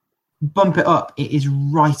played it. Bump it up. It is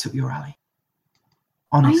right up your alley.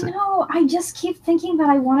 Honestly. I know. I just keep thinking that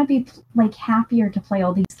I want to be like happier to play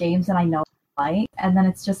all these games that I know I like, and then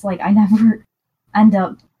it's just like I never end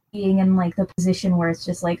up being in like the position where it's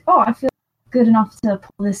just like, oh, I feel good enough to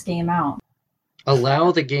pull this game out.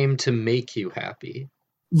 Allow the game to make you happy.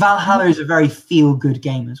 Valhalla is a very feel-good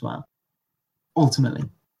game as well, ultimately.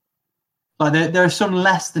 Like there are some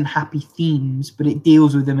less than happy themes, but it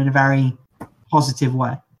deals with them in a very positive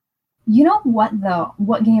way. You know what, though?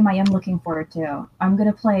 What game I am looking forward to? I'm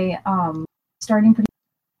going to play, starting pretty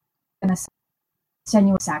soon,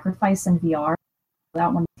 Senua's Sacrifice in VR.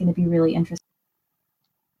 That one's going to be really interesting.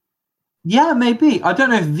 Yeah, maybe. I don't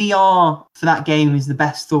know if VR for that game is the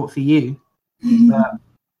best thought for you. But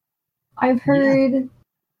I've heard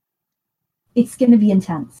it's going to be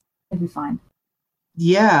intense. It'll be fine.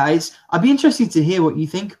 Yeah, I'd be interested to hear what you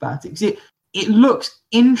think about it, because it looks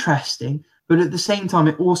interesting, but at the same time,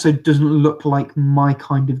 it also doesn't look like my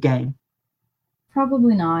kind of game.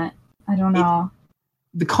 Probably not. I don't know.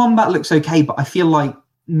 The combat looks okay, but I feel like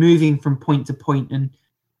moving from point to point and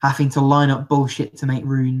having to line up bullshit to make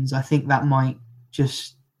runes, I think that might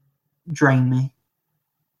just drain me.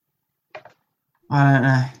 I don't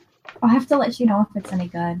know. I'll have to let you know if it's any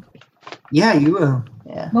good. Yeah, you will.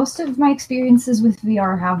 Yeah. Most of my experiences with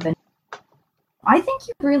VR have been. I think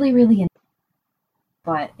you really, really,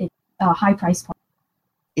 but it's a high price point.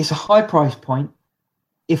 It's a high price point.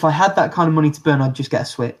 If I had that kind of money to burn, I'd just get a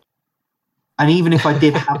Switch. And even if I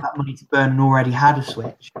did have that money to burn and already had a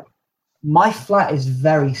Switch, my flat is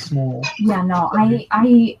very small. Yeah, no,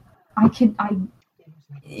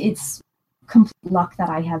 it's complete luck that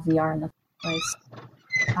I have VR in the first place.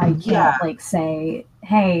 I can't say,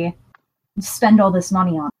 hey, spend all this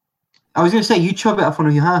money on it. I was going to say, you chub it off one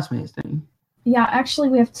of your housemates, don't you? Yeah, actually,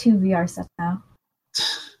 we have 2 VR sets now.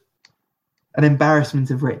 An embarrassment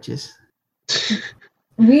of riches.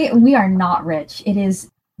 We are not rich. It is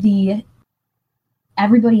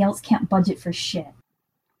everybody else can't budget for shit.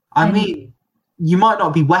 I mean, you might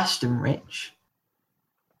not be Western rich.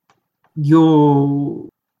 You're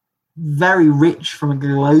very rich from a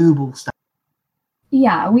global standpoint.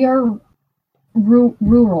 Yeah, we are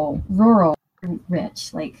rural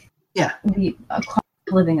rich. Yeah. We cost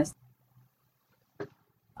of living is.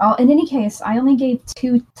 Oh, in any case, I only gave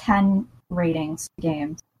 2 10 ratings to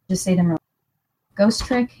games. Just say them real. Ghost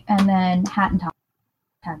Trick and then Hat and Top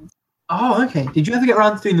 10s. Oh, okay. Did you ever get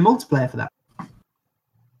around to doing the multiplayer for that?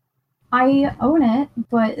 I own it,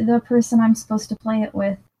 but the person I'm supposed to play it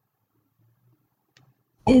with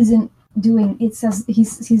isn't doing. It says he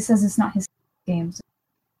says it's not his game. So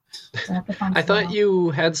I have to find. I thought you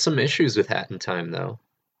had some issues with Hat in Time, though.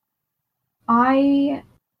 I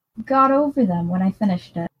got over them when I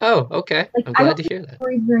finished it. Oh, okay. I'm glad to hear that. The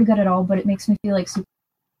story's very good at all, but it makes me feel like super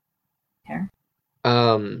hair.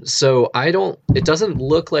 So it doesn't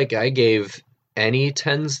look like I gave any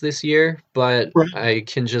 10s this year, but Right. I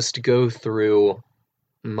can just go through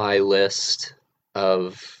my list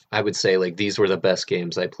of, I would say, like, these were the best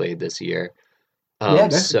games I played this year. Yeah,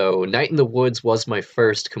 go. So Night in the Woods was my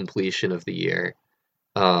first completion of the year.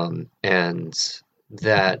 And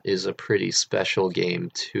that is a pretty special game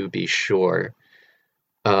to be sure.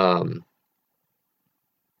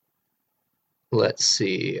 Let's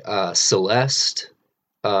see, Celeste.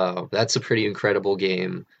 That's a pretty incredible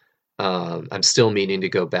game. I'm still meaning to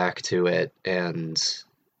go back to it and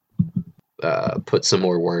put some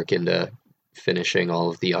more work into finishing all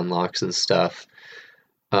of the unlocks and stuff.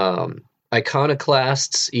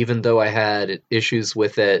 Iconoclasts, even though I had issues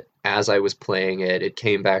with it as I was playing it, it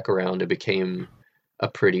came back around and became a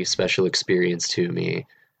pretty special experience to me.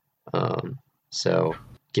 So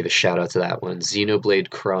give a shout out to that one. Xenoblade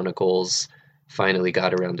Chronicles, finally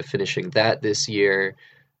got around to finishing that this year.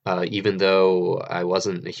 Even though I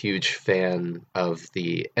wasn't a huge fan of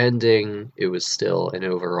the ending, it was still an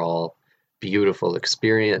overall beautiful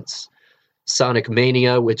experience. Sonic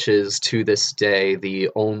Mania, which is to this day the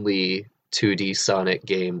only 2D Sonic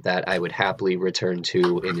game that I would happily return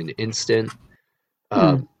to in an instant.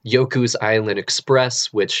 Yoku's Island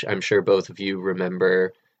Express, which I'm sure both of you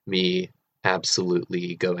remember me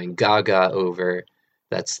absolutely going gaga over.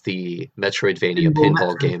 That's the Metroidvania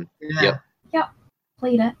pinball game. Yeah. Yep.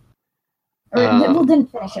 Played it. Or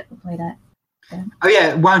didn't finish it, but played it. Yeah. Oh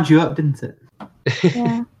yeah, it wound you up, didn't it?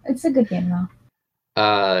 Yeah, it's a good game though.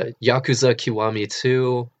 Yakuza Kiwami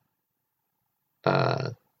 2.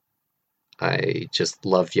 I just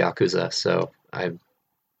love Yakuza, so I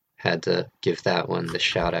had to give that one the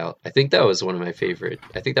shout out. I think that was my favorite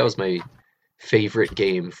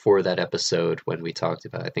game for that episode when we talked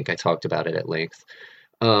about it. I think I talked about it at length.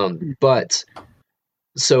 But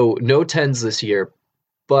so no 10s this year,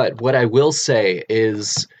 but what I will say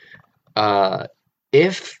is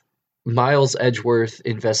if Miles Edgeworth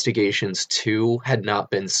Investigations 2 had not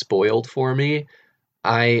been spoiled for me,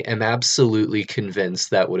 I am absolutely convinced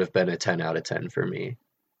that would have been a 10 out of 10 for me.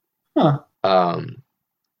 Huh.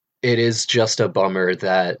 It is just a bummer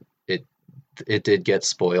that it did get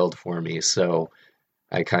spoiled for me, so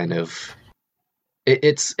I kind of...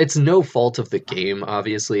 It's no fault of the game,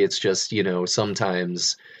 obviously. It's just,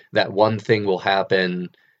 sometimes that one thing will happen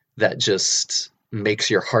that just makes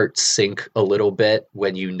your heart sink a little bit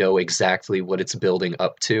when you know exactly what it's building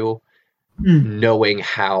up to, knowing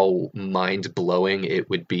how mind-blowing it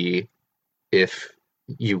would be if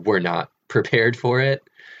you were not prepared for it.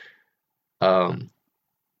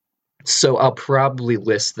 So I'll probably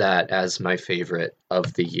list that as my favorite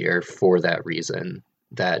of the year for that reason,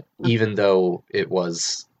 that even though it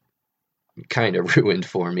was kind of ruined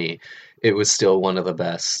for me, it was still one of the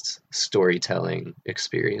best storytelling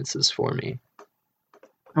experiences for me.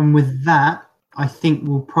 And with that, I think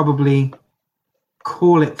we'll probably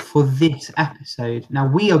call it for this episode. Now,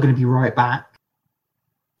 we are going to be right back,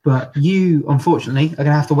 but you, unfortunately, are going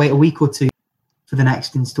to have to wait a week or two for the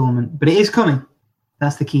next installment. But it is coming.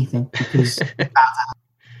 That's the key thing, because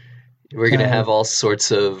we're going to have all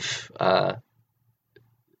sorts of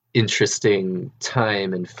interesting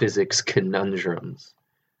time and physics conundrums.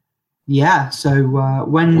 Yeah, so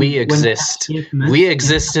when we exist in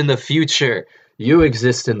the future. You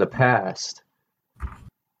exist in the past.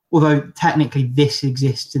 Although technically this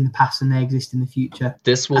exists in the past and they exist in the future.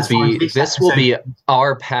 This will be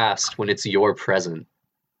our past when it's your present.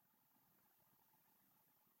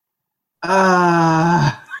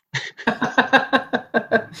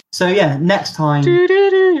 So yeah, next time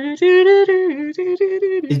is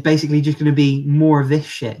basically just going to be more of this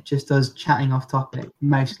shit, just us chatting off topic,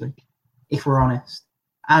 mostly, if we're honest.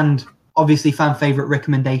 And obviously, fan favorite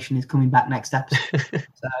recommendation is coming back next episode.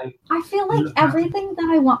 So I feel like everything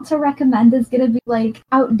that I want to recommend is gonna be like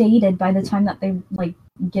outdated by the time that they like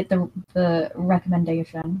get the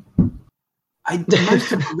recommendation.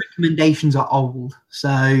 Most of the recommendations are old,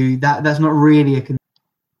 so that's not really a.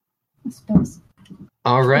 I suppose.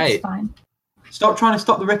 All right. It's fine. Stop trying to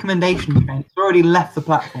stop the recommendation train. It's already left the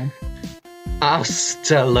platform.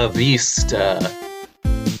 Hasta la vista.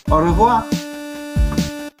 Au revoir.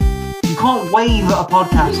 You can't wave at a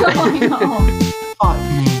podcast. No, I know.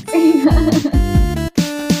 Fuck me.